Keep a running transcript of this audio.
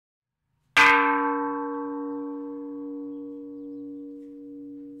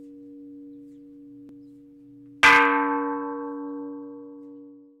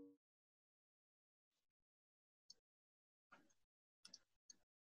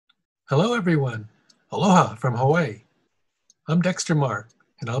Hello, everyone. Aloha from Hawaii. I'm Dexter Marr,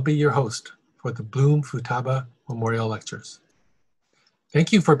 and I'll be your host for the Bloom-Futaba Memorial Lectures.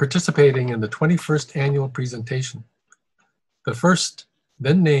 Thank you for participating in the 21st annual presentation. The first,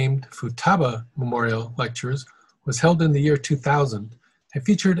 then named Futaba Memorial Lectures, was held in the year 2000 and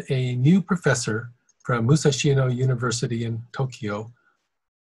featured a new professor from Musashino University in Tokyo,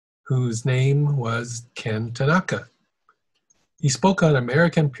 whose name was Ken Tanaka. He spoke on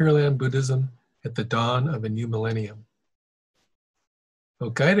American Pure Land Buddhism at the dawn of a new millennium.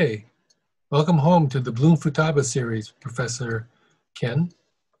 Okaide, welcome home to the Bloom-Futaba series, Professor Ken.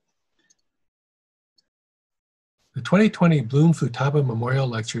 The 2020 Bloom-Futaba Memorial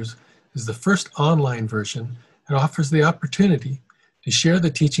Lectures is the first online version and offers the opportunity to share the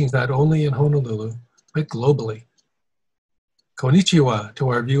teachings not only in Honolulu, but globally. Konnichiwa to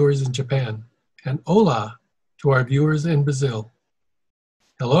our viewers in Japan, and hola to our viewers in Brazil.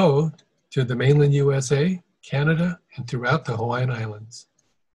 Hello to the mainland USA, Canada, and throughout the Hawaiian Islands.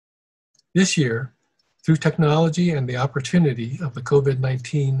 This year, through technology and the opportunity of the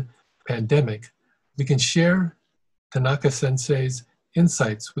COVID-19 pandemic, we can share Tanaka Sensei's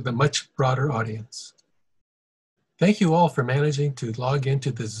insights with a much broader audience. Thank you all for managing to log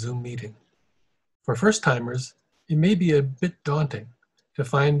into this Zoom meeting. For first-timers, it may be a bit daunting to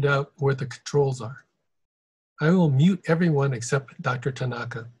find out where the controls are. I will mute everyone except Dr.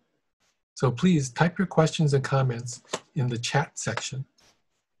 Tanaka. So please type your questions and comments in the chat section.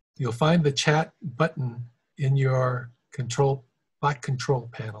 You'll find the chat button in your black control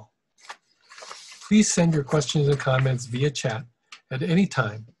panel. Please send your questions and comments via chat at any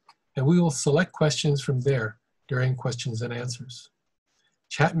time, and we will select questions from there during questions and answers.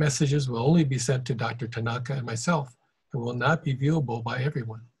 Chat messages will only be sent to Dr. Tanaka and myself and will not be viewable by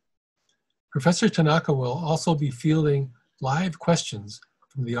everyone. Professor Tanaka will also be fielding live questions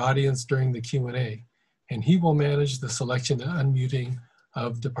from the audience during the Q&A, and he will manage the selection and unmuting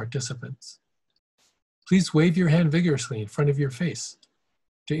of the participants. Please wave your hand vigorously in front of your face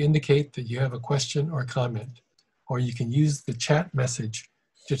to indicate that you have a question or comment, or you can use the chat message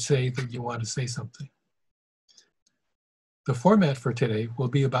to say that you want to say something. The format for today will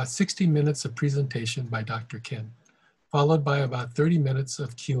be about 60 minutes of presentation by Dr. Ken, followed by about 30 minutes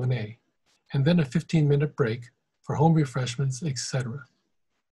of Q&A, and then a 15-minute break for home refreshments, etc.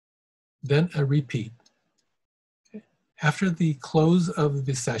 Then a repeat. After the close of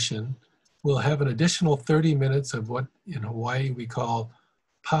the session, we'll have an additional 30 minutes of what in Hawaii we call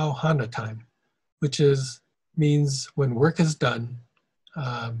pauhana time, which means when work is done,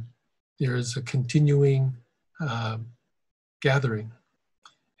 there's a continuing gathering.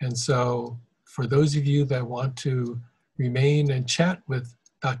 And so for those of you that want to remain and chat with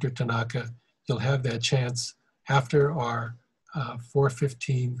Dr. Tanaka, you'll have that chance after our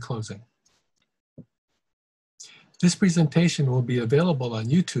 4:15 closing. This presentation will be available on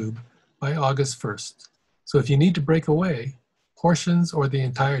YouTube by August 1st. So if you need to break away, portions or the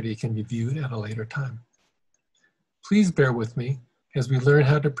entirety can be viewed at a later time. Please bear with me as we learn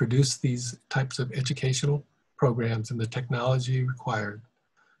how to produce these types of educational programs and the technology required.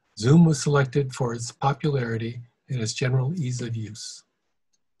 Zoom was selected for its popularity and its general ease of use.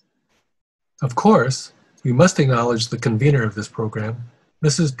 Of course, we must acknowledge the convener of this program,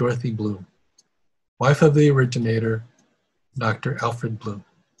 Mrs. Dorothy Bloom, wife of the originator, Dr. Alfred Bloom.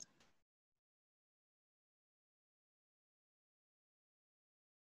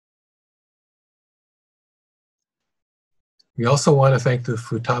 We also want to thank the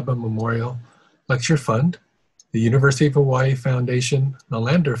Futaba Memorial Lecture Fund, the University of Hawaii Foundation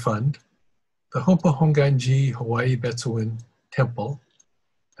Nalander Fund, the Hompa Honganji Hawaii Betsuin Temple,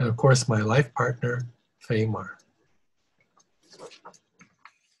 and of course my life partner, Faye Marr.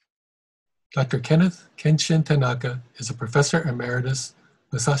 Dr. Kenneth Kenshin Tanaka is a professor emeritus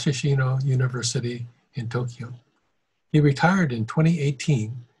at Musashino University in Tokyo. He retired in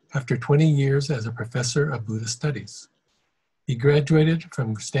 2018 after 20 years as a professor of Buddhist studies. He graduated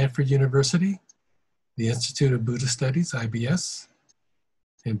from Stanford University, the Institute of Buddhist Studies, IBS,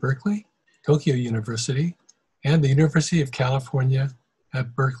 in Berkeley, Tokyo University, and the University of California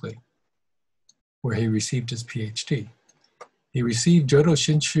at Berkeley, where he received his PhD. He received Jodo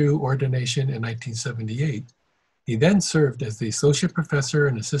Shinshu ordination in 1978. He then served as the associate professor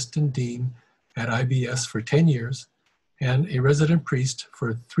and assistant dean at IBS for 10 years and a resident priest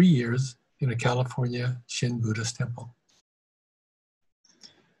for 3 years in a California Shin Buddhist temple.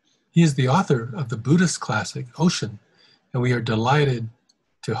 He is the author of the Buddhist classic, Ocean, and we are delighted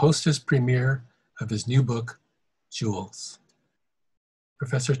to host his premiere of his new book, Jewels.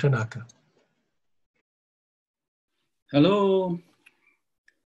 Professor Tanaka. Hello.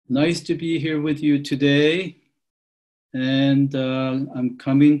 Nice to be here with you today. And I'm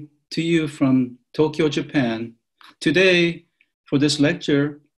coming to you from Tokyo, Japan. Today, for this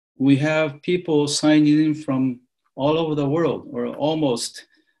lecture, we have people signing in from all over the world, or almost,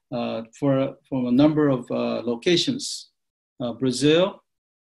 from a number of locations. Brazil,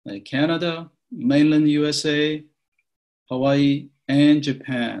 Canada, mainland USA, Hawaii, and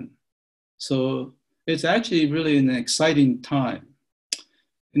Japan. So it's actually really an exciting time.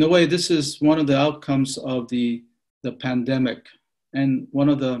 In a way, this is one of the outcomes of the pandemic, and one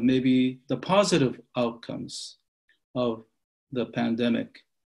of the maybe the positive outcomes of the pandemic.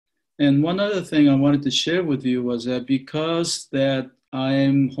 And one other thing I wanted to share with you was that because that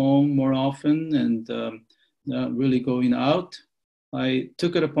I'm home more often and not really going out, I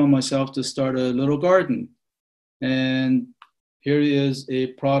took it upon myself to start a little garden. And here is a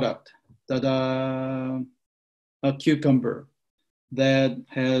product, ta-da, a cucumber that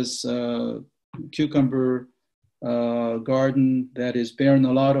has a cucumber garden that is bearing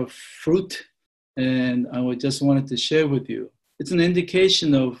a lot of fruit, and I just wanted to share with you. It's an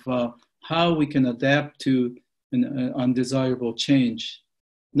indication of how we can adapt to an undesirable change.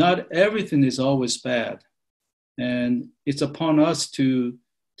 Not everything is always bad, and it's upon us to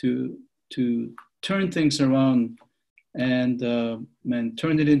turn things around and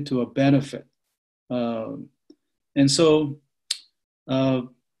turn it into a benefit. And so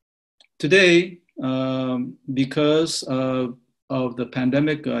today, because of the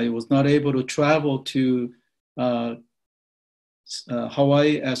pandemic, I was not able to travel to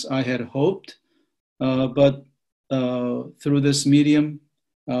Hawaii as I had hoped, but through this medium,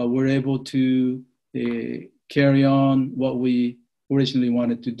 we're able to carry on what we originally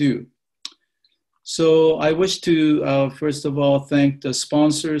wanted to do. So I wish to, first of all, thank the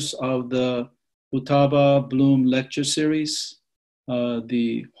sponsors of the Futaba Bloom lecture series,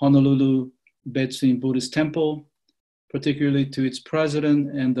 the Honolulu Betsuin Buddhist Temple, particularly to its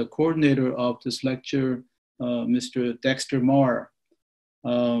president and the coordinator of this lecture, Mr. Dexter Marr.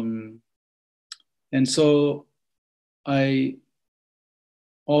 And so I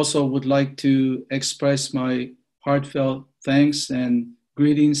also would like to express my heartfelt thanks and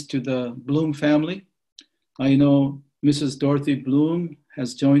greetings to the Bloom family. I know Mrs. Dorothy Bloom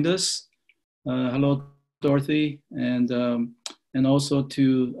has joined us. Hello, Dorothy, and also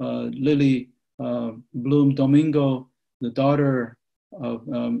to Lily Bloom Domingo, the daughter of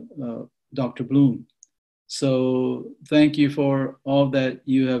Dr. Bloom. So thank you for all that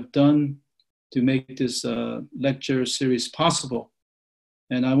you have done to make this lecture series possible.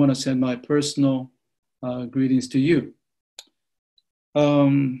 And I want to send my personal greetings to you.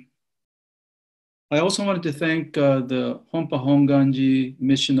 I also wanted to thank the Honpa Honganji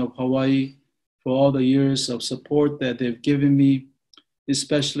Mission of Hawaii for all the years of support that they've given me,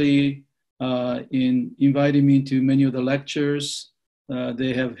 especially in inviting me to many of the lectures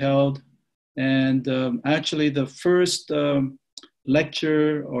they have held. And actually the first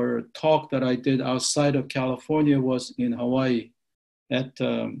lecture or talk that I did outside of California was in Hawaii at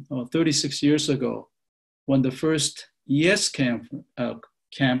 36 years ago, when the first YES camp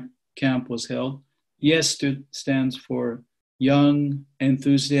was held. YES stands for Young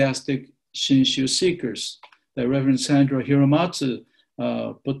Enthusiastic Shinshu Seekers, that Reverend Sandra Hiromatsu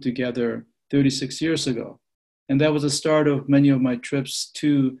put together 36 years ago. And that was the start of many of my trips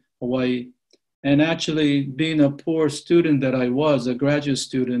to Hawaii. And actually, being a poor student that I was, a graduate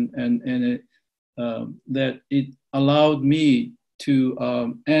student, that it allowed me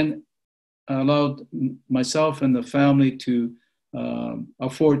to, and allowed myself and the family to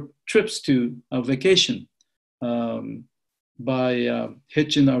afford trips to a vacation by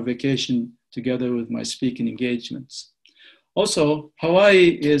hitching our vacation together with my speaking engagements. Also,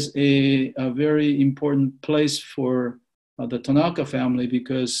 Hawaii is a very important place for the Tanaka family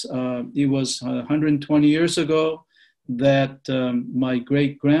because it was 120 years ago that my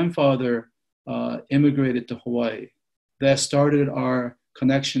great-grandfather immigrated to Hawaii. That started our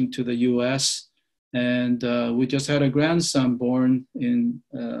connection to the US, and we just had a grandson born in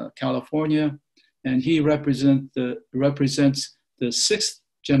California, and he represents the sixth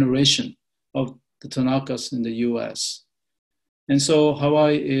generation of the Tanakas in the US. And so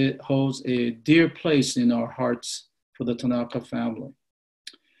Hawaii holds a dear place in our hearts for the Tanaka family.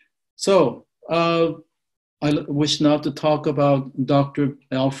 So I wish now to talk about Dr.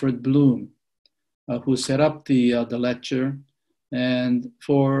 Alfred Bloom, who set up the lecture, and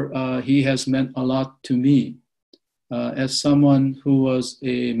he has meant a lot to me. As someone who was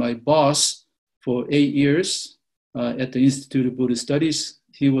my boss for 8 years at the Institute of Buddhist Studies,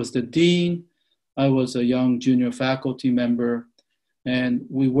 he was the dean. I was a young junior faculty member. and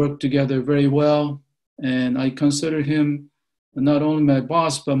we worked together very well. And I consider him not only my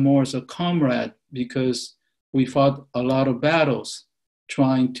boss, but more as a comrade, because we fought a lot of battles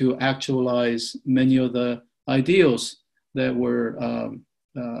trying to actualize many of the ideals that were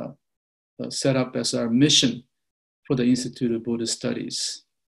set up as our mission for the Institute of Buddhist Studies.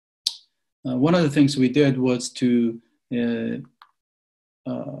 One of the things we did was to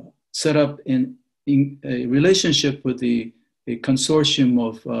set up in a relationship with a consortium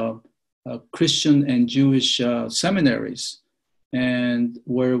of Christian and Jewish seminaries, and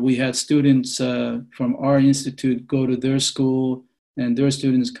where we had students from our institute go to their school and their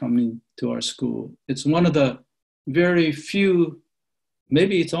students coming to our school. It's one of the very few,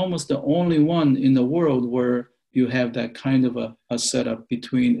 maybe it's almost the only one in the world where you have that kind of a setup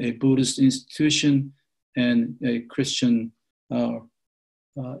between a Buddhist institution and a Christian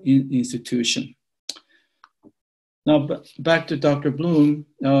institution. Now, back to Dr. Bloom.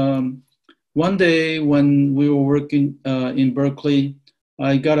 One day when we were working in Berkeley,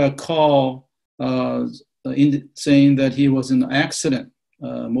 I got a call saying that he was in an accident,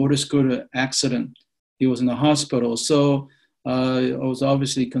 motor scooter accident. He was in the hospital. So I was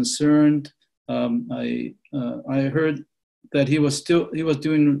obviously concerned. I heard that he was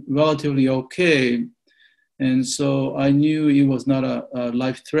doing relatively okay. And so I knew it was not a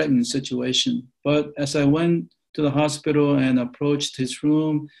life-threatening situation. But as I went to the hospital and approached his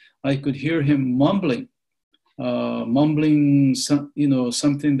room, I could hear him mumbling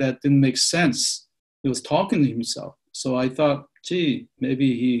something that didn't make sense. He was talking to himself. So I thought, gee,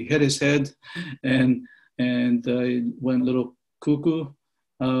 maybe he hit his head and went a little cuckoo.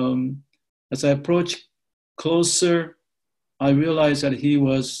 As I approached closer, I realized that he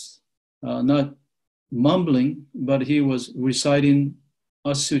was not mumbling, but he was reciting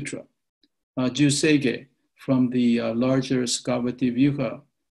a sutra, Jusege, from the larger Bhagavati Vyuha,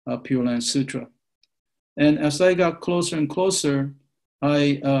 Pure Land Sutra. And as I got closer and closer,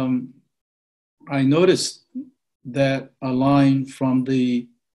 I noticed that a line from the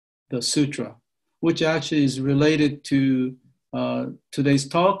sutra, which actually is related to today's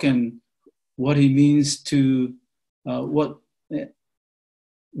talk and what he means to what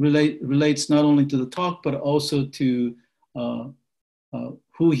relates not only to the talk, but also to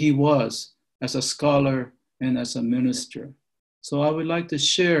who he was as a scholar and as a minister. So I would like to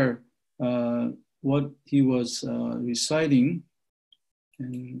share what he was reciting.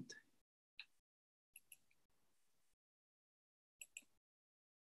 And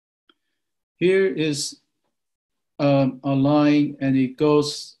here is a line, and it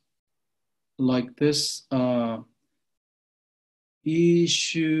goes like this.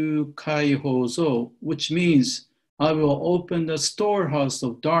 Ishu kai hozo, which means I will open the storehouse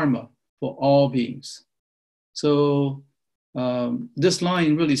of Dharma for all beings. So this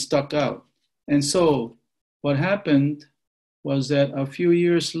line really stuck out. And so what happened was that a few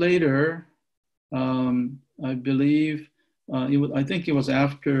years later, I believe, I think it was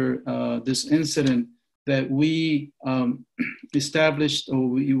after this incident that we established, or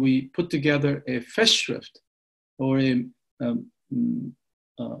we put together a festschrift, or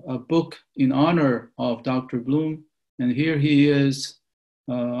a book in honor of Dr. Bloom. And here he is.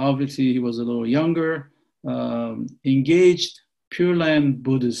 Obviously, he was a little younger, engaged Pure Land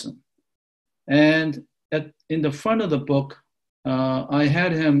Buddhism. And in the front of the book, I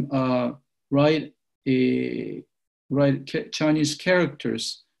had him write Chinese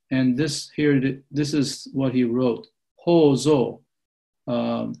characters. And this is what he wrote: Ho Zo,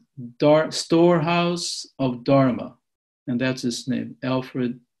 storehouse of Dharma. And that's his name,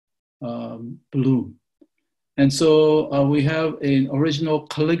 Alfred Bloom. And so we have an original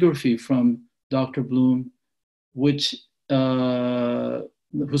calligraphy from Dr. Bloom, which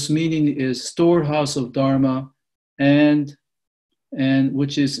whose meaning is storehouse of Dharma, and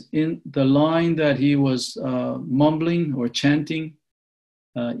which is in the line that he was mumbling or chanting,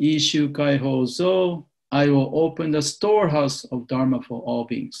 Ishu kai ho zo, I will open the storehouse of Dharma for all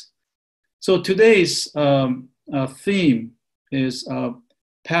beings. So today's theme is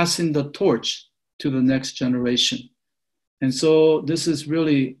passing the torch to the next generation. And so this is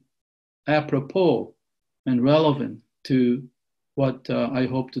really apropos and relevant to what I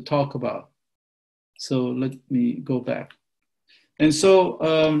hope to talk about. So let me go back. And so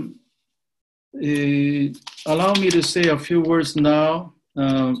allow me to say a few words now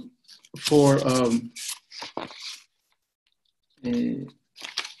for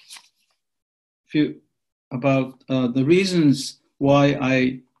about the reasons why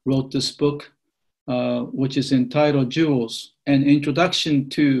I wrote this book, which is entitled Jewels, an Introduction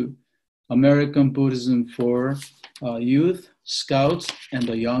to American Buddhism for Youth Scouts and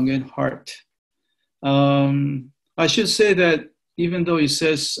the Young at Heart. I should say that even though it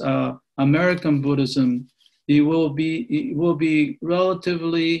says American Buddhism, it will be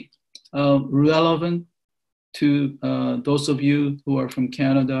relatively relevant to those of you who are from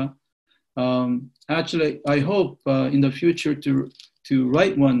Canada. Actually, I hope in the future to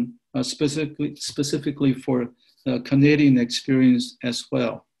write one specifically for the Canadian experience as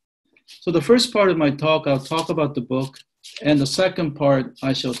well. So the first part of my talk, I'll talk about the book, and the second part,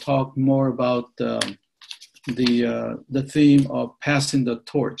 I shall talk more about the theme of passing the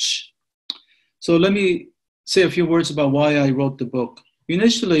torch. So let me say a few words about why I wrote the book.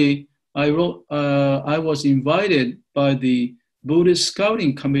 Initially, I was invited by the Buddhist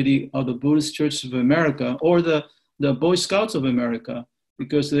Scouting Committee of the Buddhist Church of America, or the Boy Scouts of America,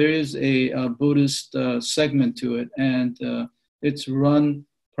 because there is a Buddhist segment to it, and it's run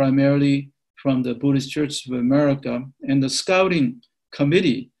primarily from the Buddhist Church of America, and the Scouting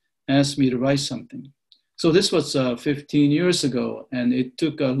Committee asked me to write something. So this was 15 years ago, and it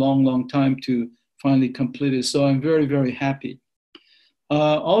took a long, long time to finally complete it. So I'm very, very happy.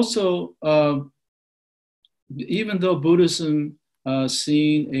 Also, even though Buddhism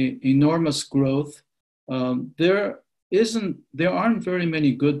seen enormous growth, there aren't very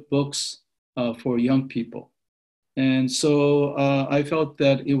many good books for young people. And so I felt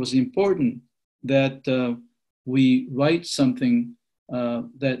that it was important that we write something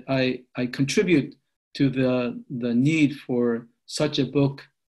that I contribute to the need for such a book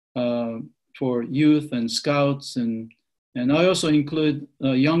for youth and scouts, and I also include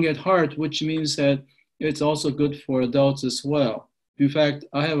Young at Heart, which means that it's also good for adults as well. In fact,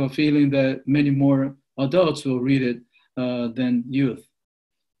 I have a feeling that many more adults will read it than youth.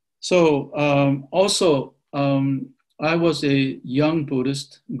 So I was a young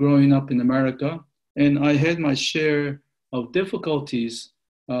Buddhist growing up in America, and I had my share of difficulties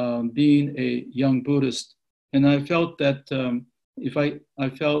being a young Buddhist. And I felt that I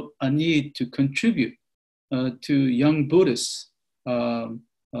felt a need to contribute to young Buddhists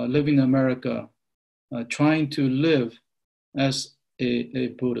living in America, trying to live as a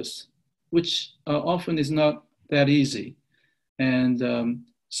Buddhist, which often is not that easy. And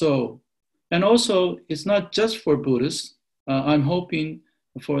also, it's not just for Buddhists. I'm hoping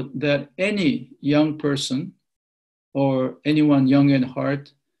for that any young person or anyone young at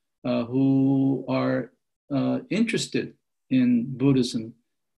heart who are interested in Buddhism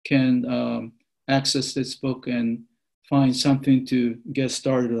can access this book and find something to get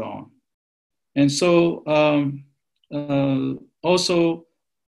started on. And so also,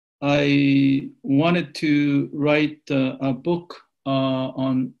 I wanted to write a book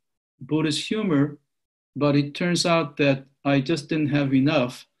on Buddhist humor, but it turns out that I just didn't have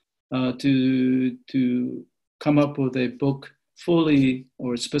enough to come up with a book fully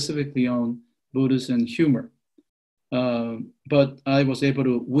or specifically on Buddhism and humor. But I was able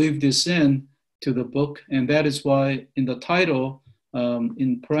to weave this in to the book, and that is why in the title,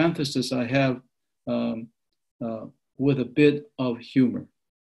 in parentheses, I have with a bit of humor.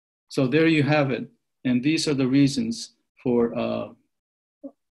 So there you have it. And these are the reasons for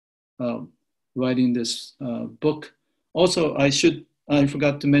writing this book. Also, I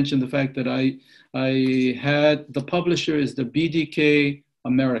forgot to mention the fact that I had, the publisher is the BDK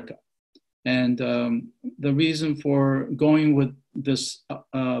America. And the reason for going with this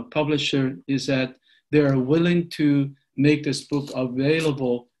publisher is that they're willing to make this book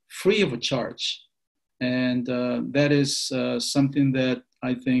available free of charge. And that is something that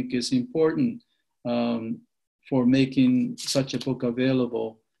I think is important for making such a book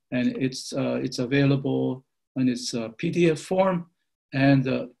available. And it's available in its PDF form,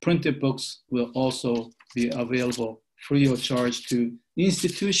 and printed books will also be available free of charge to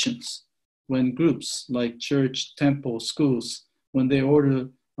institutions when groups like church, temple, schools, when they order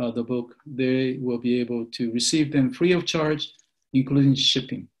the book, they will be able to receive them free of charge, including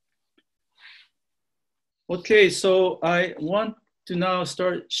shipping. Okay, so I want to now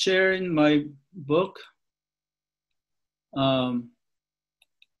start sharing my book.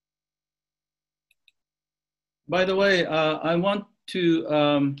 By the way, I want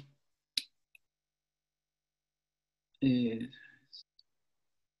to,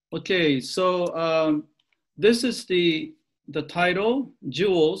 okay, so this is the title,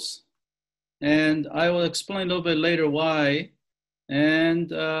 Jewels, and I will explain a little bit later why.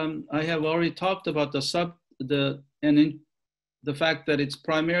 And I have already talked about the fact that it's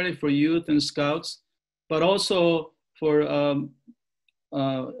primarily for youth and scouts, but also for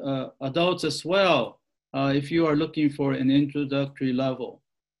adults as well, if you are looking for an introductory level.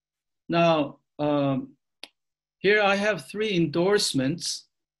 Now, Here I have 3 endorsements,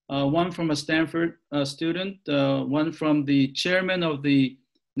 one from a Stanford student, one from the chairman of the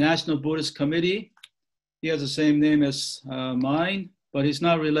National Buddhist Committee. He has the same name as mine, but he's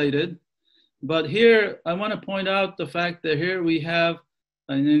not related. But here I want to point out the fact that here we have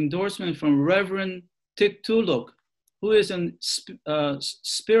an endorsement from Reverend Thich Tulok, who is a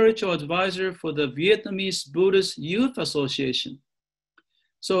spiritual advisor for the Vietnamese Buddhist Youth Association.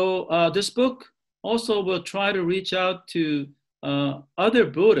 So this book also will try to reach out to other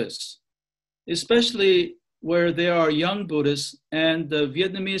Buddhists, especially where there are young Buddhists, and the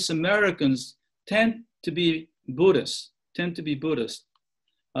Vietnamese Americans tend to be Buddhists.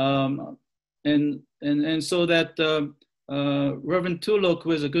 And so that Reverend Tulok,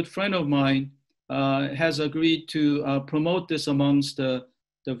 who is a good friend of mine, has agreed to promote this amongst the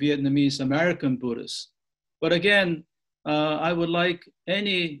Vietnamese American Buddhists. But again, I would like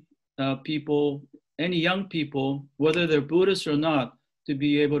any people, any young people, whether they're Buddhists or not, to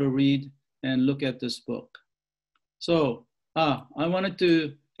be able to read and look at this book. So I wanted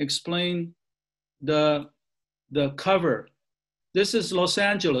to explain the cover. This is Los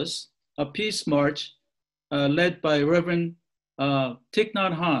Angeles, a peace march led by Reverend Thich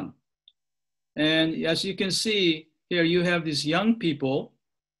Nhat Hanh. And as you can see here, you have these young people.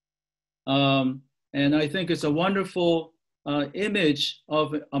 And I think it's a wonderful image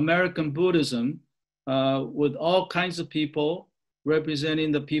of American Buddhism with all kinds of people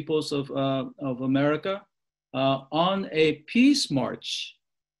representing the peoples of America on a peace march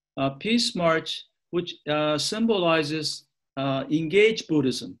which symbolizes engaged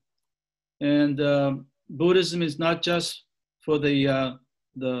Buddhism. And Buddhism is not just for the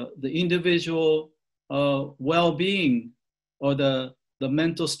individual well-being or the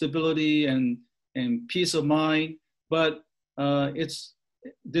mental stability and peace of mind, but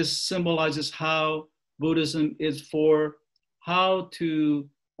this symbolizes how Buddhism is for how to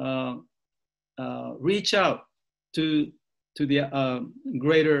reach out to the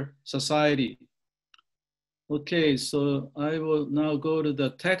greater society. Okay, so I will now go to the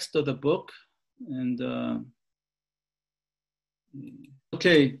text of the book. And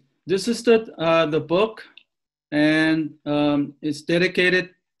okay, this is the book, and it's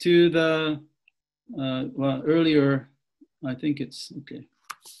dedicated to the, well, earlier, I think it's, okay.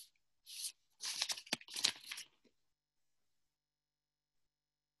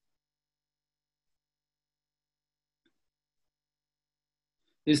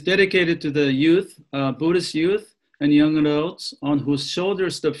 It's dedicated to the youth, Buddhist youth and young adults on whose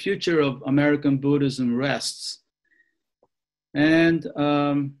shoulders the future of American Buddhism rests. And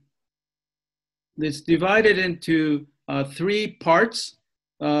it's divided into 3 parts.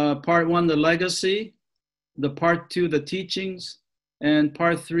 Part 1, the legacy, the part 2, the teachings, and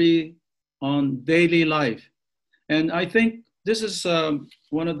part 3 on daily life. And I think this is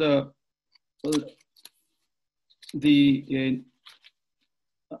one of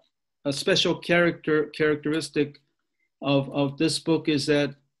a special characteristic of this book is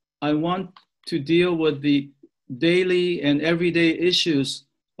that I want to deal with the daily and everyday issues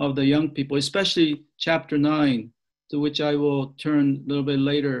of the young people, especially chapter 9, to which I will turn a little bit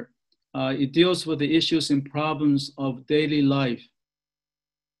later. It deals with the issues and problems of daily life.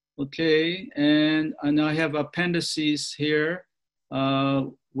 Okay, and I have appendices here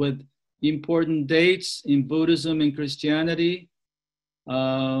with important dates in Buddhism and Christianity,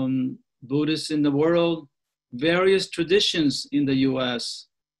 Buddhists in the world, various traditions in the US.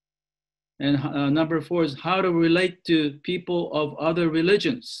 And number 4 is how to relate to people of other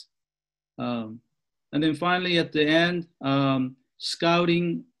religions. And then finally at the end,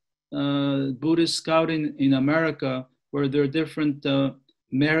 scouting, Buddhist scouting in America, where there are different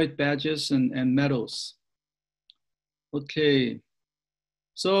merit badges and medals. Okay,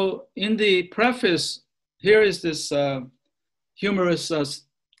 so in the preface, here is this humorous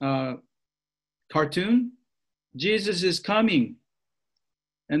cartoon. Jesus is coming.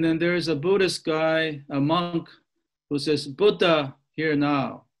 And then there is a Buddhist guy, a monk, who says, Buddha here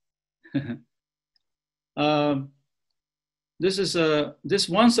now. This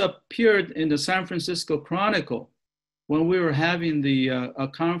once appeared in the San Francisco Chronicle when we were having a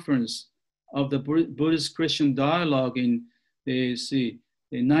conference of the Buddhist Christian Dialogue in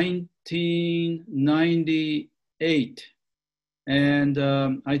 1998. And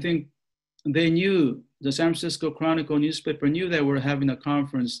I think they knew, the San Francisco Chronicle newspaper knew that we're having a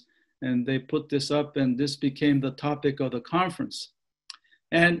conference, and they put this up, and this became the topic of the conference.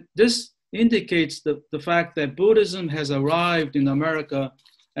 And this indicates the fact that Buddhism has arrived in America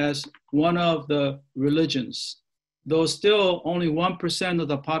as one of the religions, though still only 1% of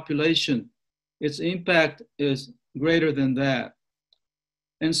the population its impact is greater than that.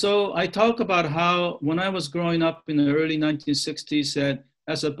 And so I talk about how when I was growing up in the early 1960s, that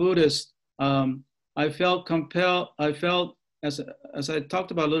as a Buddhist, I felt compelled, I felt, as I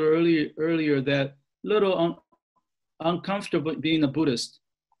talked about a little earlier, that little uncomfortable being a Buddhist,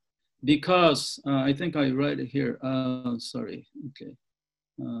 because I think I write it here, sorry, okay.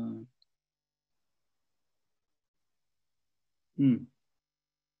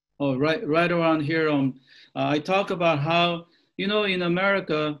 Oh, right around here, I talk about how, you know, in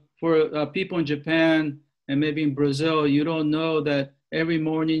America, for people in Japan and maybe in Brazil, you don't know that every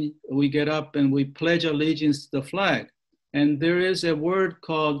morning we get up and we pledge allegiance to the flag. And there is a word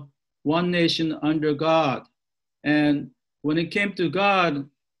called one nation under God. And when it came to God,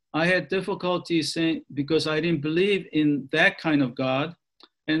 I had difficulty saying, because I didn't believe in that kind of God.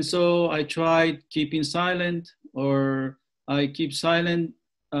 And so I tried keeping silent, or I keep silent,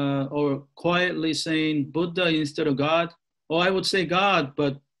 or quietly saying Buddha instead of God. Or I would say God,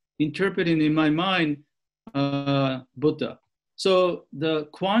 but interpreting in my mind, Buddha. So the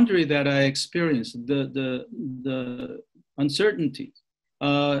quandary that I experienced, the uncertainty,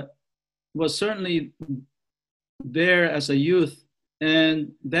 was certainly there as a youth.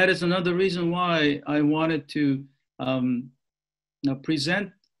 And that is another reason why I wanted to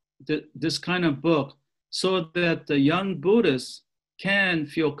present this kind of book, so that the young Buddhists can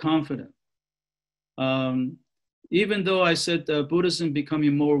feel confident. Even though I said Buddhism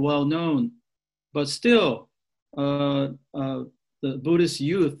becoming more well-known, but still the Buddhist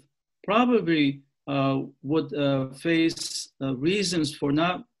youth probably would face reasons for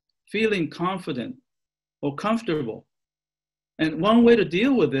not feeling confident or comfortable. And one way to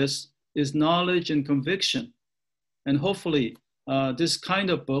deal with this is knowledge and conviction. And hopefully this kind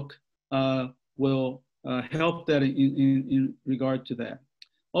of book will help that in regard to that.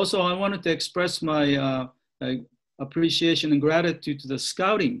 Also, I wanted to express my appreciation and gratitude to the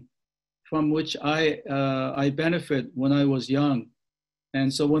scouting, from which I benefit when I was young.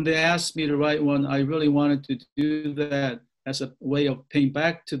 And so when they asked me to write one, I really wanted to do that as a way of paying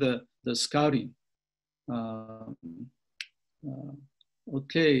back to the scouting.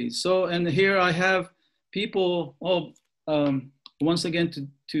 Okay, so, and here I have people, once again,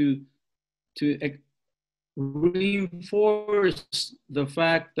 to reinforce the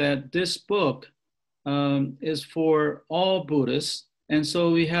fact that this book is for all Buddhists. And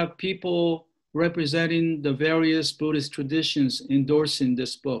so we have people representing the various Buddhist traditions endorsing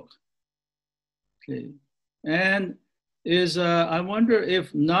this book. Okay, and I wonder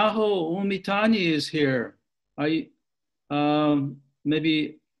if Naho Umitani is here.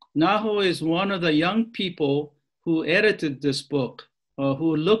 Maybe Naho is one of the young people who edited this book,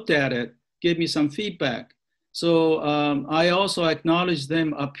 who looked at it, gave me some feedback. So I also acknowledge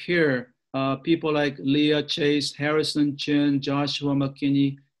them up here. People like Leah Chase, Harrison Chin, Joshua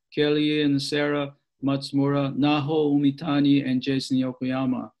McKinney, Kelly and Sarah Matsumura, Naho Umitani, and Jason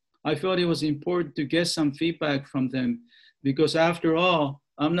Yokoyama. I felt it was important to get some feedback from them, because after all,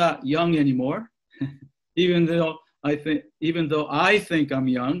 I'm not young anymore, even though I think I'm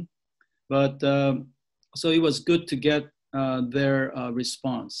young. But so it was good to get their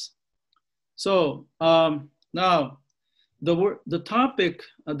response. So now, the topic,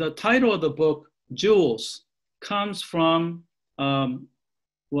 the title of the book, Jewels, comes from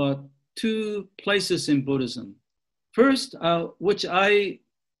two places in Buddhism. First, which I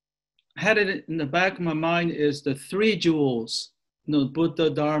had it in the back of my mind, is the three jewels, Buddha,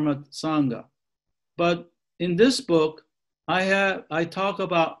 Dharma, Sangha. But in this book, I talk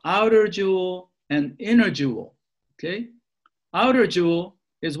about outer jewel and inner jewel. Okay, outer jewel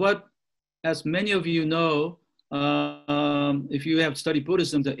is what, as many of you know, if you have studied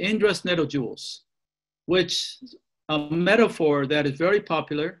Buddhism, the Indrasneta jewels, which a metaphor that is very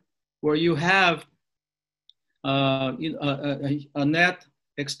popular, where you have a net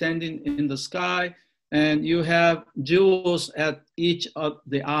extending in the sky, and you have jewels at each of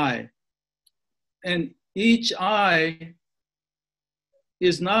the eye. And each eye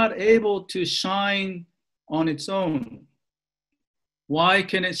is not able to shine on its own. Why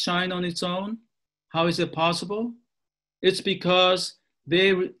can it shine on its own? How is it possible? It's because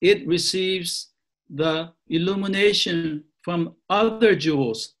it receives the illumination from other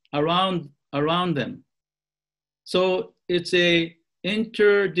jewels around them. So it's a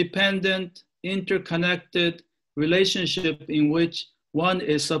interdependent, interconnected relationship in which one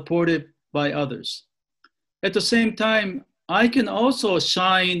is supported by others. At the same time, I can also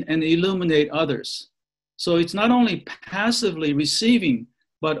shine and illuminate others. So it's not only passively receiving,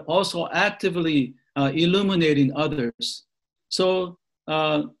 but also actively illuminating others. So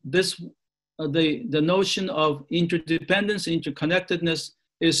this the notion of interdependence, interconnectedness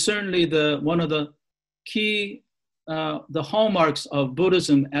is certainly one of the key, the hallmarks of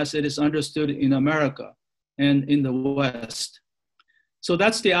Buddhism as it is understood in America and in the West. So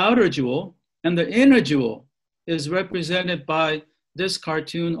that's the outer jewel, and the inner jewel is represented by this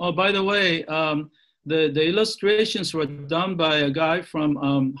cartoon. Oh, by the way, the illustrations were done by a guy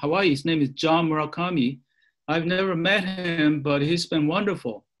from Hawaii. His name is John Murakami. I've never met him, but he's been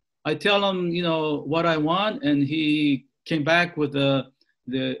wonderful. I tell him, you know, what I want, and he came back with the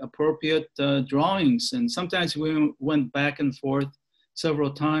appropriate drawings. And sometimes we went back and forth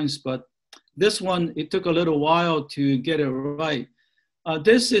several times, but this one, it took a little while to get it right.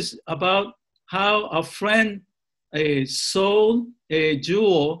 This is about how a friend, a soul, a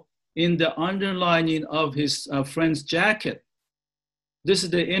jewel in the underlining of his friend's jacket. This is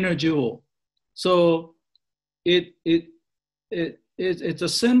the inner jewel. So it's a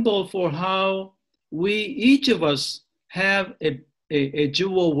symbol for how we, each of us, have a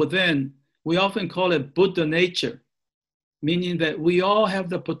jewel within. We often call it Buddha nature, meaning that we all have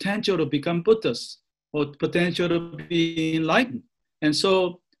the potential to become Buddhas or potential to be enlightened. And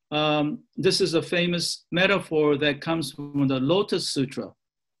so this is a famous metaphor that comes from the Lotus Sutra,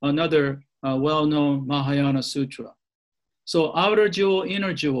 another well-known Mahayana sutra. So outer jewel,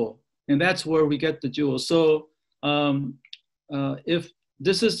 inner jewel, and that's where we get the jewel. So if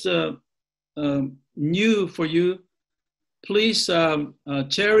this is new for you, please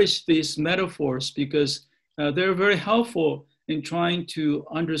cherish these metaphors because they're very helpful in trying to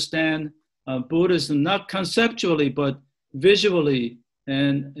understand Buddhism, not conceptually, but visually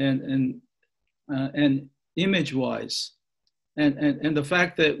and image-wise. And the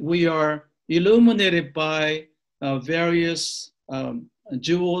fact that we are illuminated by various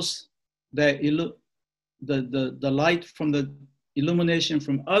jewels, that the light from the illumination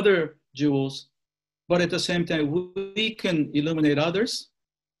from other jewels, but at the same time, we can illuminate others.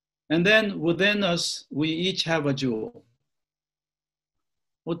 And then within us, we each have a jewel.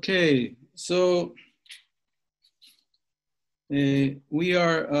 Okay, so we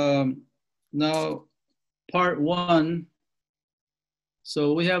are now part 1.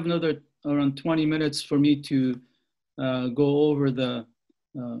 So we have another around 20 minutes for me to go over the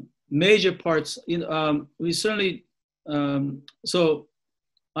major parts. We certainly, so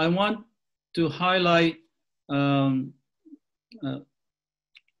I want to highlight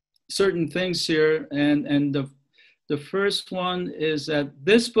certain things here. And the first one is that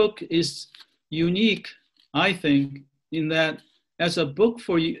this book is unique, I think, in that as a book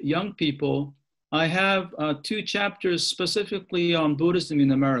for young people, I have 2 chapters specifically on Buddhism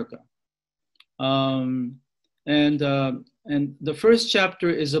in America. And the first chapter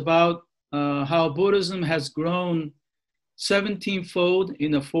is about how Buddhism has grown 17-fold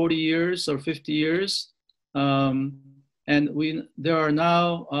in the 40 years or 50 years. And there are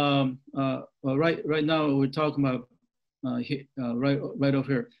now, right now we're talking about right over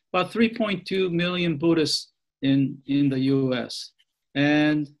here, about 3.2 million Buddhists in the US.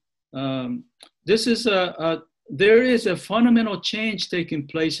 And this is there is a fundamental change taking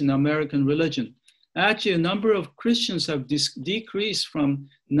place in American religion. Actually, a number of Christians have decreased from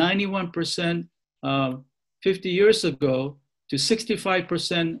 91% 50 years ago to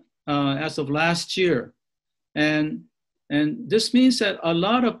 65% as of last year. And this means that a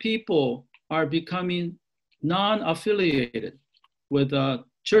lot of people are becoming non-affiliated with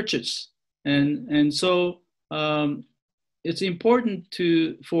churches. And so it's important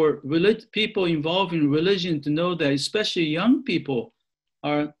for people involved in religion to know that especially young people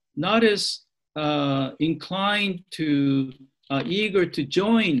are not as inclined to, eager to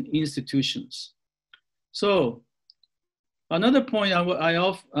join institutions. So another point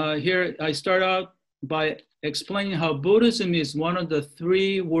I start out by explaining how Buddhism is one of the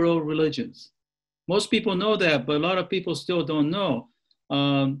 3 world religions. Most people know that, but a lot of people still don't know.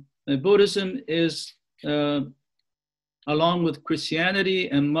 Buddhism is, along with Christianity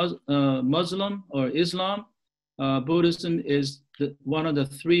and Muslim or Islam, Buddhism is one of the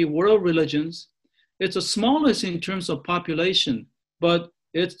 3 world religions. It's the smallest in terms of population, but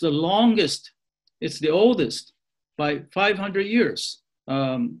it's the longest, it's the oldest by 500 years,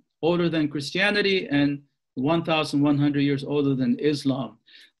 older than Christianity and 1,100 years older than Islam.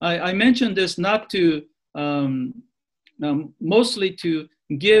 I mentioned this not to, mostly to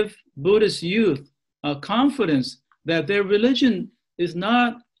give Buddhist youth confidence that their religion is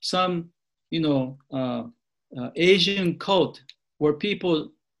not some, Asian cult where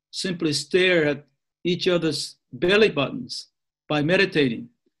people simply stare at each other's belly buttons by meditating.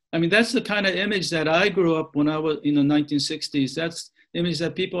 I mean, that's the kind of image that I grew up when I was in the 1960s. image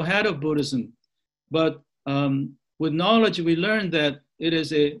that people had of Buddhism. But with knowledge, we learned that it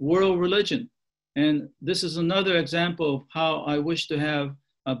is a world religion. And this is another example of how I wish to have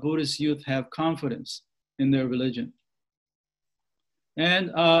a Buddhist youth have confidence in their religion.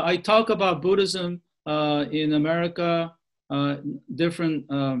 And I talk about Buddhism in America, different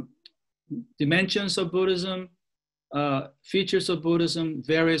dimensions of Buddhism, features of Buddhism,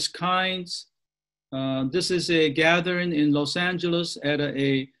 various kinds. This is a gathering in Los Angeles at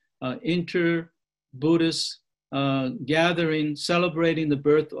a inter-Buddhist gathering celebrating the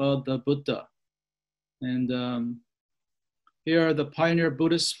birth of the Buddha. And here are the pioneer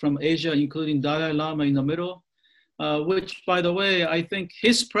Buddhists from Asia, including Dalai Lama in the middle, which, by the way, I think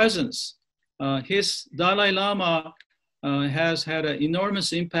his presence, his Dalai Lama has had an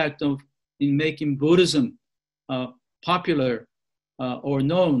enormous impact in making Buddhism popular or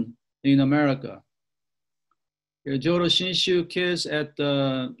known in America. Here, Jodo Shinshu kids at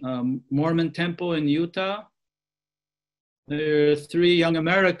the Mormon temple in Utah. There are 3 young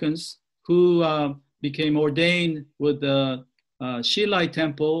Americans who became ordained with the Shilai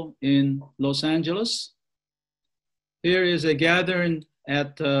Temple in Los Angeles. Here is a gathering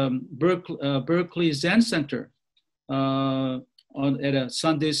at Berkeley Zen Center at a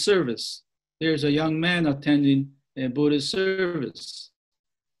Sunday service. Here's a young man attending a Buddhist service.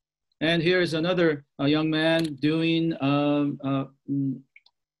 And here is another young man doing,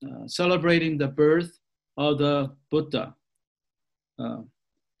 celebrating the birth of the Buddha. And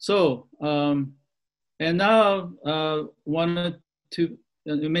now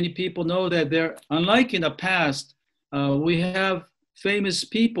many people know that unlike in the past, we have famous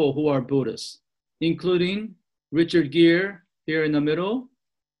people who are Buddhists, including Richard Gere here in the middle.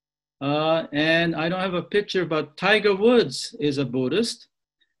 And I don't have a picture, but Tiger Woods is a Buddhist,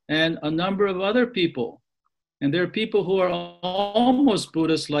 and a number of other people. And there are people who are almost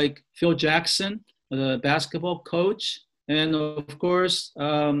Buddhist, like Phil Jackson, the basketball coach, and of course,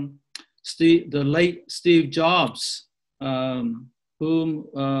 the late Steve Jobs, whom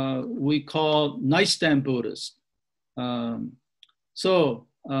we call nightstand Buddhist.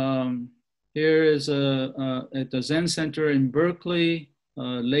 Here is at the Zen Center in Berkeley,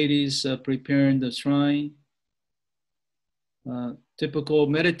 ladies preparing the shrine. Typical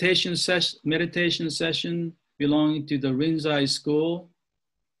meditation session belonging to the Rinzai school.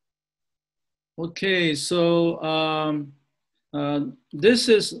 Okay, so this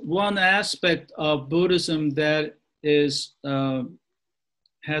is one aspect of Buddhism that has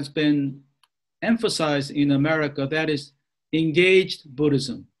been emphasized in America, that is engaged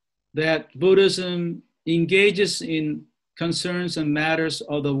Buddhism. That Buddhism engages in concerns and matters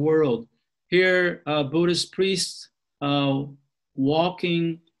of the world. Here, Buddhist priests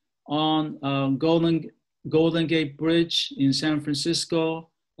walking on Golden Gate Bridge in San Francisco,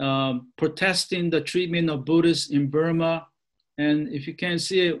 protesting the treatment of Buddhists in Burma. And if you can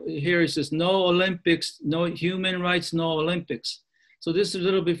see it here, it says no Olympics, no human rights, no Olympics. So this is a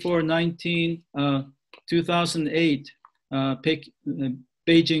little before 2008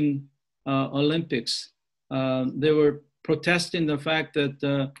 Beijing Olympics. They were protesting the fact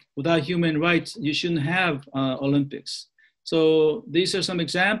that without human rights, you shouldn't have Olympics. So these are some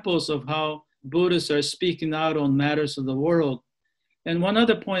examples of how Buddhists are speaking out on matters of the world. And one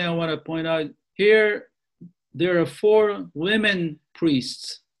other point I want to point out here, there are 4 women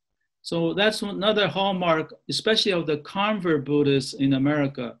priests. So that's another hallmark, especially of the convert Buddhists in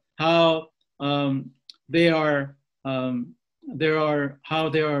America, how there are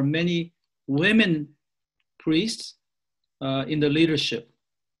many women priests in the leadership,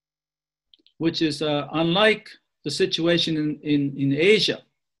 which is unlike the situation in Asia.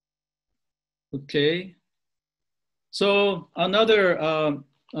 Okay, so another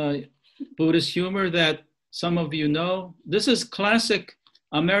Buddhist humor that some of you know, this is classic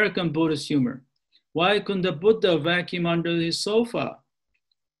American Buddhist humor. Why couldn't the Buddha vacuum under his sofa?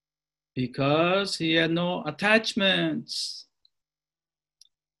 Because he had no attachments.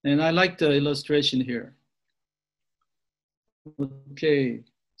 And I like the illustration here. Okay,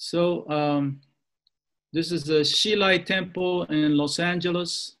 so this is the Shilai Temple in Los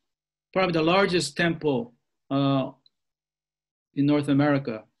Angeles, probably the largest temple in North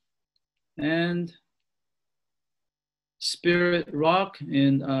America. And Spirit Rock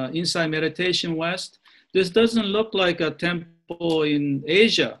in Inside Meditation West. This doesn't look like a temple in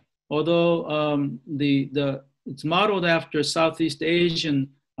Asia, although it's modeled after Southeast Asian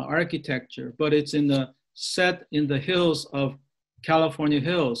architecture, but it's set in the hills of California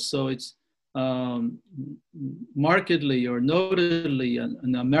hills. So it's markedly or notedly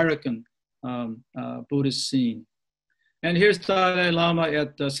an American Buddhist scene. And here's Dalai Lama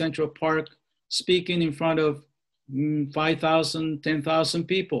at Central Park speaking in front of 5,000, 10,000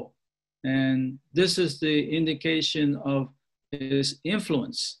 people. And this is the indication of his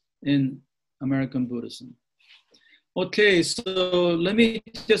influence in American Buddhism. Okay, so let me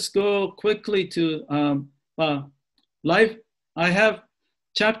just go quickly to life. I have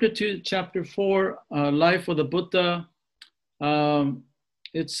chapter 2, chapter 4, Life of the Buddha.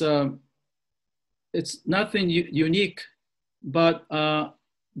 It's nothing unique, but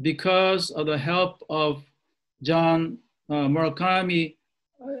because of the help of John Murakami,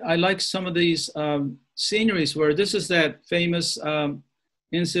 I like some of these sceneries where this is that famous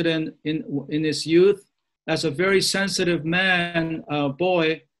incident in his youth. As a very sensitive man,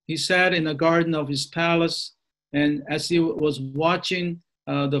 boy, he sat in the garden of his palace, and as he was watching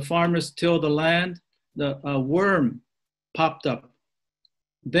the farmers till the land, a worm popped up.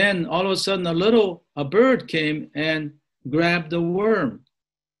 Then all of a sudden a bird came and grabbed the worm.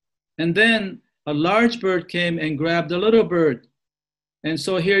 And then a large bird came and grabbed the little bird. And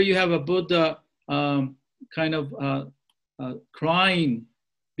so here you have a Buddha crying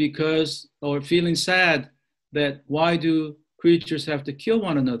because, or feeling sad that why do creatures have to kill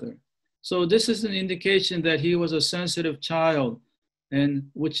one another? So this is an indication that he was a sensitive child, and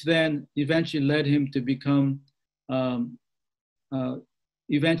which then eventually led him to become,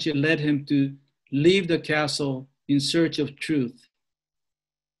 eventually led him to leave the castle in search of truth,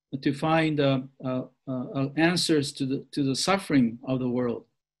 to find answers to the suffering of the world.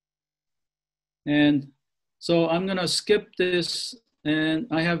 And so I'm gonna skip this, and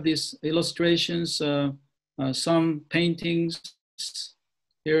I have these illustrations, some paintings.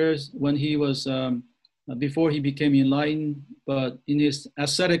 Here's when he was, before he became enlightened, but in his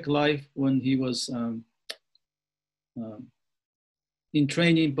ascetic life when he was in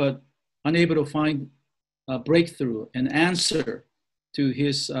training, but unable to find a breakthrough, an answer to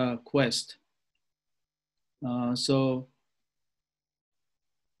his quest. So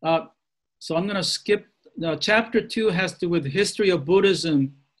I'm gonna skip. Chapter 2 has to do with the history of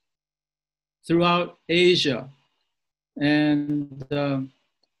Buddhism throughout Asia. And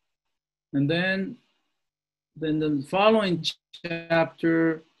then the following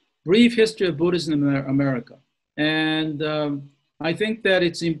chapter, brief history of Buddhism in America. And I think that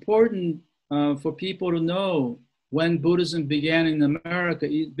it's important for people to know when Buddhism began in America.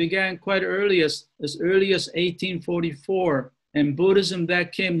 It began quite early, as early as 1844. And Buddhism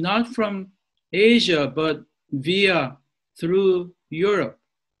that came not from Asia, but through Europe.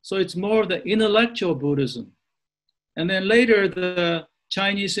 So it's more the intellectual Buddhism. And then later, the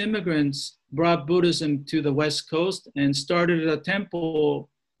Chinese immigrants brought Buddhism to the West Coast and started a temple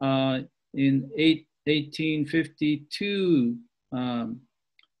in 1852,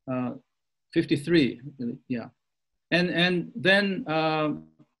 53, yeah. And then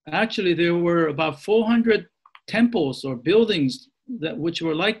actually there were about 400 temples or buildings which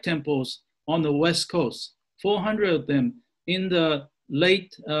were like temples on the West Coast, 400 of them in the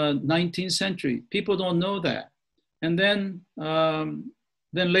late 19th century. People don't know that. And then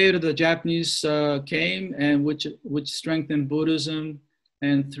later the Japanese came, and which strengthened Buddhism,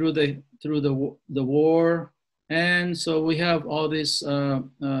 and through the war. And so we have all this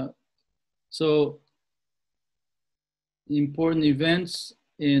so important events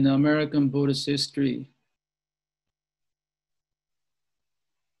in American Buddhist history.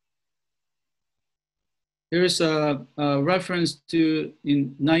 Here's a reference to,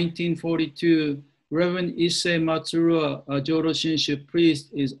 in 1942, Reverend Issei Matsuru, a Jodo Shinshu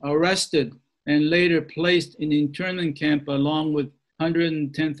priest, is arrested and later placed in internment camp along with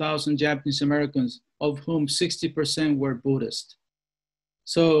 110,000 Japanese Americans, of whom 60% were Buddhist.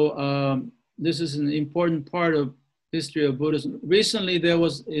 So this is an important part of history of Buddhism. Recently,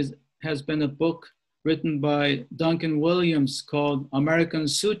 has been a book written by Duncan Williams called American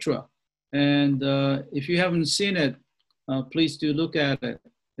Sutra. And if you haven't seen it, please do look at it.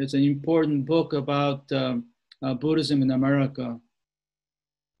 It's an important book about Buddhism in America.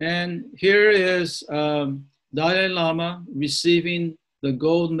 And here is Dalai Lama receiving the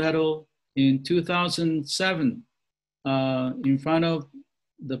gold medal in 2007 in front of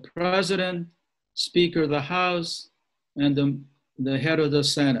the president, Speaker of the House, and the head of the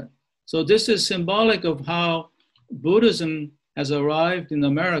Senate. So this is symbolic of how Buddhism has arrived in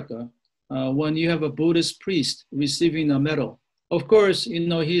America when you have a Buddhist priest receiving a medal. Of course, you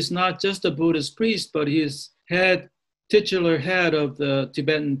know, he's not just a Buddhist priest, but he's titular head of the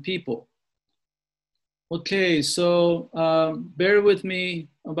Tibetan people. Okay, so bear with me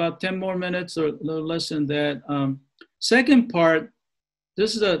about 10 more minutes or a little less than that. Second part,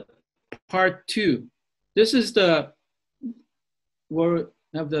 this is a part 2. This is the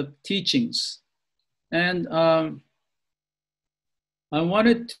have the teachings. And I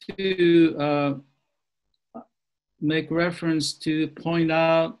wanted to make reference to point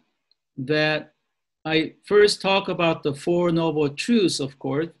out that I first talk about the Four Noble Truths, of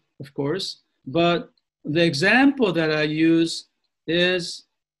course, but the example that I use is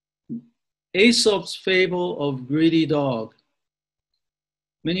Aesop's fable of greedy dog.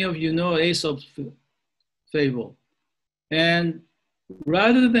 Many of you know Aesop's fable. And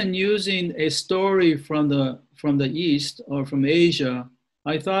rather than using a story from the East or from Asia,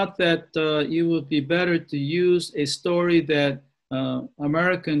 I thought that it would be better to use a story that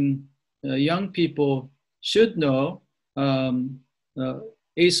American young people should know,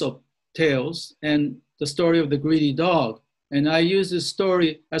 Aesop tales and the story of the greedy dog. And I use this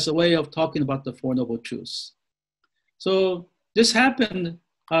story as a way of talking about the Four Noble Truths. So this happened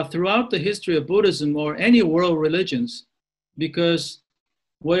throughout the history of Buddhism or any world religions, because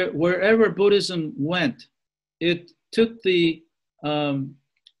wherever Buddhism went, it took the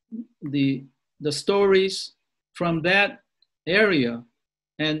stories from that area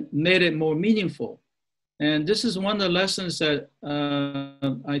and made it more meaningful. And this is one of the lessons that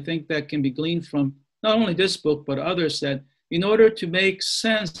I think that can be gleaned from not only this book, but others, that in order to make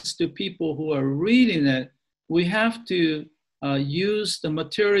sense to people who are reading it, we have to use the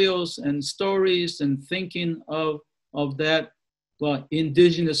materials and stories and thinking of that, well,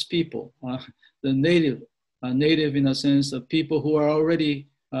 indigenous people, the native in a sense of people who are already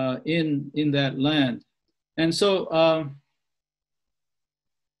in that land. And so,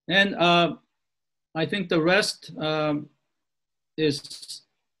 I think the rest is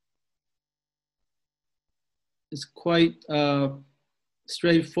quite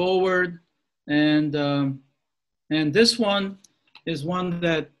straightforward, and this one is one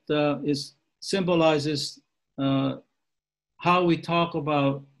that symbolizes how we talk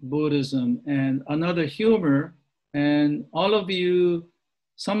about Buddhism, and another humor. And all of you,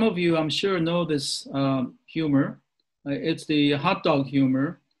 some of you, I'm sure, know this humor. It's the hot dog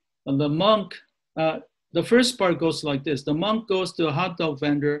humor. The monk, the first part goes like this. The monk goes to a hot dog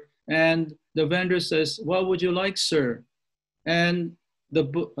vendor, and the vendor says, "What would you like, sir?" And the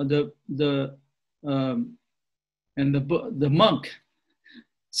monk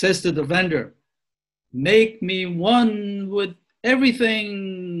says to the vendor, "Make me one with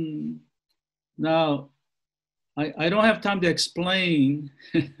everything." Now, I don't have time to explain,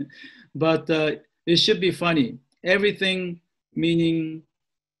 but it should be funny. Everything meaning,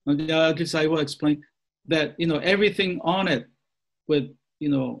 I guess I will explain that, everything on it with,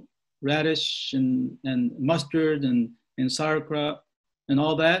 radish and mustard and sauerkraut and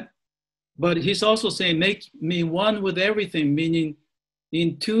all that. But he's also saying, make me one with everything, meaning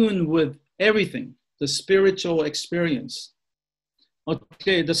in tune with everything, the spiritual experience.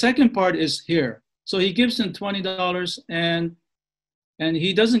 Okay, the second part is here. So he gives him $20 and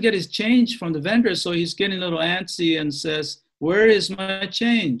he doesn't get his change from the vendor, so he's getting a little antsy and says, "Where is my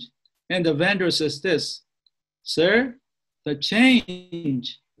change?" And the vendor says this, "Sir, the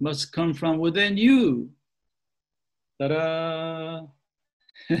change must come from within you." Ta-da!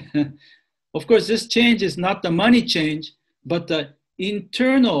 Of course, this change is not the money change, but the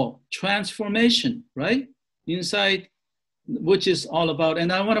internal transformation, right? Inside, which is all about.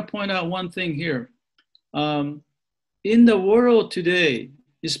 And I want to point out one thing here. In the world today,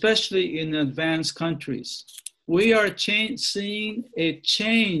 especially in advanced countries, we are seeing a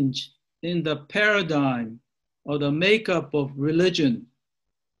change in the paradigm or the makeup of religion.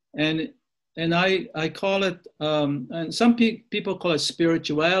 And I call it, and some people call it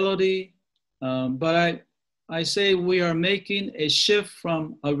spirituality, but I say we are making a shift from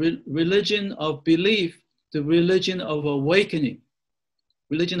a religion of belief to religion of awakening,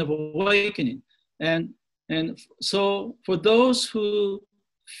 And so for those who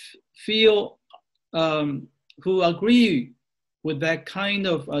feel, who agree with that kind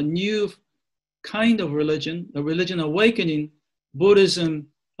of a new kind of religion, a religion awakening, Buddhism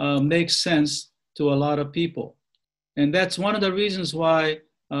makes sense to a lot of people. And that's one of the reasons why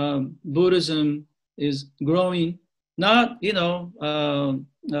Buddhism is growing, not,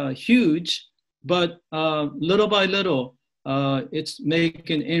 huge, but little by little, it's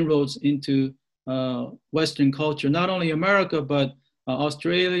making inroads into Western culture, not only America, but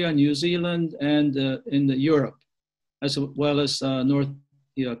Australia, New Zealand, and in Europe, as well as North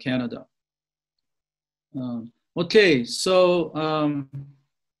Canada. Okay, so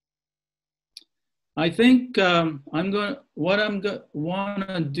I think what I'm want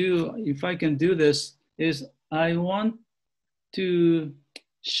to do, if I can do this, is I want to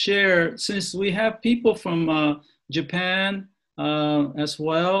share, since we have people from Japan, as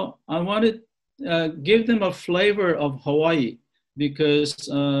well. I wanted to give them a flavor of Hawaii because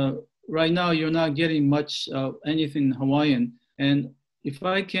right now you're not getting much anything Hawaiian. And if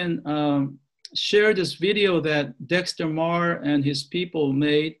I can share this video that Dexter Marr and his people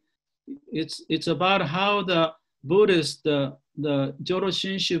made, it's about how the Buddhists, the Jodo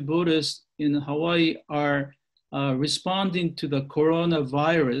Shinshu Buddhists in Hawaii are responding to the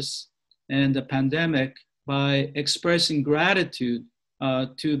coronavirus and the pandemic by expressing gratitude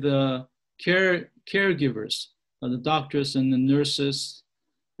to the caregivers, the doctors and the nurses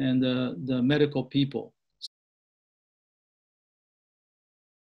and the medical people.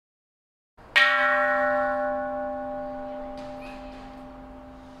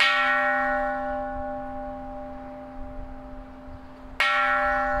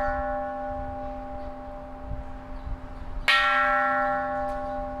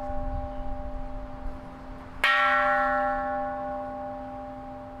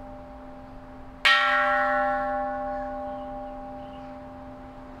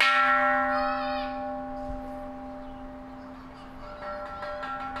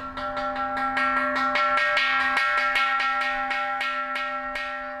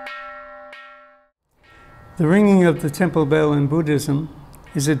 The ringing of the temple bell in Buddhism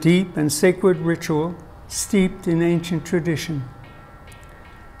is a deep and sacred ritual steeped in ancient tradition.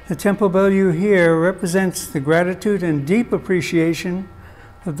 The temple bell you hear represents the gratitude and deep appreciation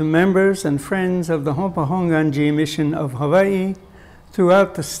of the members and friends of the Hompa Honganji mission of Hawaii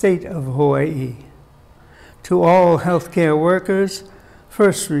throughout the state of Hawaii. To all healthcare workers,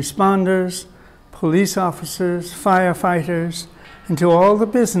 first responders, police officers, firefighters, and to all the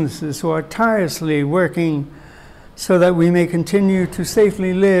businesses who are tirelessly working so that we may continue to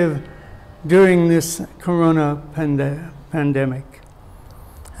safely live during this corona pandemic,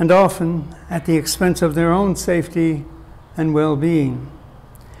 and often at the expense of their own safety and well-being.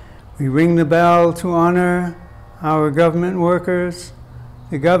 We ring the bell to honor our government workers,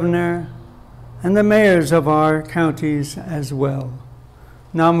 the governor, and the mayors of our counties as well.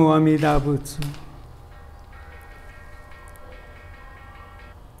 Namu Amida Butsu.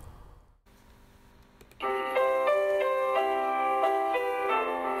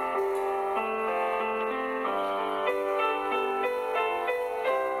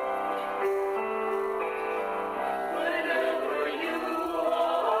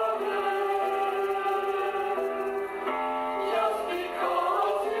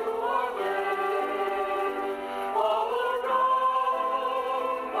 All around,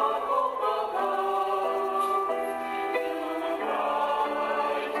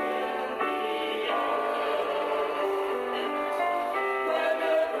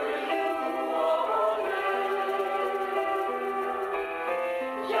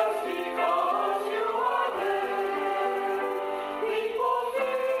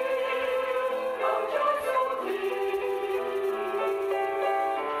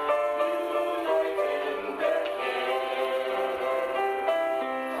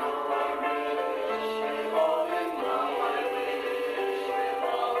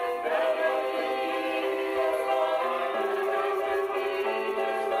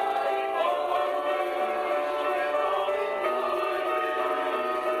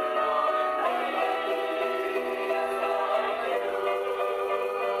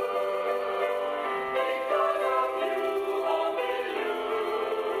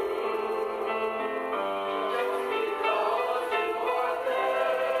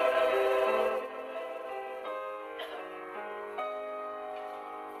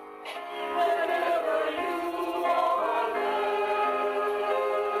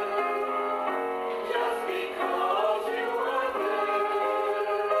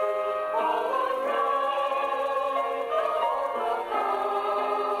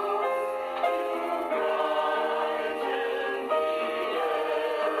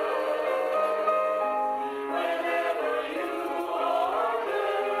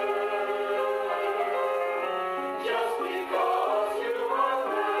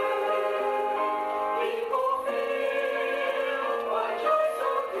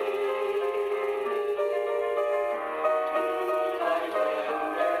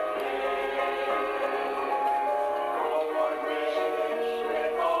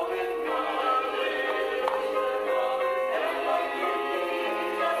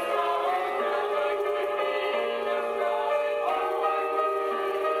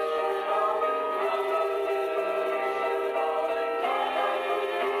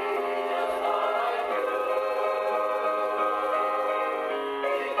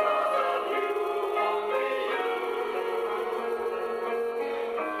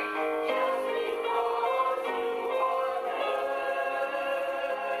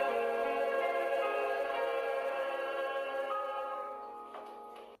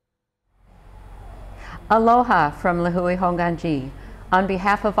 Aloha from Lihue Honganji. On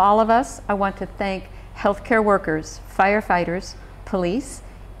behalf of all of us, I want to thank healthcare workers, firefighters, police,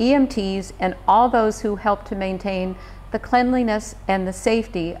 EMTs, and all those who help to maintain the cleanliness and the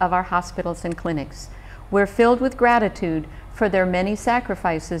safety of our hospitals and clinics. We're filled with gratitude for their many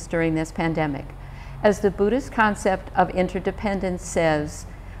sacrifices during this pandemic. As the Buddhist concept of interdependence says,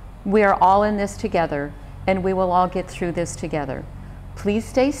 we are all in this together, and we will all get through this together. Please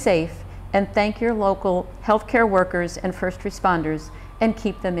stay safe, and thank your local healthcare workers and first responders, and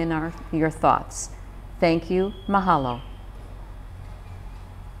keep them in your thoughts. Thank you. Mahalo.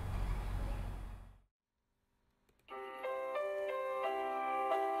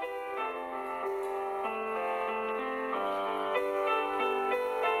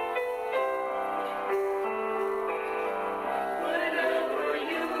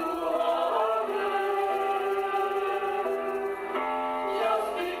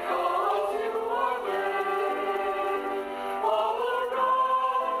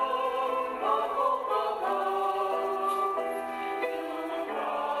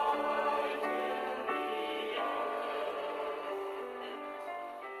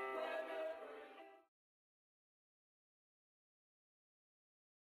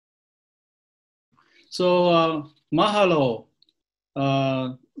 So mahalo,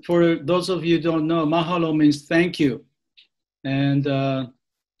 for those of you who don't know, mahalo means thank you. And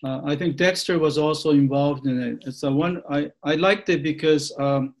I think Dexter was also involved in it. It's I liked it because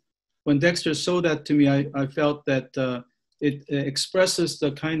when Dexter showed that to me, I felt that it expresses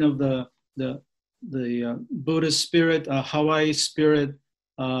the kind of the Buddhist spirit, Hawaii spirit,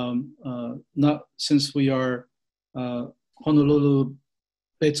 not since we are Honolulu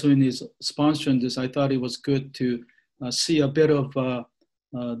Betsuin is sponsoring this. I thought it was good to see a bit of the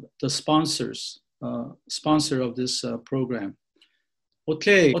sponsor of this program.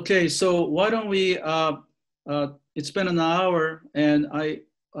 Okay. So why don't we? It's been an hour, and I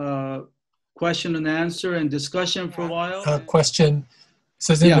question and answer and discussion for a while. Question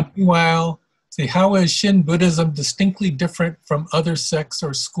says, in the meanwhile, see, how is Shin Buddhism distinctly different from other sects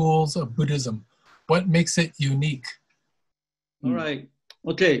or schools of Buddhism? What makes it unique? All right.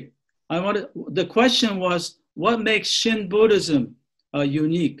 Okay, the question was, what makes Shin Buddhism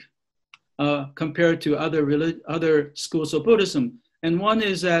unique compared to other schools of Buddhism? And one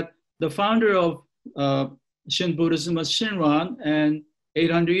is that the founder of Shin Buddhism was Shinran, and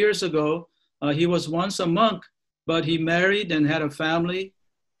 800 years ago, he was once a monk, but he married and had a family.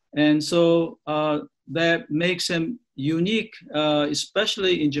 And so that makes him unique,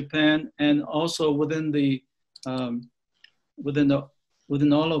 especially in Japan and also within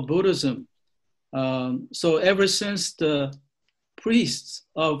all of Buddhism. So ever since the priests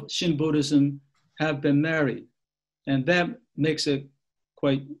of Shin Buddhism have been married, and that makes it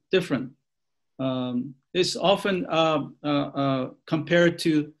quite different. It's often compared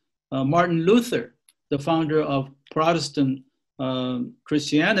to Martin Luther, the founder of Protestant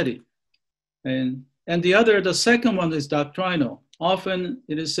Christianity. And the second one is doctrinal. Often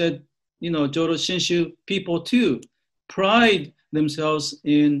it is said, Jodo Shinshu people too pride themselves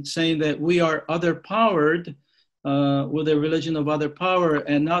in saying that we are other-powered with a religion of other power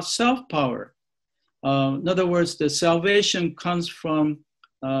and not self-power. In other words, the salvation comes from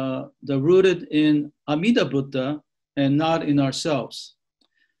the rooted in Amida Buddha and not in ourselves.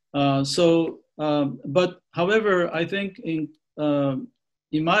 But however, I think in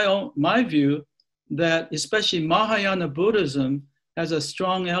my view, that especially Mahayana Buddhism has a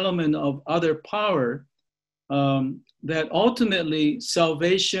strong element of other power, that ultimately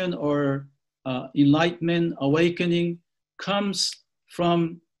salvation or enlightenment, awakening comes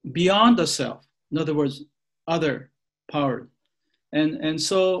from beyond the self. In other words, other power. And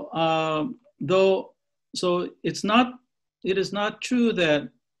so it is not true that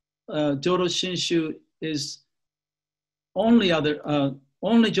Jodo Shinshu is only Jodo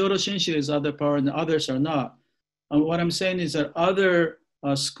Shinshu is other power and others are not. And what I'm saying is that other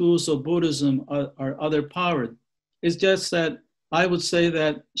schools of Buddhism are other powered. It's just that I would say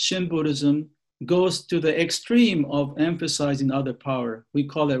that Shin Buddhism goes to the extreme of emphasizing other power. We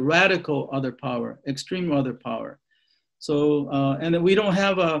call it radical other power, extreme other power. So, and we don't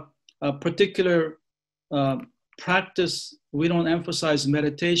have a particular practice. We don't emphasize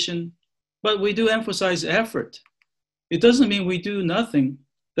meditation, but we do emphasize effort. It doesn't mean we do nothing,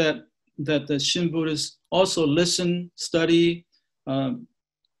 that the Shin Buddhists also listen, study, and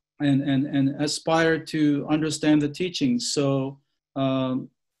aspire to understand the teachings. So on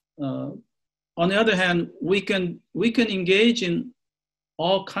the other hand, we can engage in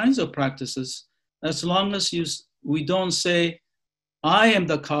all kinds of practices as long as we don't say, I am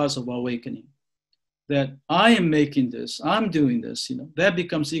the cause of awakening. that I am making this, I'm doing this, you know, that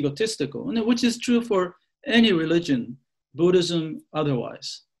becomes egotistical, and which is true for any religion, Buddhism, otherwise.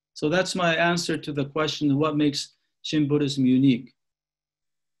 So that's my answer to the question, what makes Shin Buddhism unique?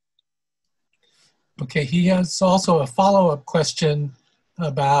 Okay, he has also a follow-up question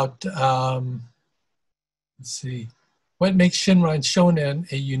about, let's see, what makes Shinran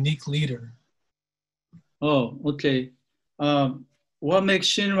Shonen a unique leader? Oh, okay. What makes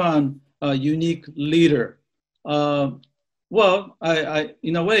Shinran a unique leader? Well, I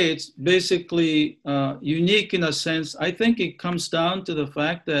in a way, it's basically unique in a sense. I think it comes down to the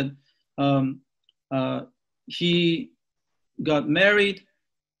fact that he got married,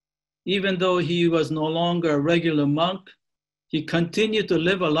 even though he was no longer a regular monk. He continued to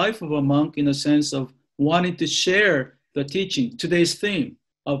live a life of a monk in a sense of wanting to share the teaching, today's theme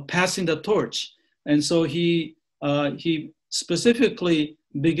of passing the torch. And so he specifically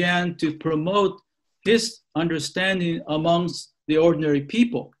began to promote his understanding amongst the ordinary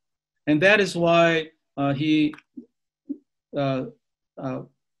people. And that is why he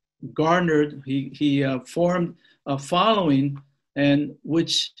formed a following, and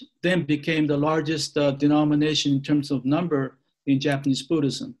which then became the largest denomination in terms of number in Japanese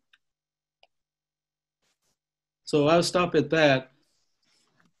Buddhism. So I'll stop at that.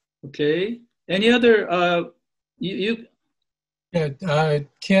 Okay. Any other,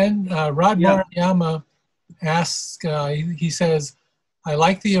 Ken, Rod Yeah. Maruyama asks, he says, I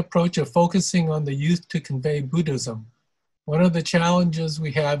like the approach of focusing on the youth to convey Buddhism. One of the challenges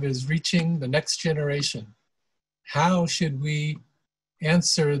we have is reaching the next generation. How should we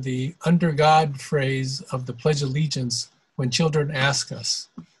answer the under God phrase of the Pledge of Allegiance when children ask us?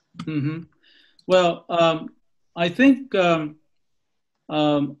 Mm-hmm. Well, I think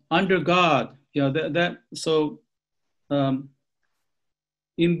under God,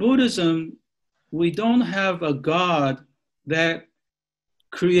 in Buddhism, we don't have a God that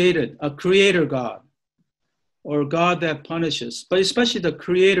created, a creator God, or God that punishes, but especially the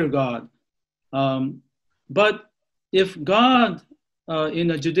creator God. But if God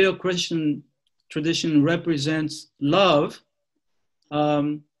in a Judeo-Christian tradition represents love,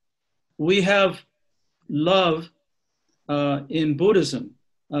 we have love in Buddhism.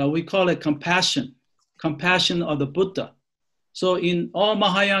 We call it compassion, compassion of the Buddha. So in all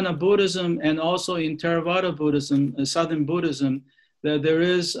Mahayana Buddhism and also in Theravada Buddhism, Southern Buddhism, there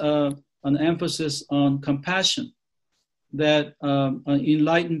is an emphasis on compassion, that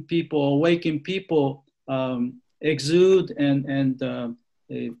enlightened people, awakened people exude and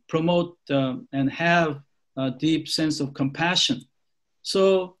promote and have a deep sense of compassion.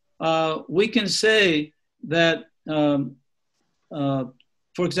 So we can say that, for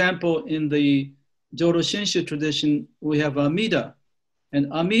example, in the Jodo Shinshu tradition, we have Amida.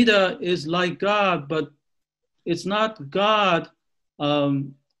 And Amida is like God, but it's not God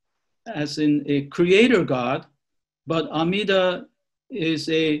as in a creator God, but Amida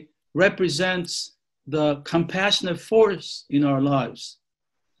represents the compassionate force in our lives.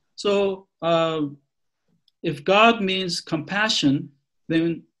 So if God means compassion,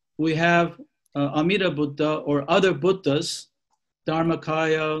 then we have Amida Buddha or other Buddhas,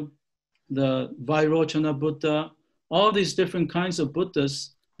 Dharmakaya, the Vairochana Buddha, all these different kinds of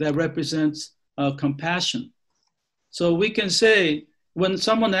Buddhas that represents compassion. So we can say, when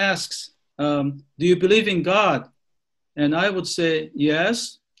someone asks, do you believe in God? And I would say,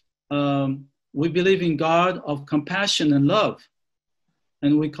 yes, we believe in God of compassion and love.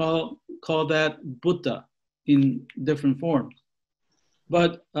 And we call that Buddha in different forms.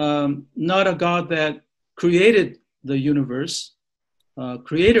 But not a God that created the universe,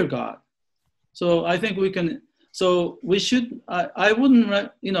 creator God. So I think we can, so we should, I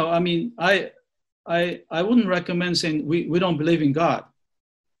wouldn't, I wouldn't recommend saying we don't believe in God.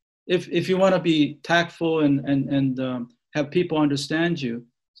 If you want to be tactful and have people understand you,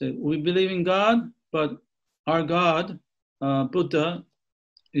 say we believe in God, but our God, Buddha,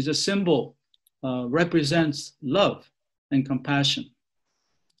 is a symbol, represents love and compassion.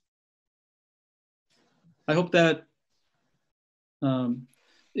 I hope that,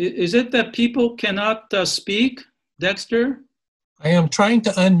 is it that people cannot speak, Dexter? I am trying to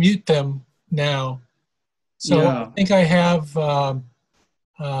unmute them now. So Yeah. I think I have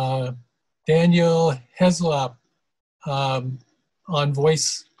Daniel Heslop on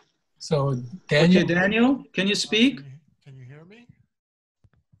voice. So Daniel. Okay, Daniel, can you speak? Can you hear me?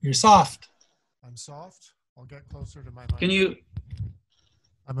 You're soft. I'm soft. I'll get closer to my mic. Can you?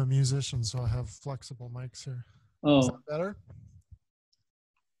 I'm a musician, so I have flexible mics here. Oh. Is that better?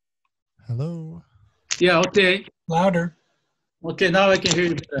 Hello. Yeah, okay. Louder. Okay, now I can hear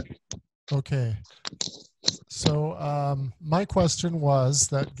you better. Okay. So my question was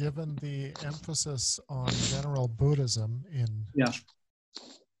that given the emphasis on general Buddhism Yeah.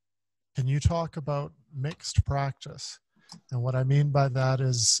 can you talk about mixed practice? And what I mean by that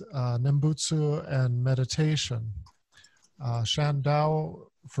is Nembutsu and meditation. Shandao,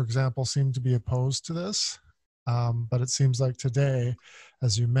 for example, seemed to be opposed to this. But it seems like today,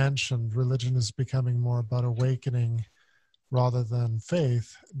 as you mentioned, religion is becoming more about awakening rather than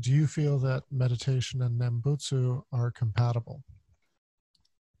faith. Do you feel that meditation and Nembutsu are compatible?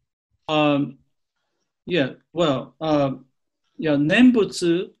 Yeah, well, yeah,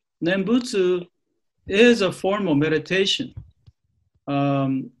 Nembutsu is a form of meditation.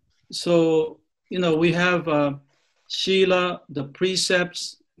 So, you know, we have Shila, the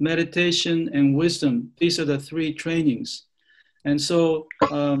precepts, meditation, and wisdom. These are the three trainings. And so,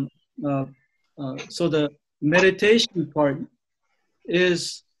 so the meditation part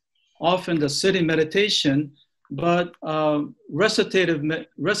is often the sitting meditation, but recitative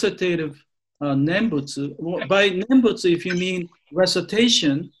Nembutsu. By Nembutsu, if you mean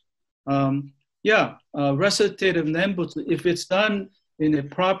recitation, recitative Nembutsu, if it's done in a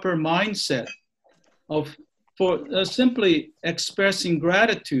proper mindset for simply expressing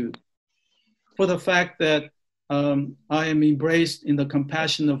gratitude for the fact that I am embraced in the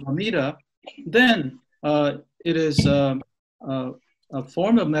compassion of Amida, then it is a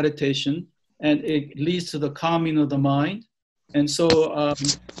form of meditation, and it leads to the calming of the mind. And so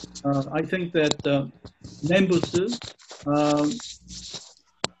I think that Nembutsu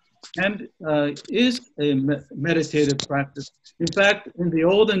is a meditative practice. In fact, in the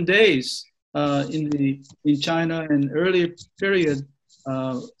olden days, in China and earlier period,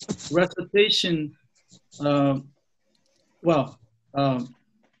 recitation, the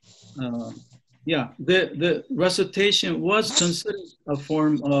recitation was considered a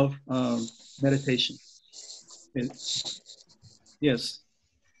form of meditation. Yes.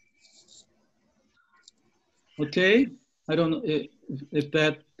 Okay. I don't know if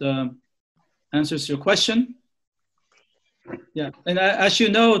that answers your question. Yeah, and as you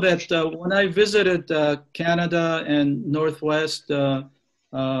know that when I visited Canada and Northwest, the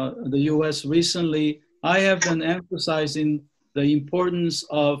U.S. recently, I have been emphasizing the importance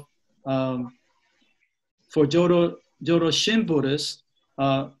of, for Jodo Shin Buddhists,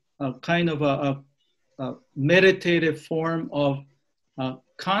 a kind of a meditative form of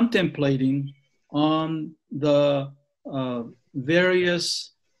contemplating on the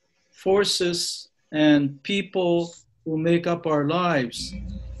various forces and people who make up our lives.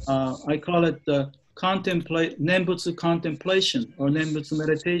 I call it the Nembutsu contemplation or Nembutsu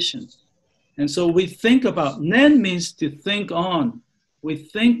meditation. And so we think about, Nen means to think on. We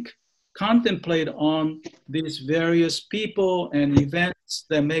contemplate on these various people and events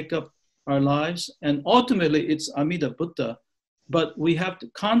that make up our lives. And ultimately it's Amida Buddha, but we have to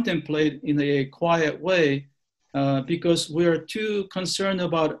contemplate in a quiet way because we're too concerned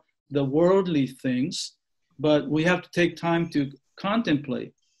about the worldly things, but we have to take time to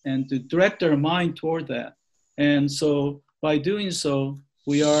contemplate and to direct our mind toward that. And so by doing so,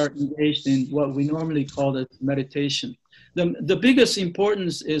 we are engaged in what we normally call the meditation. The biggest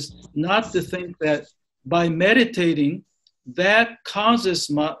importance is not to think that by meditating, that causes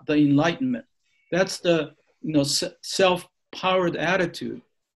the enlightenment. That's the self-powered attitude.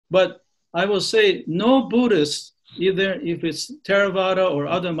 But I will say no Buddhist, either if it's Theravada or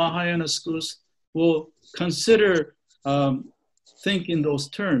other Mahayana schools, will consider think in those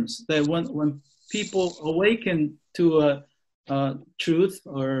terms, that when people awaken to a truth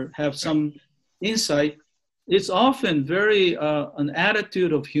or have some insight, it's often very an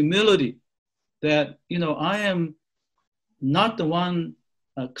attitude of humility that, I am not the one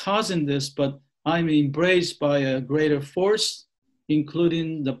causing this, but I'm embraced by a greater force,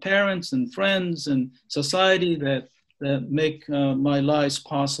 including the parents and friends and society that make my lives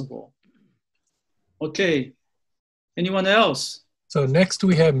possible. Okay, anyone else? So next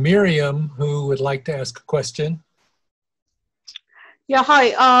we have Miriam, who would like to ask a question. Yeah,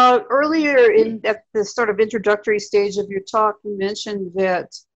 hi. Earlier at the sort of introductory stage of your talk, you mentioned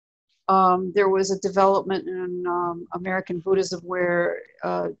that there was a development in American Buddhism where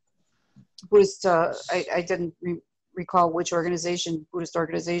Buddhist, I didn't recall which Buddhist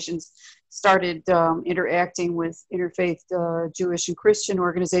organizations started interacting with interfaith Jewish and Christian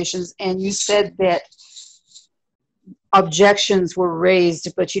organizations, and you said that objections were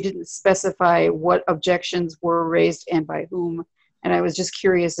raised, but you didn't specify what objections were raised and by whom. And I was just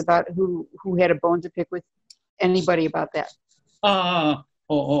curious about who had a bone to pick with anybody about that.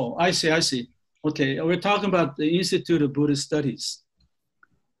 I see. Okay, we're talking about the Institute of Buddhist Studies.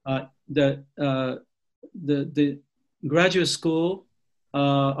 the graduate school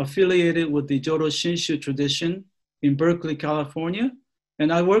affiliated with the Jodo Shinshu tradition in Berkeley, California.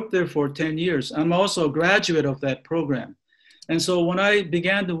 And I worked there for 10 years. I'm also a graduate of that program. And so when I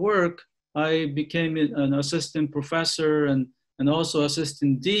began to work, I became an assistant professor and also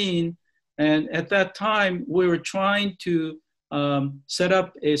assistant dean. And at that time, we were trying to set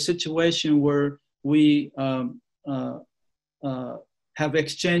up a situation where we have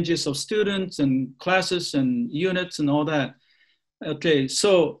exchanges of students and classes and units and all that. Okay,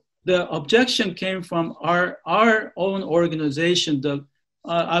 so the objection came from our own organization,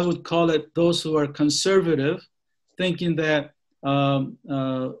 I would call it those who are conservative, thinking that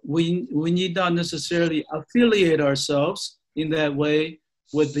we need not necessarily affiliate ourselves in that way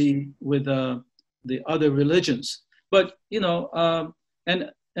with the other religions. But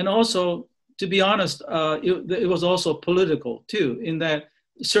and also, to be honest, it was also political too, in that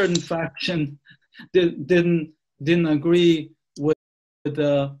certain faction didn't agree with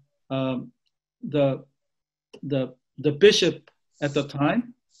the bishop at the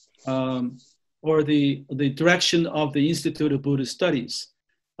time, or the direction of the Institute of Buddhist Studies.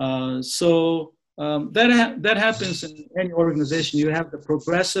 So that happens in any organization. You have the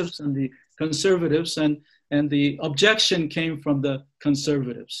progressives and the conservatives, and the objection came from the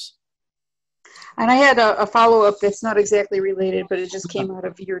conservatives. And I had a follow-up that's not exactly related, but it just came out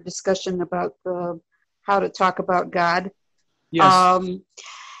of your discussion about how to talk about God. Yes.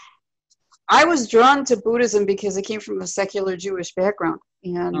 I was drawn to Buddhism because I came from a secular Jewish background.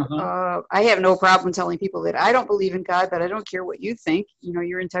 And I have no problem telling people that I don't believe in God, but I don't care what you think. You know,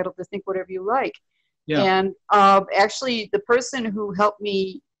 you're entitled to think whatever you like. Yeah. And actually, the person who helped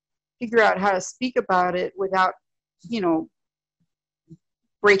me figure out how to speak about it without,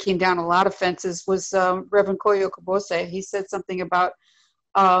 breaking down a lot of fences was Reverend Koyo Kobose. He said something about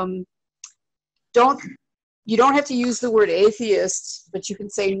you don't have to use the word atheist, but you can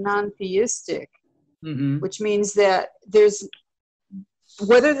say non-theistic, which means that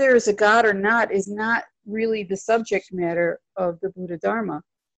whether there is a God or not is not really the subject matter of the Buddha Dharma.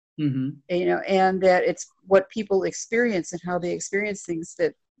 And that it's what people experience and how they experience things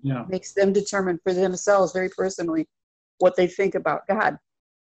that makes them determine for themselves very personally what they think about God.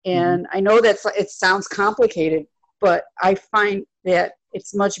 And I know that it sounds complicated, but I find that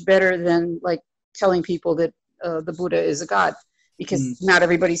it's much better than like telling people that the Buddha is a God, because not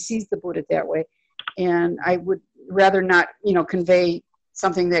everybody sees the Buddha that way. And I would rather not, convey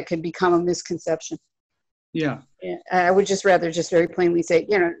something that could become a misconception. Yeah. I would just rather very plainly say,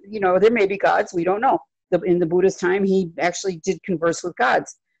 there may be gods, we don't know. In the Buddha's time, he actually did converse with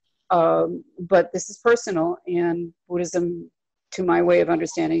gods. But this is personal, and Buddhism, to my way of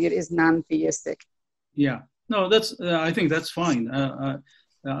understanding it, is non-theistic. Yeah. No, I think that's fine. I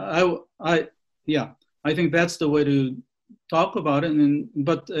think that's the way to talk about it.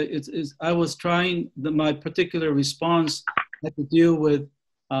 But I was trying, my particular response had to deal with,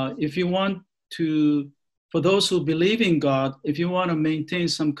 if you want to, for those who believe in God, if you want to maintain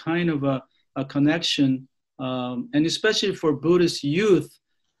some kind of a connection, and especially for Buddhist youth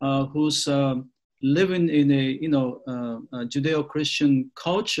who's living in a Judeo-Christian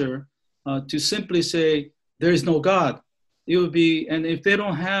culture, to simply say there is no God, it would be, and if they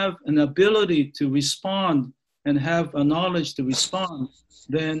don't have an ability to respond and have a knowledge to respond,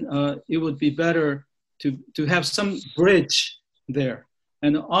 then it would be better to have some bridge there.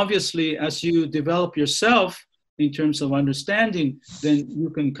 And obviously, as you develop yourself in terms of understanding, then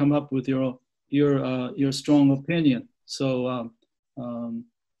you can come up with your strong opinion. So,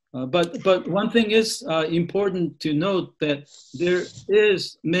 but one thing is important to note, that there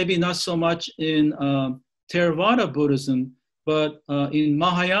is maybe not so much in Theravada Buddhism, but in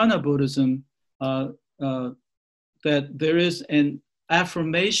Mahayana Buddhism, that there is an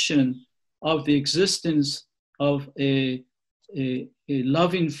affirmation of the existence of a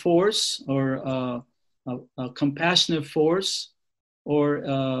loving force, or a compassionate force, or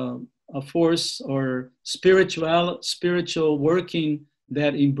a force or spiritual working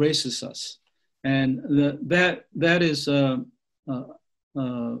that embraces us, and that is a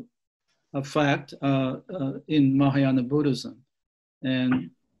fact in Mahayana Buddhism.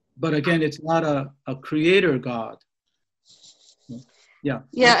 But again, it's not a creator God. Yeah.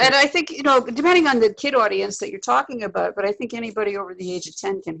 Yeah, and I think, depending on the kid audience that you're talking about, but I think anybody over the age of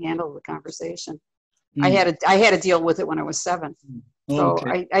 10 can handle the conversation. I had to deal with it when I was 7. So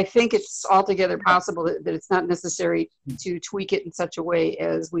okay. I think it's altogether possible that it's not necessary to tweak it in such a way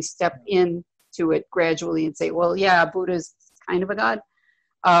as we step into it gradually and say, well, yeah, Buddha's kind of a God.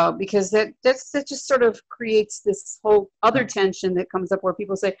 because that just sort of creates this whole other tension that comes up where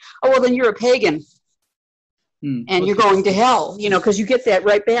people say, oh, well, then you're a pagan and you're going to hell, you know, because you get that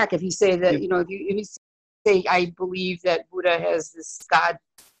right back if you say that, you know, if you say, I believe that Buddha has this God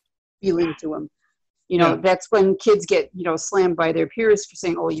feeling to him, you know, that's when kids get, you know, slammed by their peers for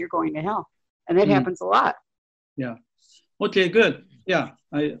saying, oh, you're going to hell. And that happens a lot. Yeah. Okay, good. Yeah,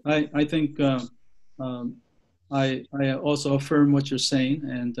 I think I also affirm what you're saying,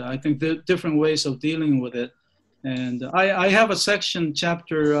 and I think there are different ways of dealing with it. And I have a section,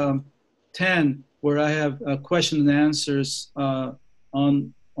 chapter 10, where I have question and answers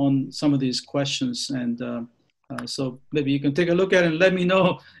on some of these questions. And so maybe you can take a look at it and let me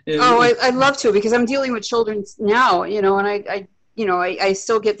know. I'd love to, because I'm dealing with children now, you know, and I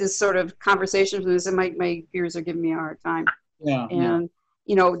still get this sort of conversation from this, and my peers are giving me a hard time. Yeah. And,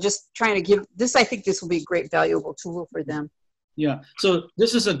 you know, just trying to give this, I think this will be a great, valuable tool for them. Yeah. So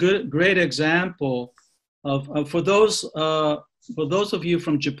this is a great example of for those of you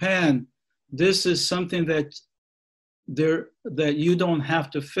from Japan, this is something that you don't have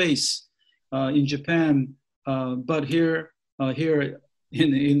to face in Japan, but here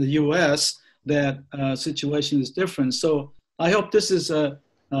in the U.S. that situation is different. So I hope this is an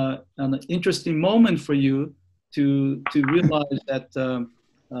interesting moment for you to realize that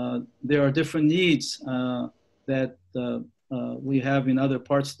there are different needs that we have in other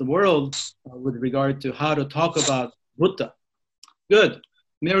parts of the world with regard to how to talk about Buddha. Good,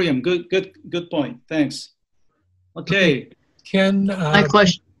 Miriam. Good point. Thanks. Okay. Ken, My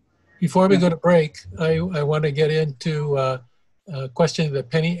question. Before we go to break, I want to get into a question that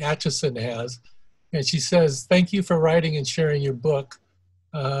Penny Atchison has. And she says, thank you for writing and sharing your book.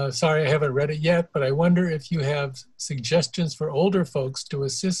 Sorry, I haven't read it yet, but I wonder if you have suggestions for older folks to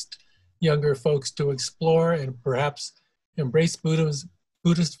assist younger folks to explore and perhaps embrace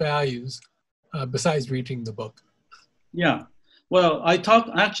Buddhist values besides reading the book. Yeah. Well,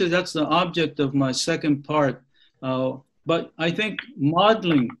 actually, that's the object of my second part. But I think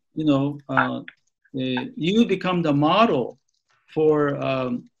modeling, you know, you become the model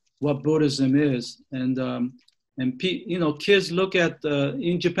for what Buddhism is. And you know, kids look at,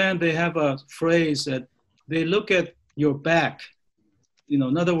 in Japan, they have a phrase that they look at your back. You know,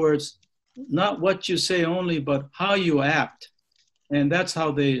 in other words, not what you say only, but how you act. And that's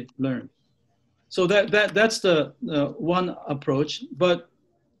how they learn. So that's the one approach. But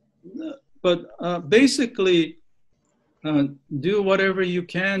basically, do whatever you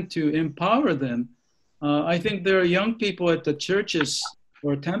can to empower them. I think there are young people at the churches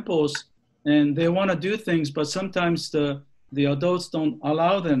or temples, and they want to do things, but sometimes the adults don't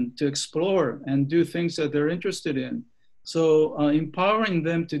allow them to explore and do things that they're interested in. So empowering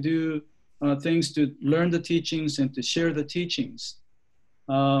them to do things to learn the teachings and to share the teachings.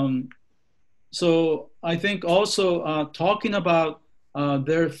 So I think also talking about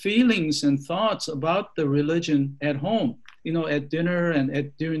their feelings and thoughts about the religion at home, you know, at dinner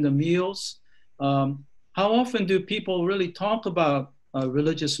and during the meals. How often do people really talk about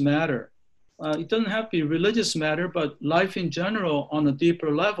religious matter? It doesn't have to be religious matter, but life in general on a deeper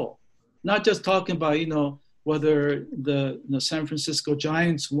level. Not just talking about, you know, whether the San Francisco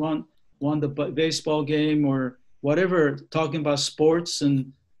Giants won the baseball game or whatever, talking about sports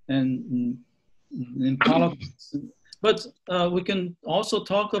and politics. But we can also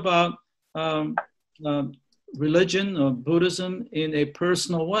talk about religion or Buddhism in a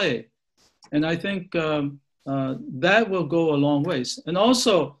personal way. And I think that will go a long ways. And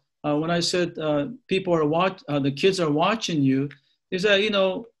also, when I said people are the kids are watching you, is that, you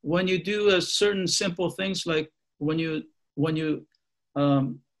know, when you do a certain simple things, like when you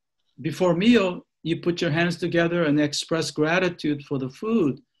before meal, you put your hands together and express gratitude for the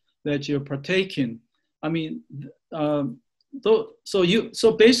food that you're partaking. I mean, so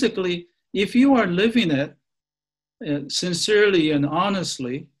basically, if you are living it sincerely and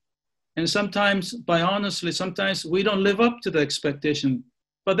honestly, and sometimes sometimes we don't live up to the expectation,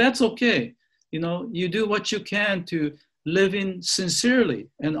 but that's okay. You know, you do what you can to live in sincerely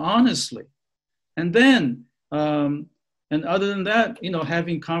and honestly. And then, and other than that, you know,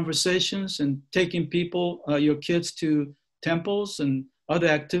 having conversations and taking people, your kids to temples and other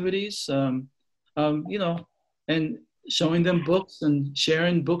activities, you know, and showing them books and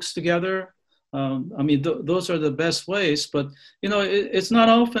sharing books together. I mean, those are the best ways, but, you know, it's not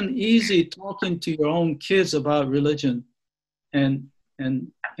often easy talking to your own kids about religion. And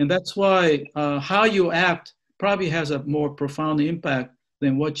that's why how you act probably has a more profound impact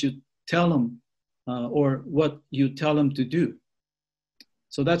than what you tell them or what you tell them to do.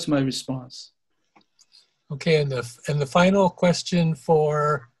 So that's my response. Okay, and the final question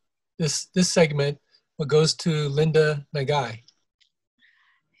for this segment goes to Linda Nagai.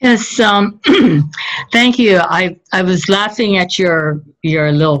 Yes, thank you. I was laughing at your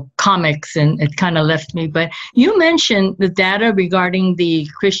little comics and it kind of left me, but you mentioned the data regarding the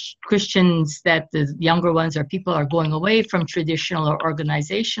Christians, that the younger ones or people are going away from traditional or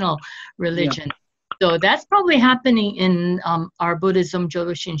organizational religion. Yeah. So that's probably happening in our Buddhism,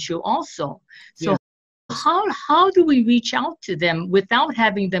 Jodo Shinshu also. So yeah. How do we reach out to them without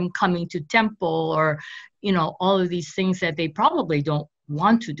having them coming to temple or, you know, all of these things that they probably don't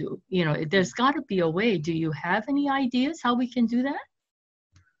want to do? You know, there's got to be a way. Do you have any ideas how we can do that?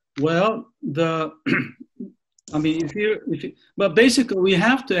 Well, I mean, but basically we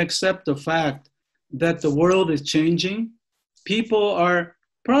have to accept the fact that the world is changing. People are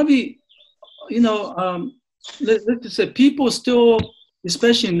probably, you know, let's just say people still,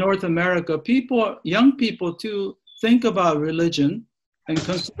 especially in North America, young people too, think about religion and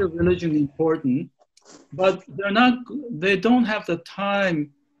consider religion important. But they don't have the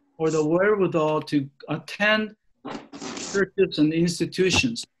time or the wherewithal to attend churches and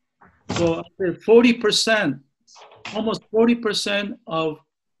institutions. So 40%, almost 40% of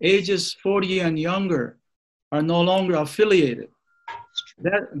ages 40 and younger are no longer affiliated.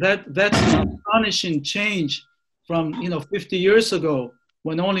 That's an astonishing change from 50 years ago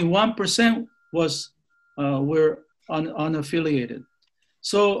when only 1% were unaffiliated.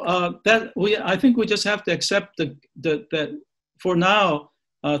 So I think we just have to accept that for now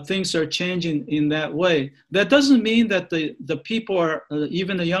things are changing in that way. That doesn't mean that the people are,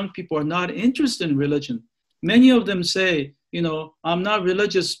 even the young people, are not interested in religion. Many of them say, I'm not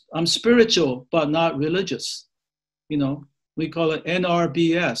religious, I'm spiritual, but not religious. We call it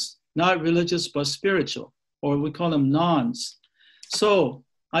NRBS, not religious but spiritual, or we call them nons. So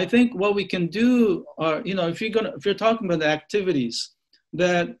I think what we can do are, if you're talking about the activities,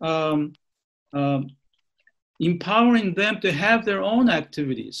 that empowering them to have their own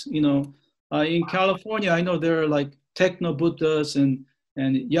activities. In California, I know there are like techno-Buddhas and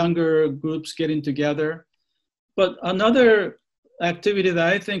younger groups getting together. But another activity that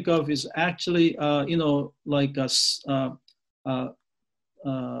I think of is actually,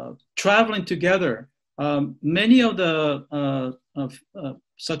 traveling together. Many of the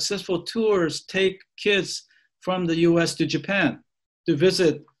successful tours take kids from the US to Japan to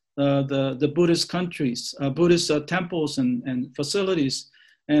visit the Buddhist countries, Buddhist temples and facilities.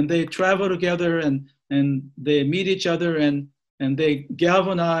 And they travel together and they meet each other and they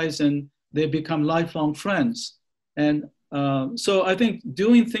galvanize and they become lifelong friends. And so I think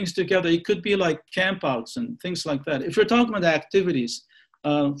doing things together, it could be like campouts and things like that. If you're talking about activities,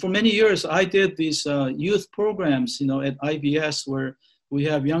 for many years, I did these youth programs, at IBS, where we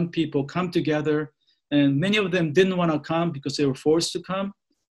have young people come together, and many of them didn't want to come because they were forced to come.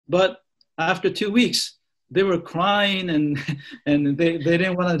 But after 2 weeks, they were crying and they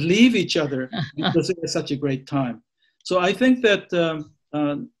didn't want to leave each other because it was such a great time. So I think that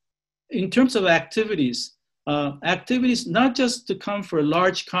in terms of activities, not just to come for a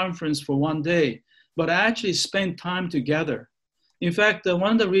large conference for one day, but actually spend time together. In fact,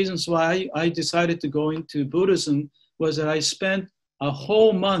 one of the reasons why I decided to go into Buddhism was that I spent a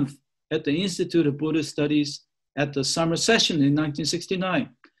whole month at the Institute of Buddhist Studies at the summer session in 1969.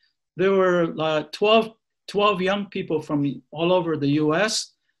 There were 12 young people from all over the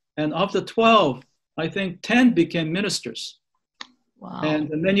US, and of the 12, I think 10 became ministers. Wow. And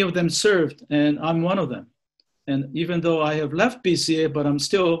many of them served, and I'm one of them. And even though I have left BCA, but I'm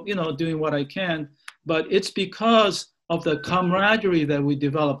still, doing what I can. But it's because of the camaraderie that we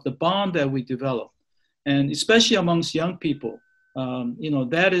develop, the bond that we develop, and especially amongst young people,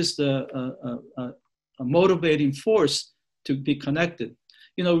 that is a motivating force to be connected.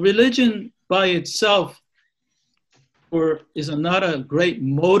 Religion by itself is not a great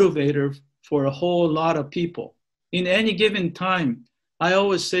motivator for a whole lot of people. In any given time, I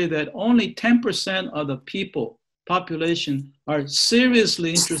always say that only 10% of the population are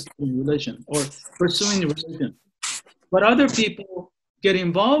seriously interested in religion or pursuing religion. But other people get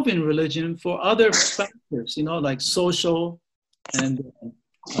involved in religion for other factors, like social and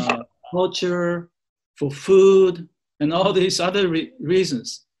culture, for food, and all these other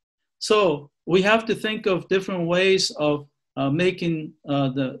reasons. So we have to think of different ways of making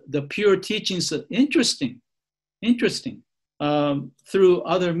the pure teachings interesting through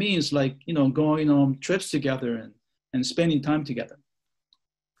other means, like going on trips together and spending time together.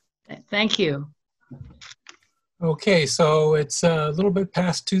 Thank you. Okay, so it's a little bit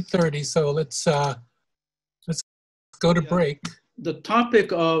past 2:30, so let's go to break. The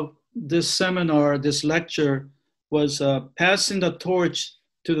topic of this seminar, this lecture, was passing the torch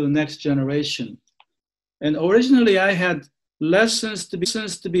to the next generation. And originally I had lessons to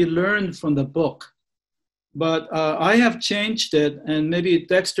be learned from the book. But I have changed it, and maybe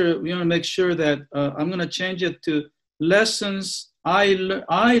Dexter, we want to make sure that I'm going to change it to lessons I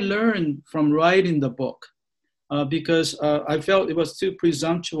learned from writing the book, because I felt it was too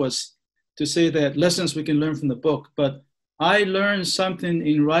presumptuous to say that lessons we can learn from the book. But I learned something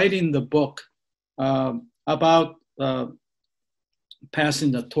in writing the book about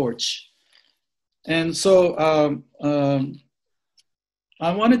passing the torch. And so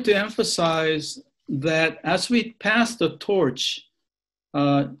I wanted to emphasize that as we pass the torch,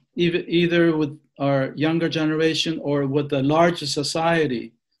 either with our younger generation or with the larger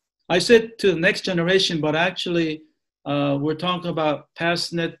society, I said to the next generation, but actually we're talking about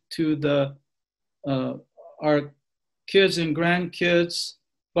passing it to our kids and grandkids,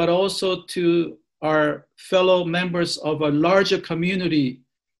 but also to our fellow members of a larger community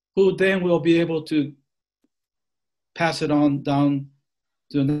who then will be able to pass it on down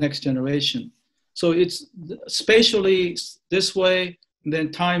to the next generation. So it's spatially this way, and then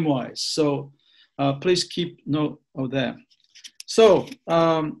time-wise. So please keep note of that. So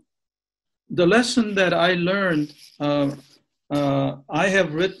the lesson that I learned, I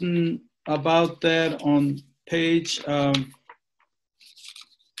have written about that on page, let's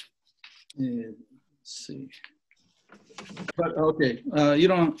see. But okay, you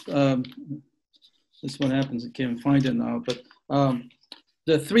don't, that's what happens, I can't find it now, but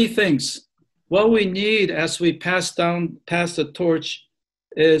the three things. What we need as we pass the torch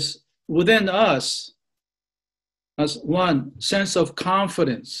is within us, as one, sense of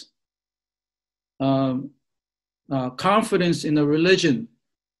confidence. Confidence in the religion.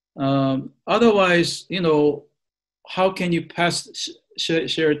 Otherwise, you know, how can you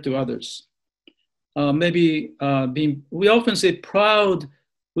share it to others? Maybe we often say proud,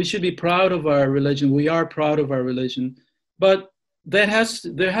 we should be proud of our religion. We are proud of our religion, but there has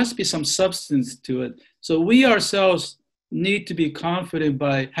to be some substance to it. So we ourselves need to be confident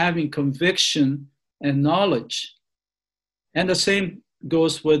by having conviction and knowledge. And the same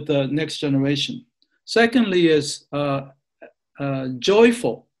goes with the next generation. Secondly is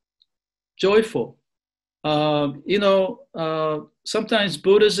joyful. Joyful. You know, sometimes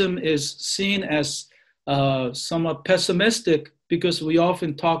Buddhism is seen as somewhat pessimistic because we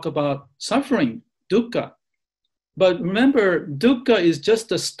often talk about suffering, dukkha. But remember, dukkha is just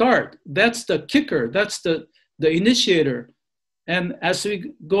the start. That's the kicker. That's the initiator. And as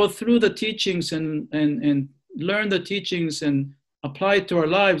we go through the teachings and learn the teachings and apply it to our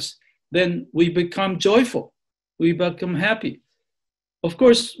lives, then we become joyful. We become happy. Of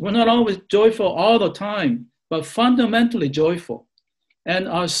course, we're not always joyful all the time, but fundamentally joyful. And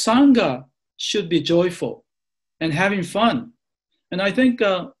our Sangha should be joyful and having fun. And I think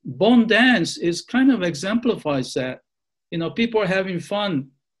Bon Dance is kind of exemplifies that. You know, people are having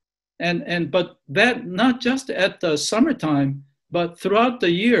fun. But that not just at the summertime, but throughout the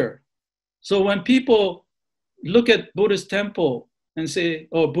year. So when people look at Buddhist temple and say,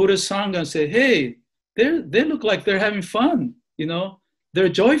 or Buddhist Sangha and say, hey, they look like they're having fun, you know, they're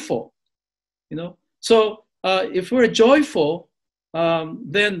joyful, you know. So if we're joyful,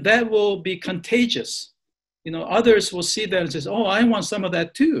 then that will be contagious. You know, others will see that and say, oh, I want some of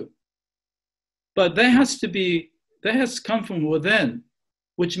that too. But that has to come from within,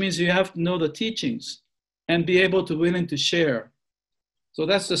 which means you have to know the teachings and be able to willing to share. So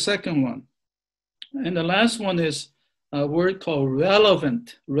that's the second one. And the last one is a word called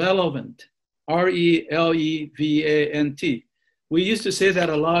relevant, relevant, R-E-L-E-V-A-N-T. We used to say that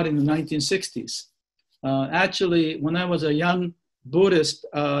a lot in the 1960s. Actually, when I was a young Buddhist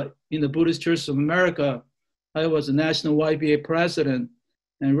in the Buddhist Church of America, I was a national YBA president,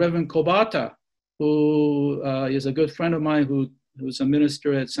 and Reverend Kobata, who is a good friend of mine who's a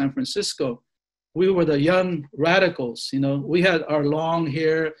minister at San Francisco, we were the young radicals. You know, we had our long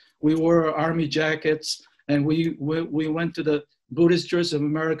hair, we wore army jackets, and we went to the Buddhist Church of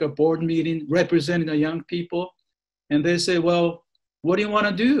America board meeting representing the young people. And they say, well, what do you want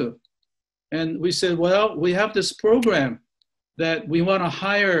to do? And we said, well, we have this program that we want to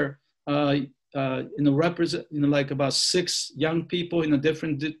hire like about 6 young people in a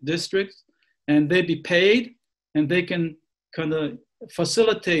different districts, and they be paid, and they can kind of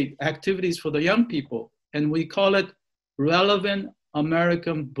facilitate activities for the young people. And we call it Relevant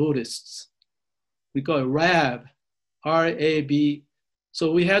American Buddhists. We call it RAB, R-A-B.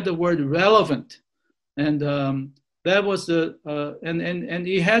 So we had the word relevant. And that was the, and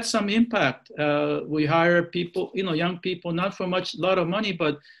he had some impact. We hired people, young people, not for a lot of money,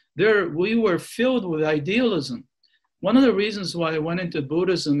 but we were filled with idealism. One of the reasons why I went into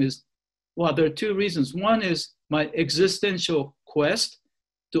Buddhism is, well, there are two reasons. One is my existential quest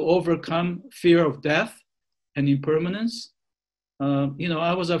to overcome fear of death and impermanence.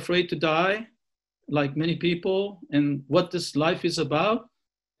 I was afraid to die, like many people, and what this life is about.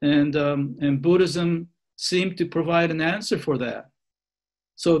 And Buddhism seemed to provide an answer for that.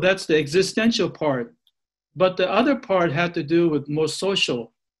 So that's the existential part. But the other part had to do with more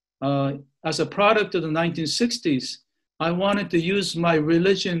social. As a product of the 1960s, I wanted to use my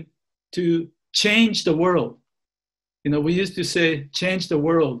religion to change the world. We used to say, change the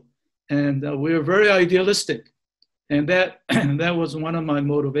world. And we were very idealistic. And that, that was one of my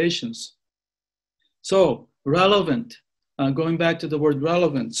motivations. So relevant, going back to the word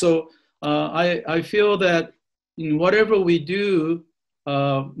relevant. So I feel that in whatever we do,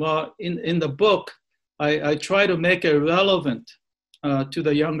 well, in the book, I try to make it relevant to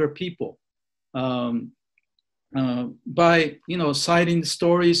the younger people by, citing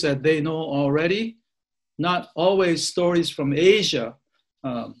stories that they know already, not always stories from Asia.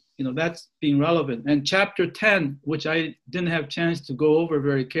 That's being relevant. And chapter 10, which I didn't have a chance to go over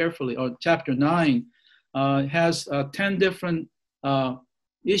very carefully, or chapter 9, has 10 different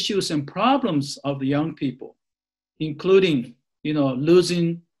issues and problems of the young people, including,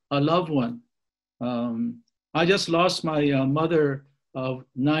 losing a loved one. I just lost my mother of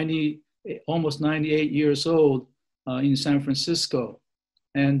almost 98 years old in San Francisco.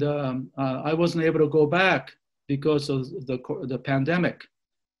 And I wasn't able to go back because of the pandemic.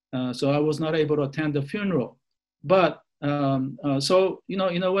 So I was not able to attend the funeral. But so,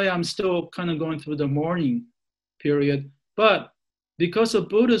 in a way, I'm still kind of going through the mourning period. But because of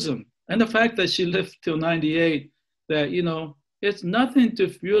Buddhism and the fact that she lived till 98, that, it's nothing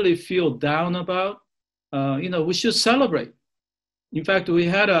to really feel down about. We should celebrate. In fact, we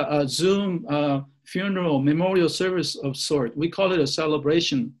had a Zoom funeral memorial service of sort. We call it a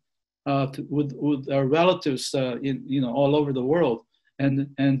celebration with our relatives, all over the world.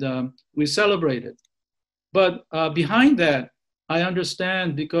 And we celebrated. But behind that, I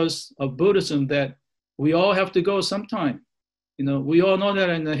understand because of Buddhism that we all have to go sometime. We all know that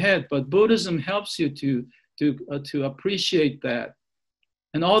in the head, but Buddhism helps you to appreciate that.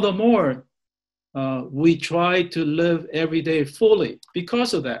 And all the more, we try to live every day fully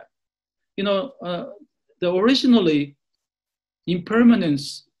because of that. The originally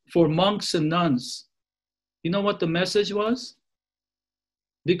impermanence for monks and nuns, you know what the message was?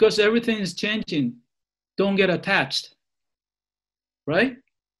 Because everything is changing, don't get attached, right?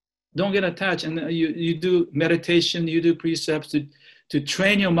 Don't get attached. And you do meditation, you do precepts to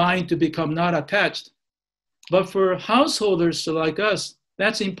train your mind to become not attached. But for householders like us,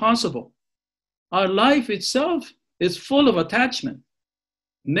 that's impossible. Our life itself is full of attachment.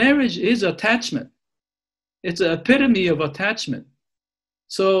 Marriage is attachment. It's an epitome of attachment.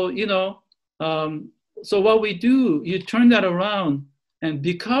 So, so what we do, you turn that around, and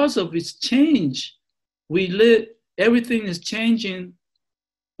because of its change, everything is changing.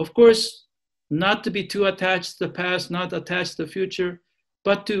 Of course, not to be too attached to the past, not attached to the future,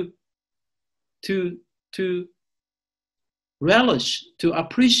 but to relish, to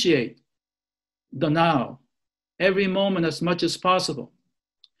appreciate the now, every moment as much as possible.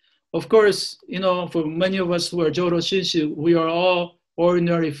 Of course, for many of us who are Jodo Shinshu, we are all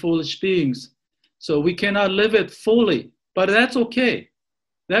ordinary foolish beings. So we cannot live it fully, but that's okay.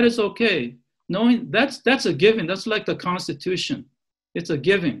 That is okay. Knowing that's a given. That's like the Constitution. It's a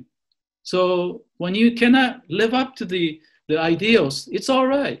given. So when you cannot live up to the ideals, it's all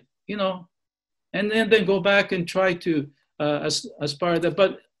right, and then go back and try to aspire that.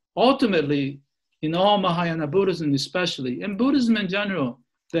 But ultimately, in all Mahayana Buddhism especially, and Buddhism in general,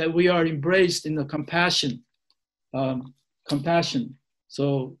 that we are embraced in the compassion.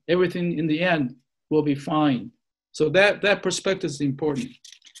 So everything in the end will be fine. So that perspective is important.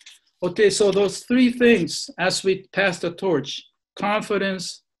 Okay, so those three things as we pass the torch: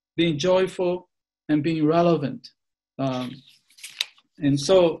 confidence, being joyful, and being relevant. And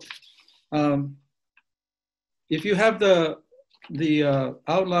so if you have the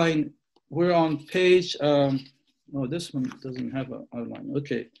outline, we're on page, no, this one doesn't have an outline.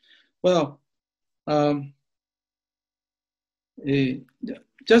 Okay, well,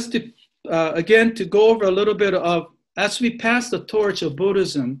 just to, again, to go over a little bit of, as we pass the torch of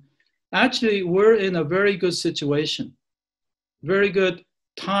Buddhism, actually, we're in a very good situation, very good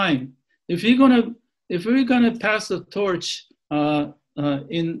time. If we're gonna pass the torch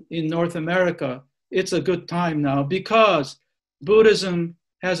in North America, it's a good time now because Buddhism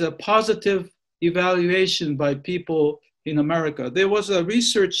has a positive evaluation by people in America. There was a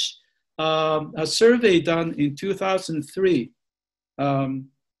research, a survey done in 2003, and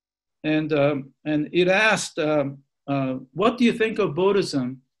it asked, what do you think of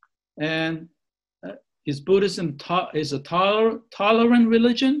Buddhism? And is Buddhism is a tolerant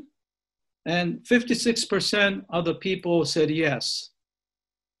religion? And 56% of the people said yes.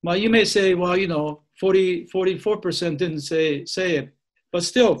 Well, you may say, well, 44% didn't say it, but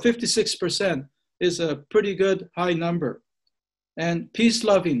still 56% is a pretty good high number. And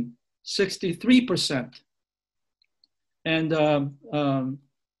peace-loving, 63%. And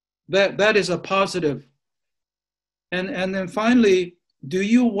that is a positive. And then finally, do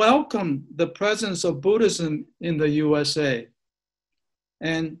you welcome the presence of Buddhism in the USA?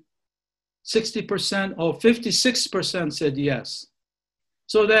 And 60% or 56% said yes.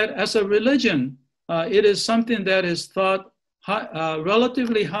 So that as a religion, it is something that is thought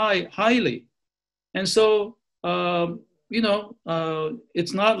relatively highly. And so,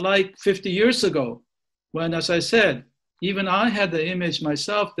 it's not like 50 years ago when, as I said, even I had the image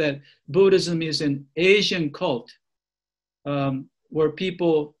myself that Buddhism is an Asian cult where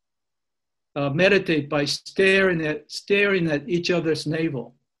people meditate by staring at each other's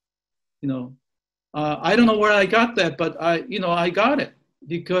navel. I don't know where I got that, but I got it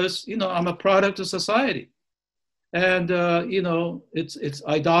because, I'm a product of society. And, it's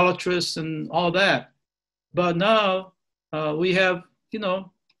idolatrous and all that. But now we have,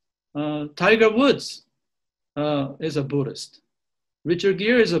 Tiger Woods is a Buddhist. Richard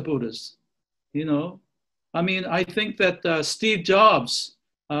Gere is a Buddhist, I think that Steve Jobs,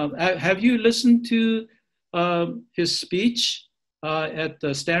 have you listened to his speech at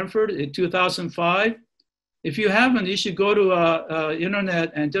Stanford in 2005? If you haven't, you should go to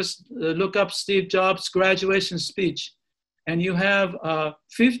internet and just look up Steve Jobs' graduation speech. And you have a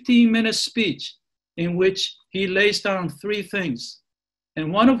 15-minute speech in which he lays down 3 things,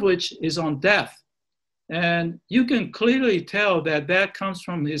 and one of which is on death. And you can clearly tell that that comes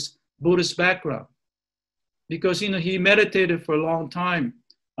from his Buddhist background because, he meditated for a long time,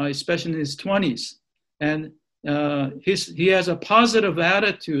 especially in his 20s. And he has a positive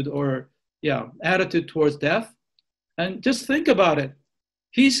attitude attitude towards death. And just think about it.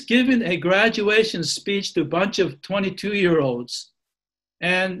 He's given a graduation speech to a bunch of 22-year-olds.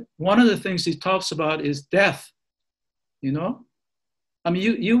 And one of the things he talks about is death, you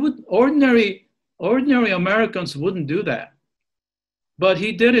would, ordinary Americans wouldn't do that. But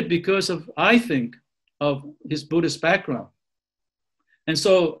he did it because of, I think, of his Buddhist background. And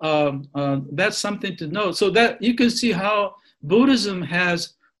so that's something to note. So that you can see how Buddhism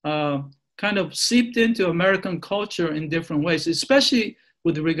has kind of seeped into American culture in different ways, especially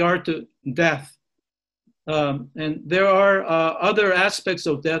with regard to death. And there are other aspects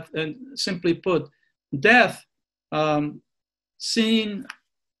of death, and simply put, death, I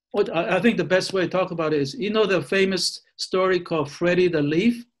think the best way to talk about it is, the famous story called Freddie the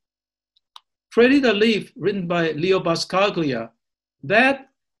Leaf? Freddie the Leaf, written by Leo Bascaglia, that,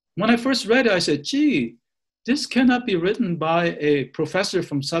 when I first read it, I said, gee, this cannot be written by a professor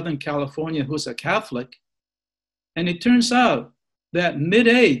from Southern California who's a Catholic. And it turns out that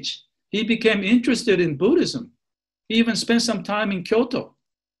mid-age, he became interested in Buddhism. He even spent some time in Kyoto.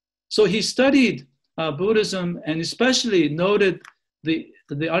 So he studied Buddhism and especially noted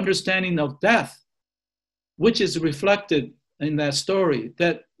the understanding of death, which is reflected in that story,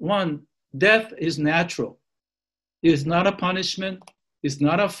 that one, death is natural. It is not a punishment. It's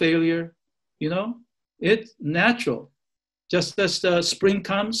not a failure. It's natural. Just as the spring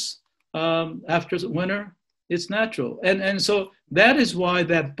comes after winter, it's natural. And so that is why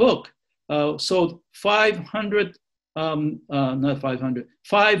that book sold 5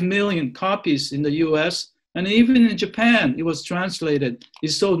 million copies in the US. And even in Japan, it was translated. It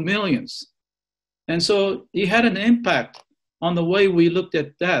sold millions. And so it had an impact on the way we looked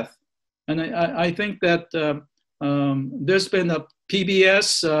at death. And I think that there's been a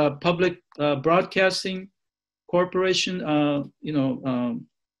PBS, Public Broadcasting Corporation,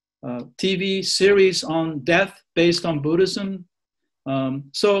 TV series on death based on Buddhism.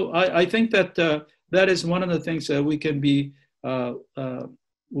 So I think that that is one of the things that we can be,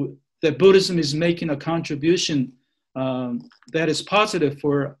 that Buddhism is making a contribution that is positive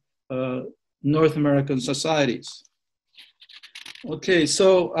for North American societies. Okay,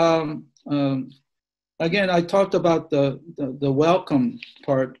 so again, I talked about the welcome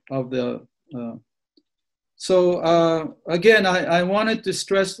part of the, again, I wanted to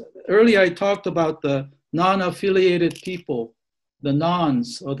stress, earlier I talked about the non-affiliated people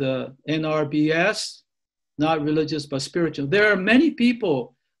nones or the NRBS, not religious but spiritual. There are many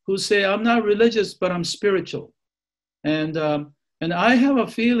people who say, I'm not religious, but I'm spiritual. And I have a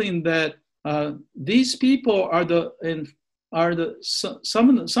feeling that these people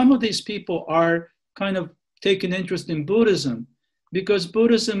some of these people are kind of taking interest in Buddhism, because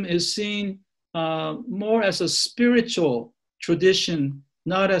Buddhism is seen more as a spiritual tradition,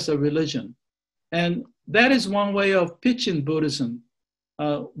 not as a religion. And that is one way of pitching Buddhism.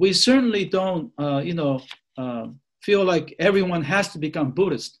 We certainly don't, feel like everyone has to become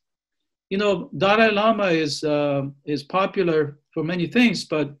Buddhist. Dalai Lama is popular for many things,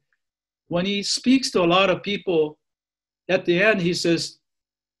 but when he speaks to a lot of people, at the end he says,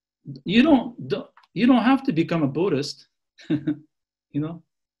 you don't have to become a Buddhist.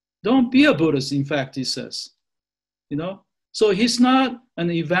 Don't be a Buddhist, in fact, he says. So he's not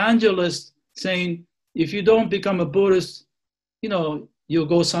an evangelist saying, if you don't become a Buddhist, you'll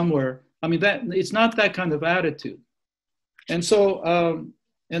go somewhere. I mean, it's not that kind of attitude. And so,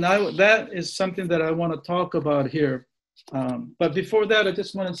 that is something that I want to talk about here. But before that, I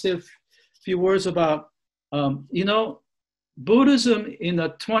just want to say a few words about, Buddhism in a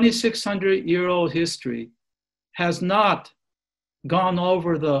 2,600-year-old history has not gone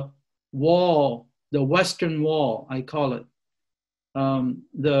over the wall, the Western wall, I call it.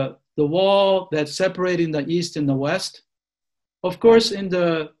 The wall that's separating the East and the West. Of course, in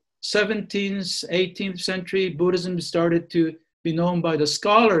the 17th, 18th century, Buddhism started to be known by the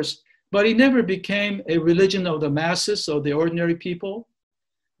scholars, but it never became a religion of the masses or the ordinary people.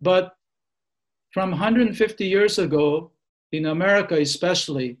 But from 150 years ago, in America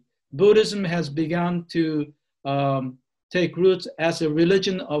especially, Buddhism has begun to take roots as a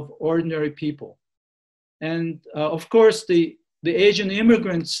religion of ordinary people. And of course, the Asian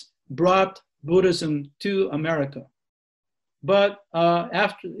immigrants brought Buddhism to America. But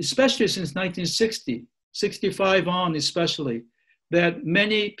especially since 1960, 65 on especially, that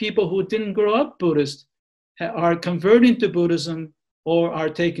many people who didn't grow up Buddhist are converting to Buddhism or are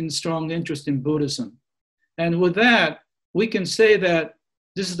taking strong interest in Buddhism. And with that, we can say that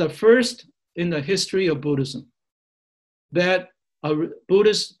this is the first in the history of Buddhism, that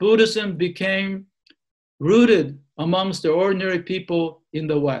Buddhism became rooted amongst the ordinary people in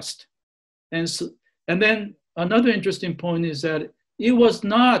the West. And then another interesting point is that it was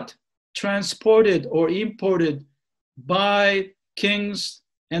not transported or imported by kings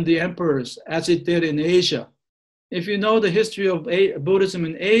and the emperors as it did in Asia. If you know the history of Buddhism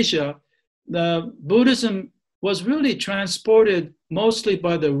in Asia, the Buddhism was really transported mostly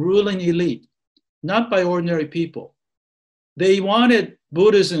by the ruling elite, not by ordinary people. They wanted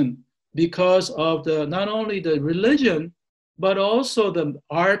Buddhism because of not only the religion, but also the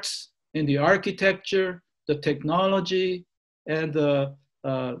arts and the architecture, the technology, and the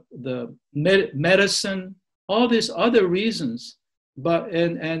medicine, all these other reasons.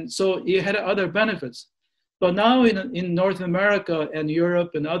 And so it had other benefits. But now in North America and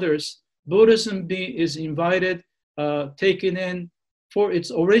Europe and others, Buddhism is invited, taken in for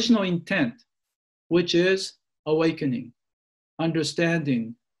its original intent, which is awakening,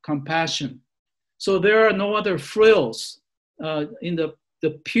 understanding, compassion. So there are no other frills in the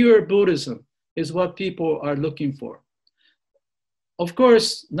pure Buddhism is what people are looking for. Of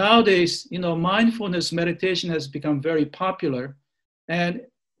course, nowadays, mindfulness meditation has become very popular, and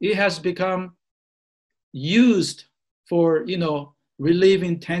it has become used for,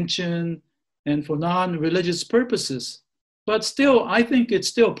 relieving tension and for non-religious purposes. But still, I think it's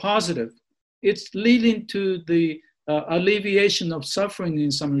still positive. It's leading to the alleviation of suffering in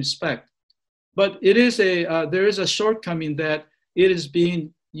some respect. But there is a shortcoming that it is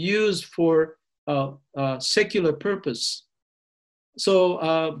being used for secular purpose.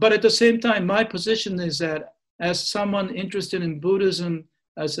 So, but at the same time, my position is that as someone interested in Buddhism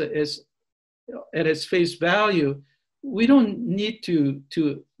at its face value, we don't need to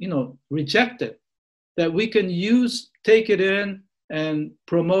reject it. That we can take it in and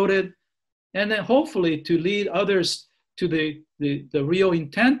promote it, and then hopefully to lead others to the real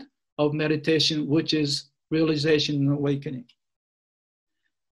intent of meditation, which is realization and awakening.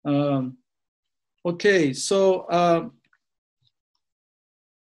 Okay, so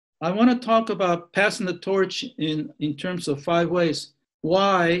I want to talk about passing the torch in terms of 5 ways: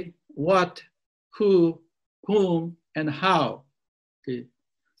 why, what, who, whom, and how. Okay.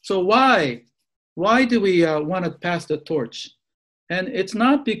 So why do we want to pass the torch? And it's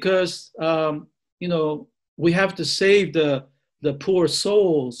not because we have to save the poor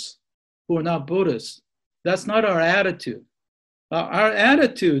souls who are not Buddhists. That's not our attitude. Our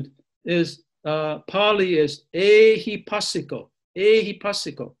attitude is Pali is ehipassiko.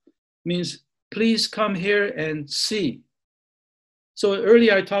 Ehipassiko means please come here and see. So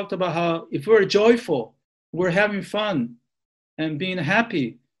earlier I talked about how if we're joyful, we're having fun and being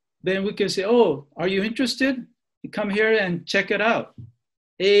happy, then we can say, oh, are you interested? Come here and check it out.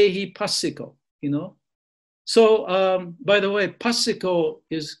 Ehipassiko, you know. So by the way, passiko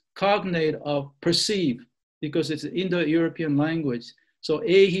is cognate of perceive because it's an Indo-European language. So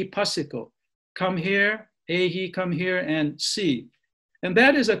ehipassiko, come here, come here and see. And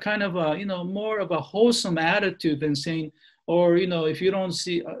that is a kind of a, more of a wholesome attitude than saying, or, if you don't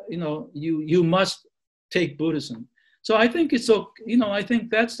see, you must take Buddhism. So I think it's, I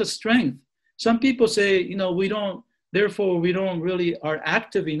think that's the strength. Some people say, therefore we don't really are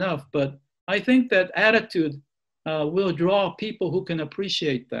active enough, but I think that attitude will draw people who can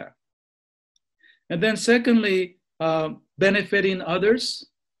appreciate that. And then secondly, benefiting others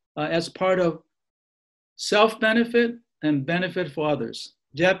as part of self-benefit and benefit for others.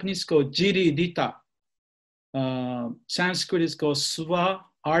 Japanese called jiri rita. Sanskrit is called sva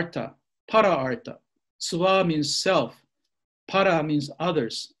arta, para arta. Sva means self, para means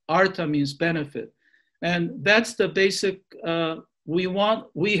others, arta means benefit. And that's the basic,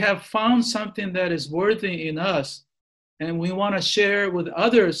 we have found something that is worthy in us and we want to share with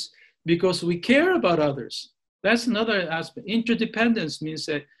others because we care about others. That's another aspect. Interdependence means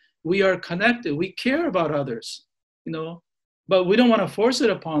that we are connected, we care about others, but we don't want to force it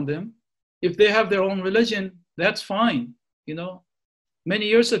upon them. If they have their own religion, that's fine, Many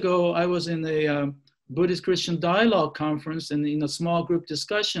years ago, I was in a Buddhist Christian dialogue conference and in a small group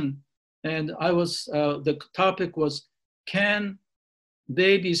discussion, and I was, the topic was, can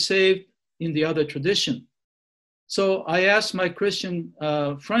they be saved in the other tradition? So I asked my Christian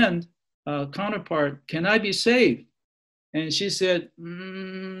friend, counterpart, can I be saved? And she said,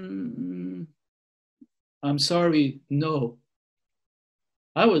 I'm sorry, no.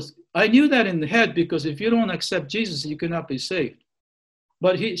 I knew that in the head because if you don't accept Jesus, you cannot be saved.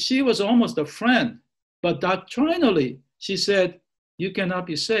 But she was almost a friend, but doctrinally, she said, you cannot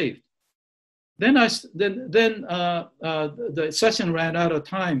be saved. Then the session ran out of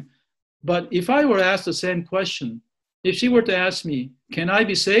time. But if I were asked the same question, if she were to ask me, can I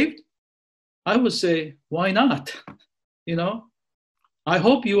be saved? I would say, why not? I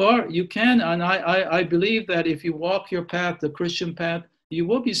hope you can. And I believe that if you walk your path, the Christian path, you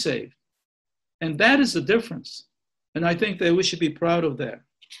will be saved. And that is the difference. And I think that we should be proud of that.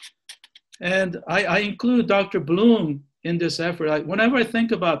 And I include Dr. Bloom in this effort. Whenever I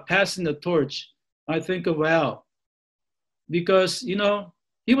think about passing the torch, I think of Al. Because,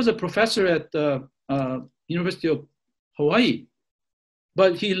 he was a professor at the University of Hawaii.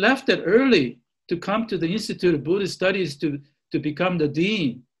 But he left it early to come to the Institute of Buddhist Studies to become the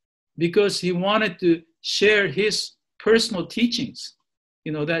dean because he wanted to share his personal teachings,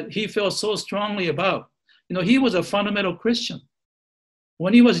 that he felt so strongly about. He was a fundamental Christian.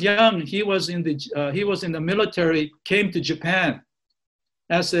 When he was young, he was in the military, came to Japan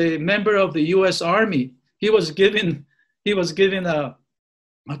as a member of the U.S. Army. He was given a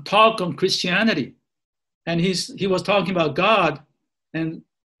talk on Christianity, and he was talking about God, and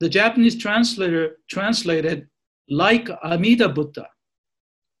the Japanese translator translated like Amida Buddha.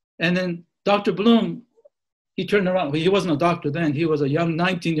 And then Dr. Bloom, he turned around. He wasn't a doctor then. He was a young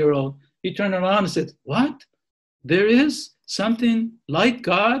 19-year-old. He turned around and said, what? There is something like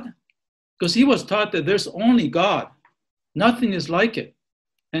God? Because he was taught that there's only God. Nothing is like it.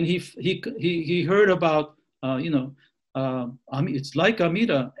 And he heard about, it's like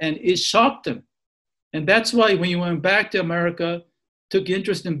Amida, and it shocked him. And that's why when he went back to America, took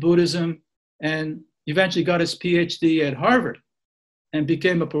interest in Buddhism, and eventually got his PhD at Harvard and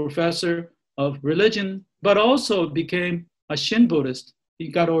became a professor of religion, but also became a Shin Buddhist. He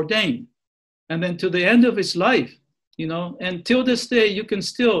got ordained. And then to the end of his life, and till this day, you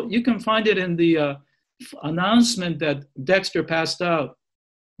can find it in the announcement that Dexter passed out,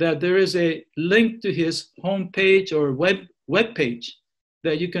 that there is a link to his homepage or web page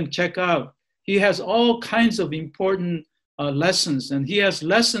that you can check out. He has all kinds of important lessons, and he has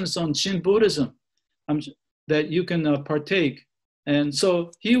lessons on Shin Buddhism that you can partake. And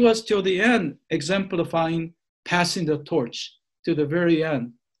so he was till the end exemplifying passing the torch to the very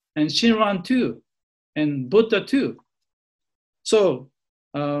end. And Shinran too, and Buddha too. So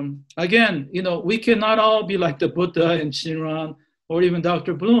again, we cannot all be like the Buddha and Shinran or even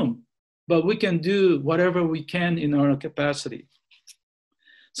Dr. Bloom, but we can do whatever we can in our capacity.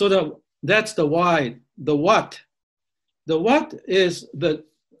 So that's the why. The what. The what is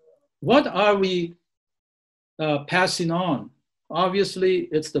what are we passing on? Obviously,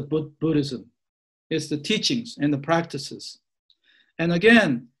 it's the Buddhism. It's the teachings and the practices. And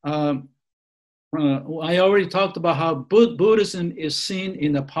again, I already talked about how Buddhism is seen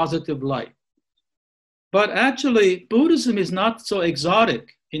in a positive light. But actually, Buddhism is not so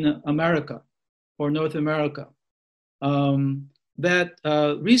exotic in America or North America.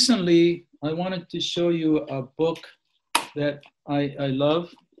 Recently, I wanted to show you a book that I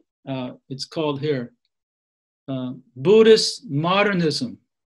love. It's called here, Buddhist Modernism.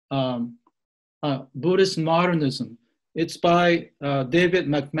 Buddhist Modernism. It's by David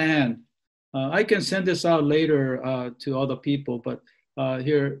McMahon. I can send this out later to other people, but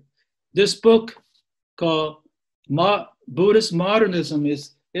here, this book called Buddhist Modernism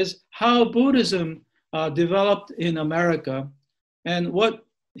is how Buddhism developed in America. And what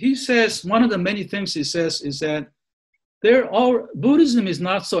he says, one of the many things he says is that Buddhism is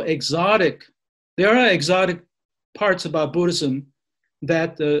not so exotic. There are exotic parts about Buddhism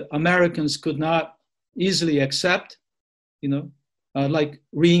that Americans could not easily accept, like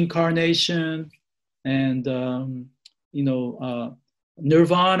reincarnation and,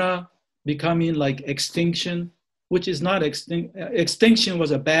 nirvana becoming like extinction, which is not extinction was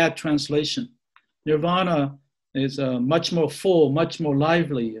a bad translation. Nirvana is much more full, much more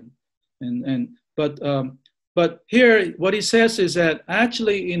lively. But here, what he says is that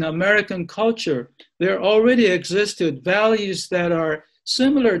actually in American culture, there already existed values that are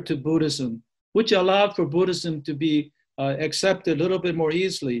similar to Buddhism, which allowed for Buddhism to be accepted a little bit more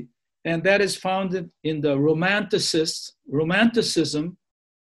easily. And that is founded in the romanticism,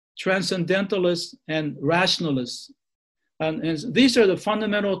 transcendentalists, and rationalists. And these are the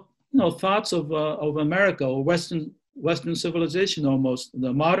fundamental thoughts of America, or Western civilization, almost,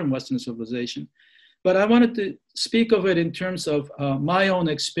 the modern Western civilization. But I wanted to speak of it in terms of my own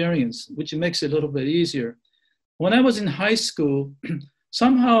experience, which makes it a little bit easier. When I was in high school,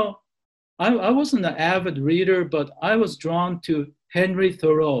 somehow I wasn't an avid reader, but I was drawn to Henry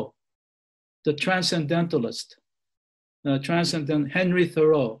Thoreau, the transcendentalist, Henry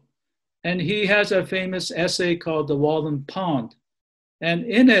Thoreau. And he has a famous essay called The Walden Pond. And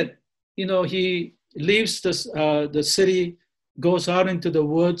in it, he leaves the city, goes out into the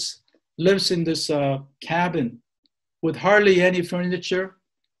woods, lives in this cabin with hardly any furniture.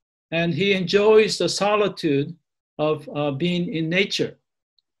 And he enjoys the solitude of being in nature.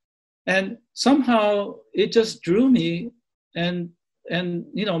 And somehow it just drew me. And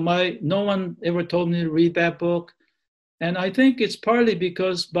no one ever told me to read that book. And I think it's partly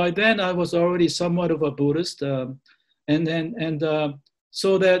because by then I was already somewhat of a Buddhist. But then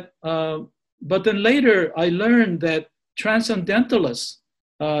later I learned that transcendentalists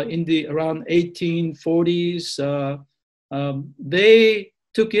in the around 1840s, they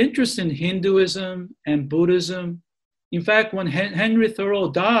took interest in Hinduism and Buddhism. In fact, when Henry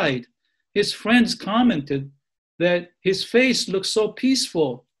Thoreau died, his friends commented that his face looked so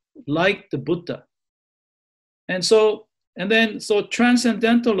peaceful, like the Buddha. So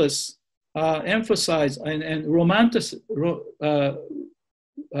transcendentalists emphasize and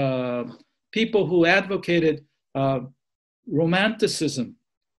people who advocated romanticism,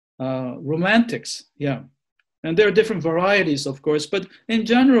 romantics, yeah. And there are different varieties, of course, but in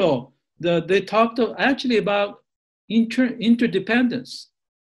general, they talked actually about interdependence,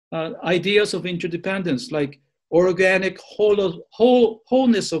 ideas of interdependence, like organic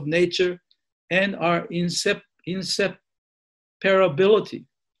wholeness of nature and our inseparability.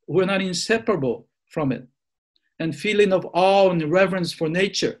 We're not inseparable from it. And feeling of awe and reverence for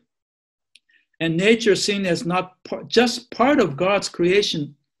nature. And nature seen as not just part of God's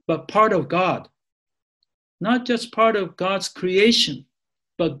creation, but part of God. Not just part of God's creation,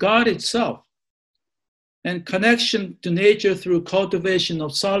 but God itself. And connection to nature through cultivation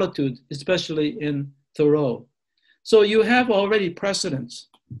of solitude, especially in Thoreau. So you have already precedents.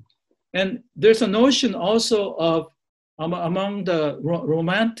 And there's a notion also of, among the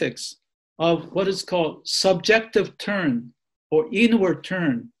romantics, of what is called subjective turn or inward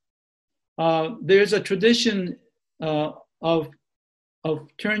turn. There's a tradition of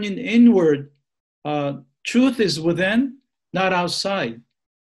turning inward. Truth is within, not outside.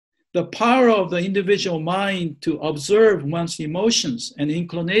 The power of the individual mind to observe one's emotions and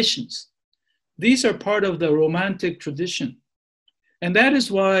inclinations. These are part of the romantic tradition. And that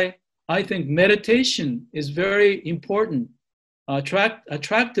is why I think meditation is very important,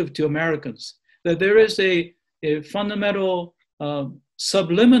 attractive to Americans, that there is a fundamental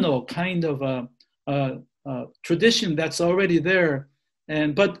subliminal kind of tradition that's already there.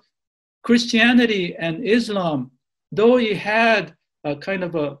 But Christianity and Islam, though it had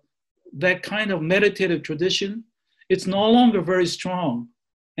that kind of meditative tradition, it's no longer very strong.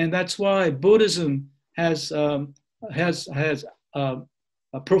 And that's why Buddhism has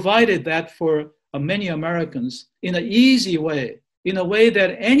provided that for many Americans in an easy way, in a way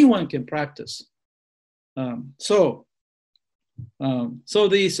that anyone can practice. So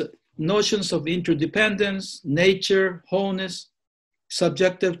these notions of interdependence, nature, wholeness,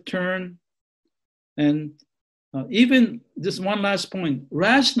 subjective turn, and even this one last point,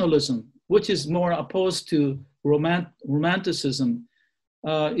 rationalism, which is more opposed to romanticism.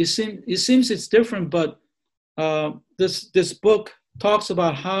 It seems it's different, but this book talks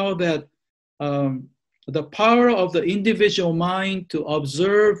about how that the power of the individual mind to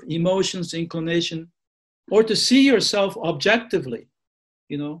observe emotions, inclination, or to see yourself objectively,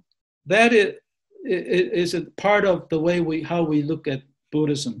 that is a part of the way how we look at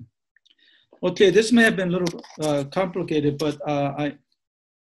Buddhism. Okay, this may have been a little complicated, but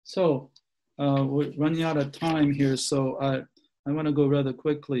we're running out of time here, so I want to go rather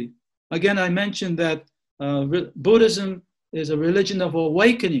quickly. Again, I mentioned that Buddhism is a religion of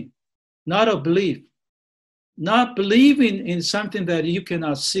awakening, not of belief, not believing in something that you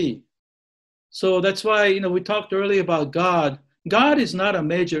cannot see. So that's why, we talked earlier about God. God is not a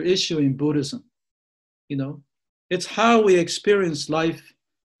major issue in Buddhism. It's how we experience life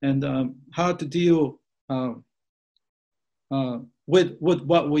and how to deal with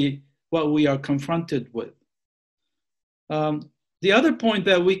what we are confronted with. The other point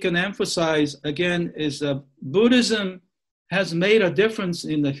that we can emphasize again is Buddhism has made a difference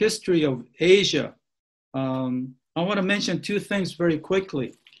in the history of Asia. I want to mention two things very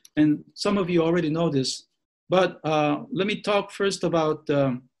quickly, and some of you already know this, but let me talk first about,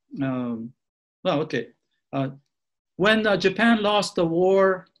 when Japan lost the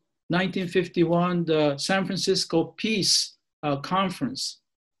war, 1951, the San Francisco Peace Conference,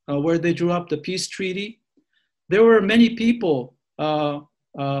 where they drew up the peace treaty, there were many people on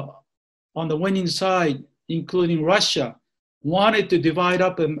the winning side, including Russia, wanted to divide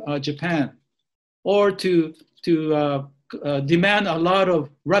up Japan, or to demand a lot of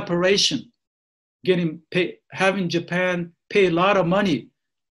reparation, having Japan pay a lot of money,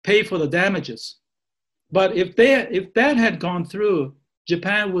 pay for the damages. But if that had gone through,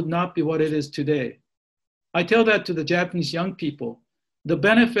 Japan would not be what it is today. I tell that to the Japanese young people. The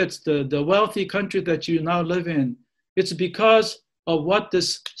benefits, the wealthy country that you now live in, it's because of what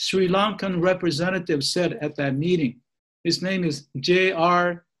this Sri Lankan representative said at that meeting. His name is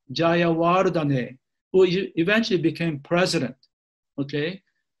J.R. Jayawardene, who eventually became president, okay?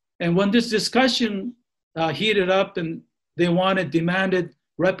 And when this discussion heated up and they demanded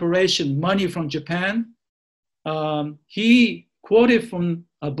reparation money from Japan, he quoted from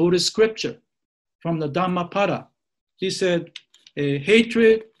a Buddhist scripture, from the Dhammapada. He said,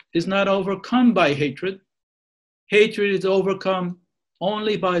 hatred is not overcome by hatred. Hatred is overcome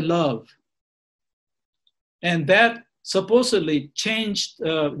only by love. And that supposedly changed,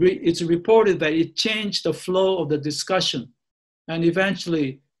 it's reported that it changed the flow of the discussion. And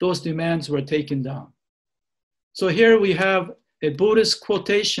eventually those demands were taken down. So here we have a Buddhist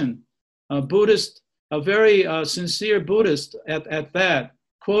quotation, a very sincere Buddhist at that,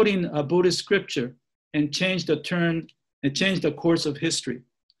 quoting a Buddhist scripture and changed the course of history.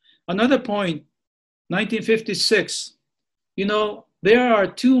 Another point, 1956, there are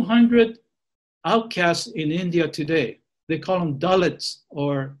 200 outcasts in India today. They call them Dalits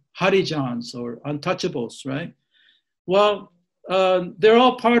or Harijans or untouchables, right? Well, they're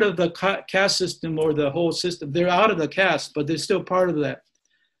all part of the caste system or the whole system. They're out of the caste, but they're still part of that.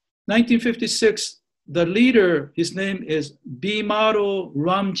 1956, the leader, his name is Bhimaro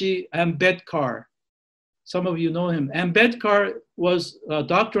Ramji Ambedkar. Some of you know him. Ambedkar was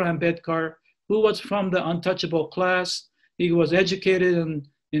Dr. Ambedkar, who was from the untouchable class. He was educated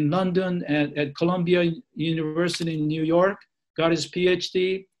in London at Columbia University in New York, got his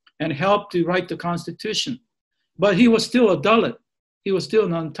PhD, and helped to write the Constitution. But he was still a Dalit. He was still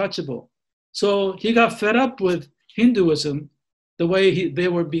an untouchable. So he got fed up with Hinduism, the way they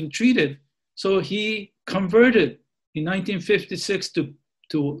were being treated. So he converted in 1956 to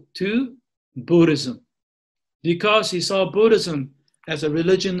Buddhism, because he saw Buddhism as a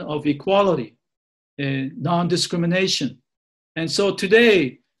religion of equality and non-discrimination. And so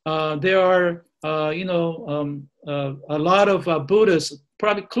today, there are, a lot of Buddhists,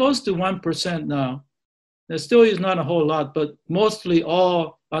 probably close to 1% now. There still is not a whole lot, but mostly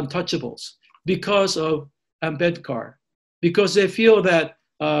all untouchables because of Ambedkar, because they feel that,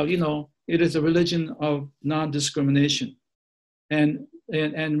 it is a religion of non-discrimination. And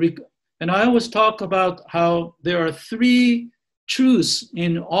I always talk about how there are three truths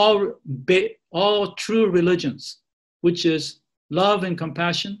in all true religions, which is love and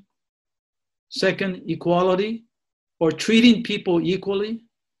compassion. Second, equality. or treating people equally.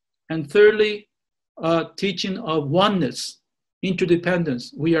 And thirdly, teaching of oneness,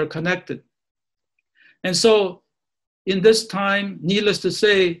 interdependence. We are connected. And so in this time, needless to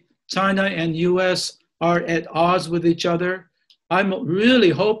say, China and US are at odds with each other. I'm really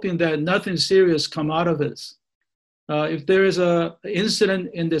hoping that nothing serious come out of this. If there is an incident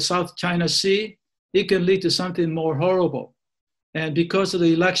in the South China Sea, it can lead to something more horrible. And because of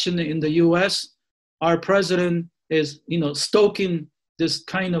the election in the US, our president is, stoking this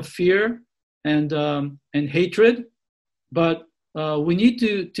kind of fear and hatred. But we need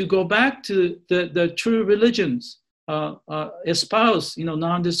to go back to the true religions, espouse,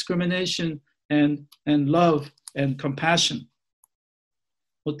 non-discrimination and love and compassion.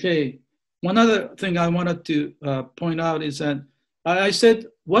 Okay, one other thing I wanted to point out is that I said,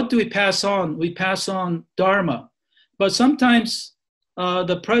 what do we pass on? We pass on Dharma. But sometimes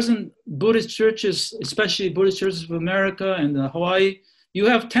the present Buddhist churches, especially Buddhist churches of America and Hawaii, you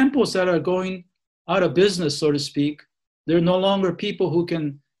have temples that are going out of business, so to speak. There are no longer people who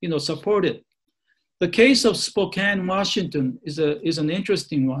can, support it. The case of Spokane, Washington is an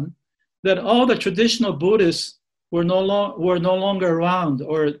interesting one, that all the traditional Buddhists were no longer around,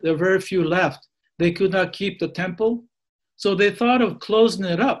 or there are very few left. They could not keep the temple. So they thought of closing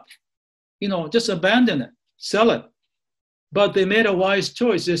it up, just abandon it, sell it. But they made a wise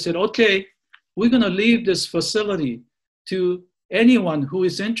choice. They said, okay, we're going to leave this facility to anyone who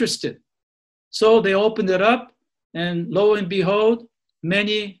is interested. So they opened it up, and lo and behold,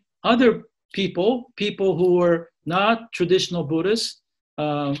 many other people who were not traditional Buddhists,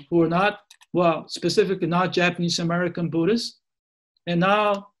 who were not, specifically not Japanese American Buddhists, and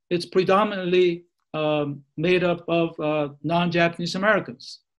now it's predominantly made up of non-Japanese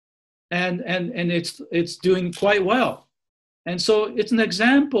Americans, and it's doing quite well. And so it's an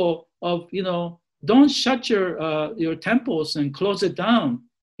example of, don't shut your temples and close it down,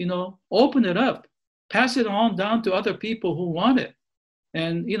 open it up, pass it on down to other people who want it.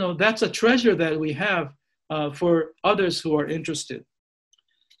 And, that's a treasure that we have for others who are interested.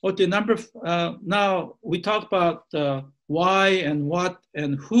 Okay, now we talk about why and what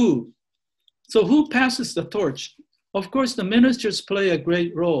and who. So who passes the torch? Of course, the ministers play a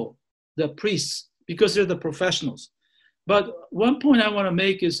great role, the priests, because they're the professionals. But one point I want to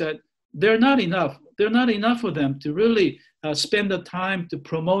make is that they're not enough. They're not enough of them to really spend the time to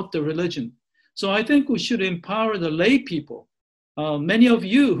promote the religion. So I think we should empower the lay people. Many of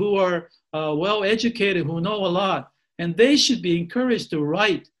you who are well-educated, who know a lot, and they should be encouraged to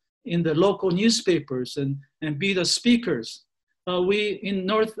write in the local newspapers and be the speakers. We in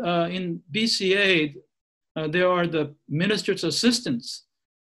BCA, there are the minister's assistants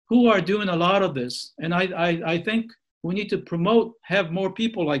who are doing a lot of this. And I think we need to have more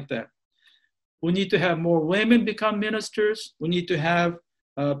people like that. We need to have more women become ministers. We need to have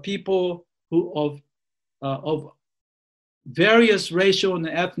people who of various racial and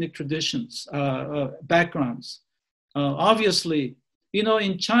ethnic traditions, backgrounds. Obviously,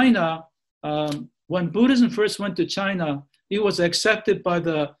 in China, when Buddhism first went to China, it was accepted by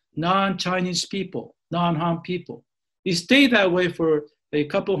the non-Chinese people, non-Han people. It stayed that way for a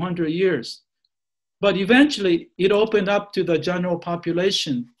couple hundred years. But eventually, it opened up to the general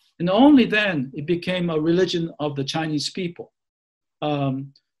population. And only then it became a religion of the Chinese people.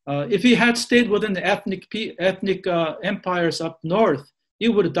 If it had stayed within the ethnic empires up north, it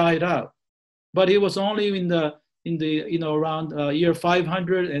would have died out. But it was only in the around year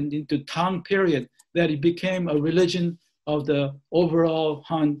 500 and into Tang period that it became a religion of the overall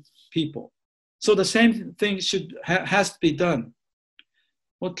Han people. So the same thing has to be done.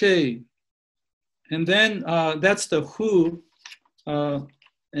 Okay, and then that's the who,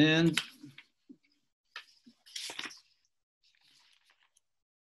 and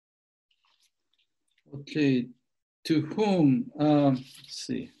okay, to whom? Let's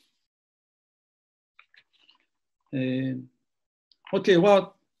see. Okay,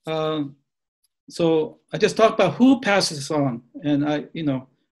 well, so I just talked about who passes on, and I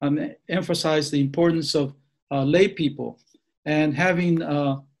emphasize the importance of lay people, and having.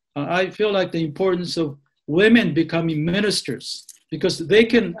 I feel like the importance of women becoming ministers, because they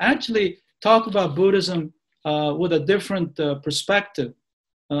can actually talk about Buddhism with a different perspective.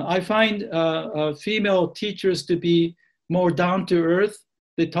 I find female teachers to be more down to earth.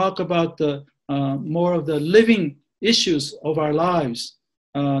 They talk about the more of the living issues of our lives,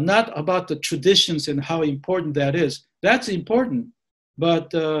 not about the traditions and how important that is. That's important,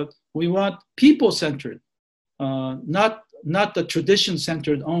 but we want people-centered, not the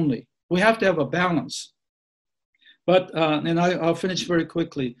tradition-centered only. We have to have a balance. But, and I'll finish very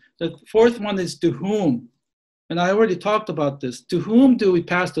quickly. The fourth one is to whom. And I already talked about this. To whom do we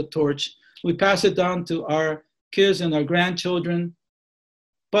pass the torch? We pass it down to our kids and our grandchildren,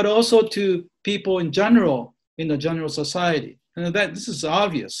 but also to people in general, in the general society. And this is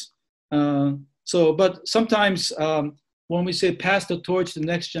obvious. But sometimes when we say pass the torch to the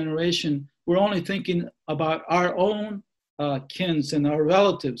next generation, we're only thinking about our own kins and our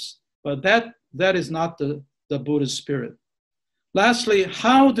relatives, but that is not the Buddhist spirit. Lastly,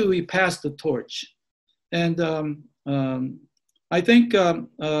 how do we pass the torch? And I think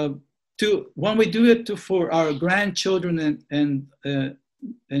when we do it for our grandchildren and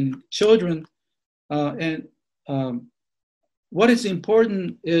children, what is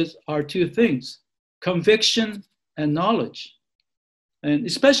important are two things: conviction and knowledge, and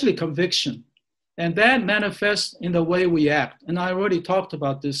especially conviction. And that manifests in the way we act. And I already talked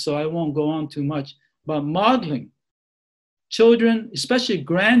about this, so I won't go on too much. But modeling children, especially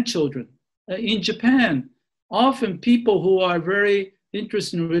grandchildren, in Japan, often people who are very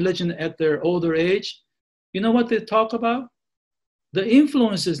interested in religion at their older age, you know what they talk about? The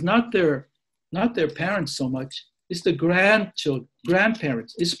influence is not their parents so much. It's the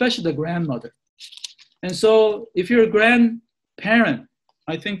grandparents, especially the grandmother. And so if you're a grandparent,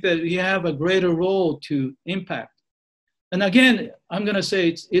 I think that you have a greater role to impact. And again, I'm going to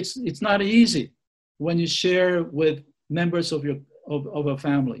say it's not easy when you share with members of a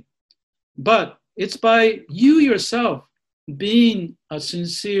family. But it's by you yourself being a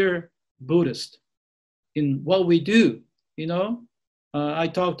sincere Buddhist in what we do. You know, I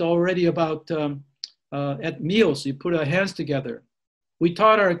talked already about at meals, you put our hands together. We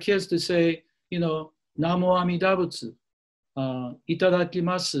taught our kids to say, you know, Namo Amida Butsu,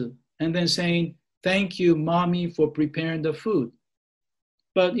 Itadakimasu, and then saying, thank you, mommy, for preparing the food.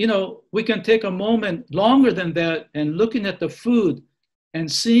 But, you know, we can take a moment longer than that and looking at the food and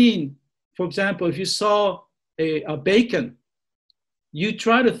seeing, for example, if you saw a bacon, you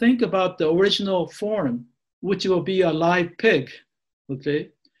try to think about the original form, which will be a live pig, okay?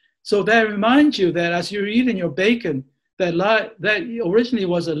 So that reminds you that as you're eating your bacon, that originally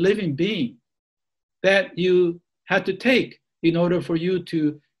was a living being that you had to take in order for you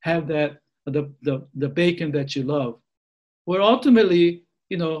to have that the bacon that you love. We're ultimately,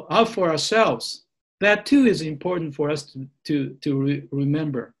 you know, out for ourselves. That too is important for us to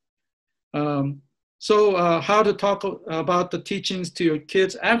remember. So how to talk about the teachings to your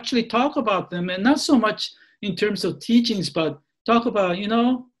kids? Actually talk about them, and not so much in terms of teachings, but talk about, you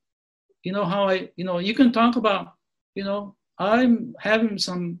know how you can talk about, you know, I'm having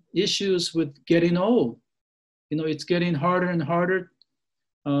some issues with getting old. You know, it's getting harder and harder.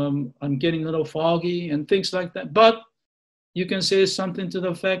 I'm getting a little foggy and things like that. But you can say something to the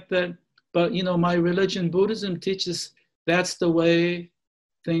effect that, but, you know, my religion, Buddhism, teaches that's the way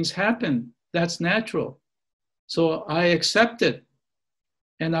things happen. That's natural. So I accept it.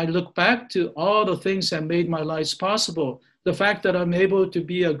 And I look back to all the things that made my life possible. The fact that I'm able to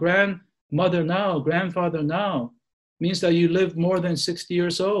be a grandmother now, grandfather now, means that you live more than 60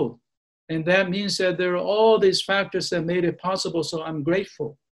 years old. And that means that there are all these factors that made it possible, so I'm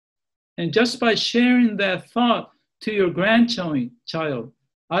grateful. And just by sharing that thought to your grandchild,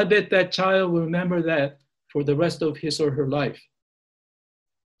 I bet that child will remember that for the rest of his or her life.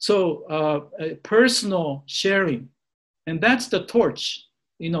 So personal sharing, and that's the torch.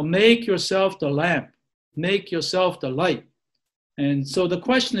 You know, make yourself the lamp, make yourself the light. And so the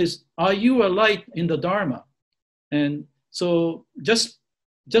question is, are you a light in the Dharma? And so just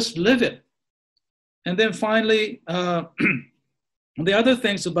live it. And then finally, the other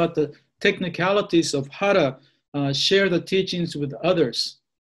things about the technicalities of how to share the teachings with others.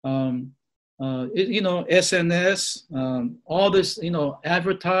 You know, SNS, all this, you know,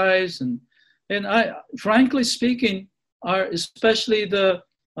 advertise, and I, frankly speaking, are especially the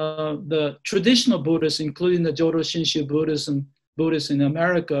traditional Buddhists, including the Jodo Shinshu Buddhists in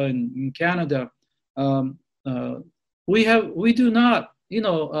America and in Canada. We do not, you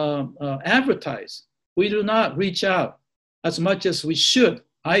know, advertise. We do not reach out as much as we should.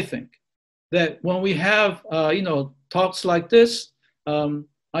 I think that when we have, you know, talks like this,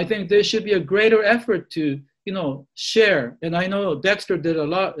 I think there should be a greater effort to, you know, share. And I know Dexter did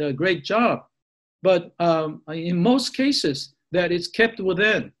a great job, but in most cases that it's kept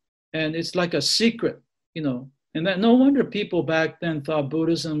within, and it's like a secret, you know, and that no wonder people back then thought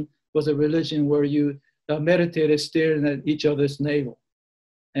Buddhism was a religion where you meditated staring at each other's navel.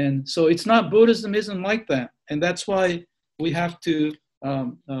 And so it's not, Buddhism isn't like that. And that's why we have to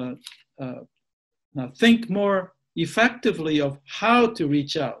think more effectively of how to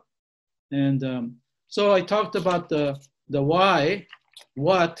reach out. And so I talked about the why,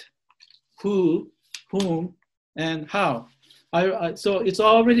 what, who, whom, and how. So it's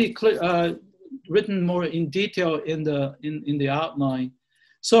already clear, written more in detail in the outline.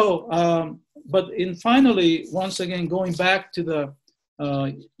 So, but finally, once again, going back to the,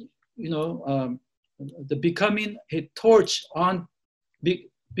 the becoming a torch on,